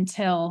vacation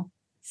until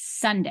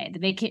Sunday.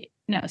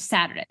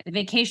 Saturday. The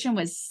vacation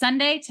was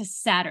Sunday to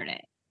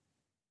Saturday.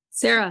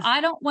 Sarah,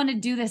 I don't want to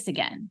do this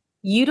again.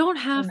 you don't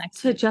have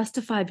next to week.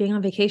 justify being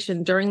on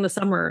vacation during the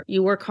summer.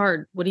 You work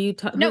hard. What are you?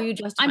 Who No, are you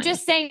justifying? I'm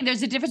just saying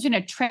there's a difference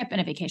between a trip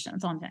and a vacation.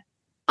 That's all I'm saying.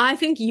 I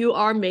think you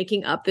are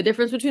making up the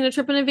difference between a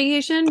trip and a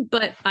vacation,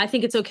 but I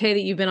think it's okay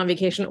that you've been on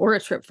vacation or a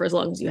trip for as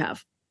long as you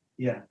have.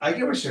 Yeah, I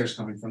get where Sarah's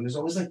coming from. There's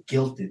always like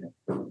guilt in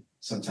it.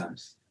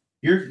 Sometimes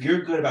you're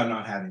good about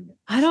not having it.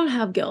 I don't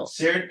have guilt.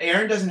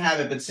 Aaron doesn't have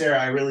it, but Sarah,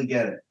 I really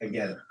get it. I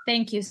get it.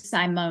 Thank you,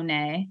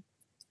 Simone.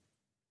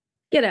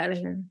 Get out of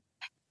here.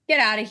 Get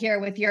out of here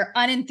with your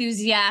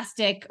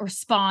unenthusiastic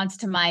response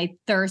to my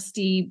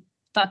thirsty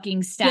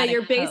fucking static. Yeah,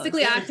 you're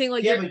basically post. acting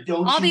like yeah, you're. but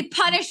don't I'll you, be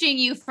punishing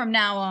you from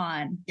now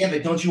on. Yeah,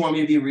 but don't you want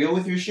me to be real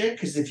with your shit?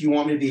 Because if you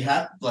want me to be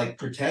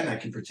pretend, I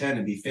can pretend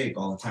and be fake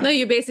all the time. No,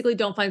 you basically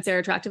don't find Sarah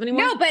attractive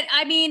anymore. No, but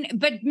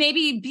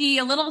maybe be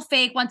a little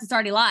fake once it's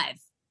already live.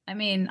 I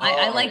mean,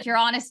 I Oh, like your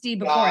honesty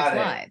before got it's it.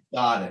 live.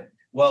 Got it.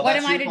 Well, What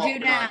that's am I your to fault do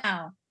for not-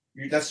 now?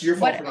 That's your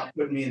fault What- for not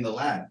putting me in the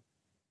lab.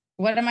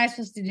 What am I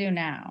supposed to do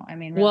now? I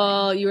mean, really.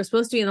 Well, you were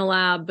supposed to be in the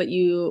lab, but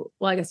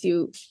I guess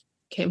you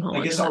came home.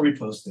 I guess I'll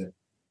repost it.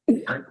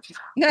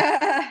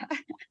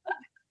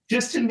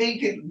 Just to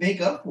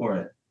make up for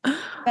it.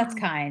 That's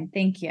kind.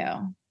 Thank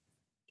you.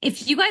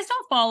 If you guys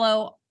don't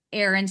follow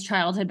Erin's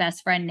childhood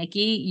best friend,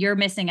 Nikki, you're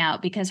missing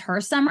out because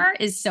her summer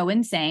is so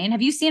insane.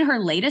 Have you seen her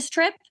latest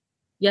trip?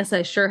 Yes,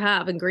 I sure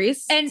have in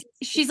Greece. And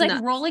she's like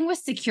nuts. rolling with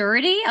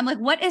security. I'm like,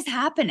 what is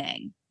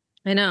happening?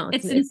 I know.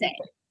 It's insane.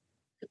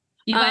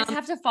 You guys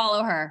have to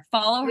follow her.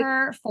 Follow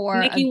her for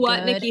Nikki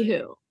what, good... Nikki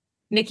who?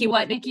 Nikki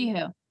what, Nikki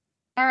who?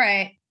 All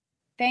right.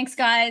 Thanks,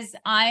 guys.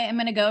 I am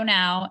going to go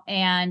now.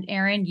 And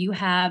Erin, you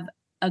have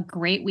a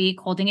great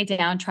week holding it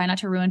down. Try not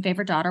to ruin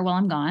favorite daughter while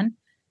I'm gone.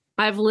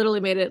 I've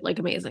literally made it like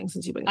amazing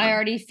since you've been gone. I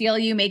already feel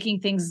you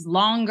making things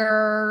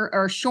longer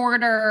or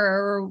shorter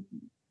or,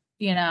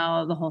 you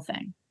know, the whole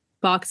thing.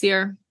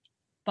 Boxier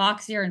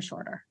and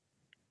shorter.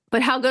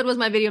 But how good was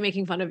my video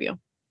making fun of you?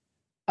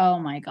 Oh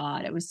my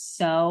God. It was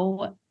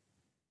so,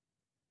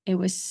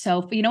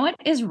 you know what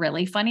is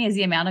really funny is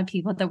the amount of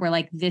people that were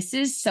like, this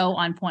is so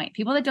on point.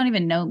 People that don't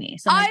even know me.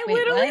 So I'm like, I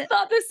literally what?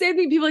 thought the same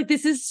thing. People like,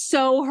 this is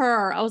so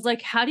her. I was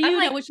like, how do you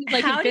know what she's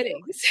like in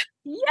fittings?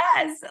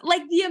 Yes.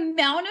 Like the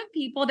amount of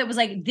people that was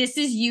like, this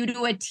is you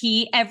to a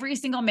T, every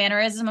single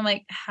mannerism. I'm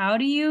like, how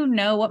do you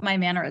know what my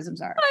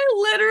mannerisms are? I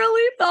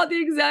literally thought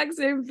the exact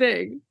same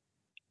thing.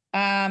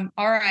 All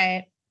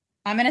right.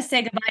 I'm going to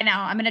say goodbye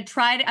now. I'm going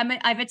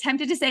to I've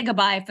attempted to say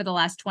goodbye for the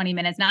last 20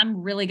 minutes. Now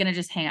I'm really going to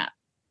just hang up.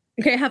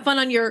 Okay. Have fun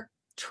on your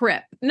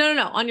trip. No.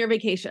 On your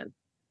vacation.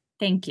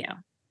 Thank you.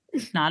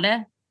 There's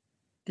a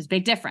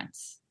big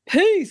difference.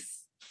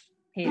 Peace.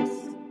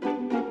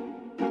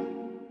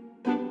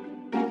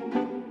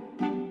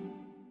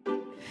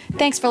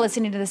 Thanks for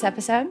listening to this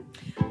episode.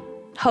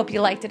 Hope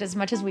you liked it as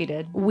much as we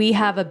did. We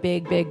have a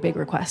big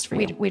request for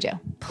you. We do.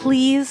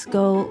 Please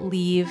go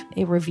leave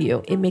a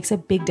review. It makes a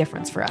big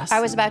difference for us.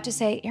 I was about to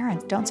say,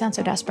 Erin, don't sound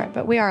so desperate,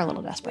 but we are a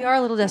little desperate. We are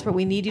a little desperate.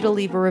 We need you to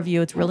leave a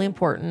review. It's really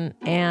important.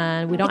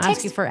 And we don't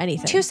ask you for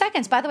anything. 2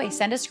 seconds. By the way,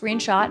 send a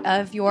screenshot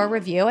of your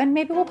review and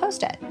maybe we'll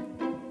post it.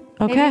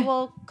 Okay. Maybe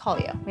we'll call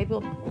you.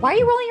 Why are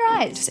you rolling your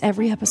eyes? Just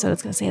every episode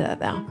it's going to say that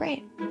now.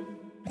 Great.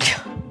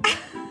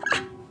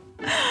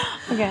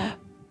 Okay.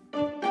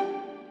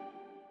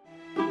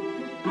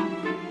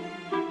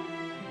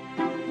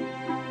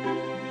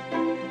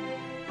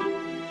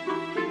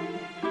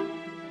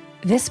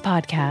 This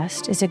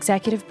podcast is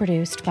executive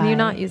produced by... Can you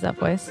not use that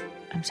voice?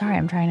 I'm sorry,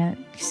 I'm trying to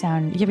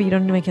sound... Yeah, but you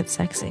don't need to make it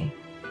sexy.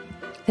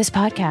 This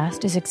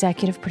podcast is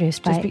executive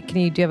produced by... do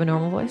you have a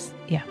normal voice?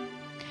 Yeah.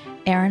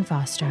 Erin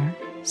Foster,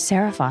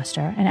 Sarah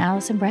Foster, and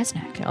Allison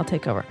Bresnick. Okay, I'll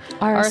take over.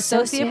 Our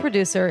associate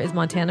producer is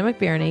Montana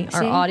McBurney.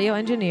 Our audio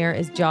engineer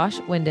is Josh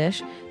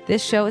Windish.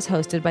 This show is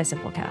hosted by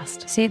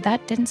Simplecast. See,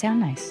 that didn't sound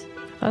nice.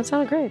 That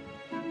sounded great.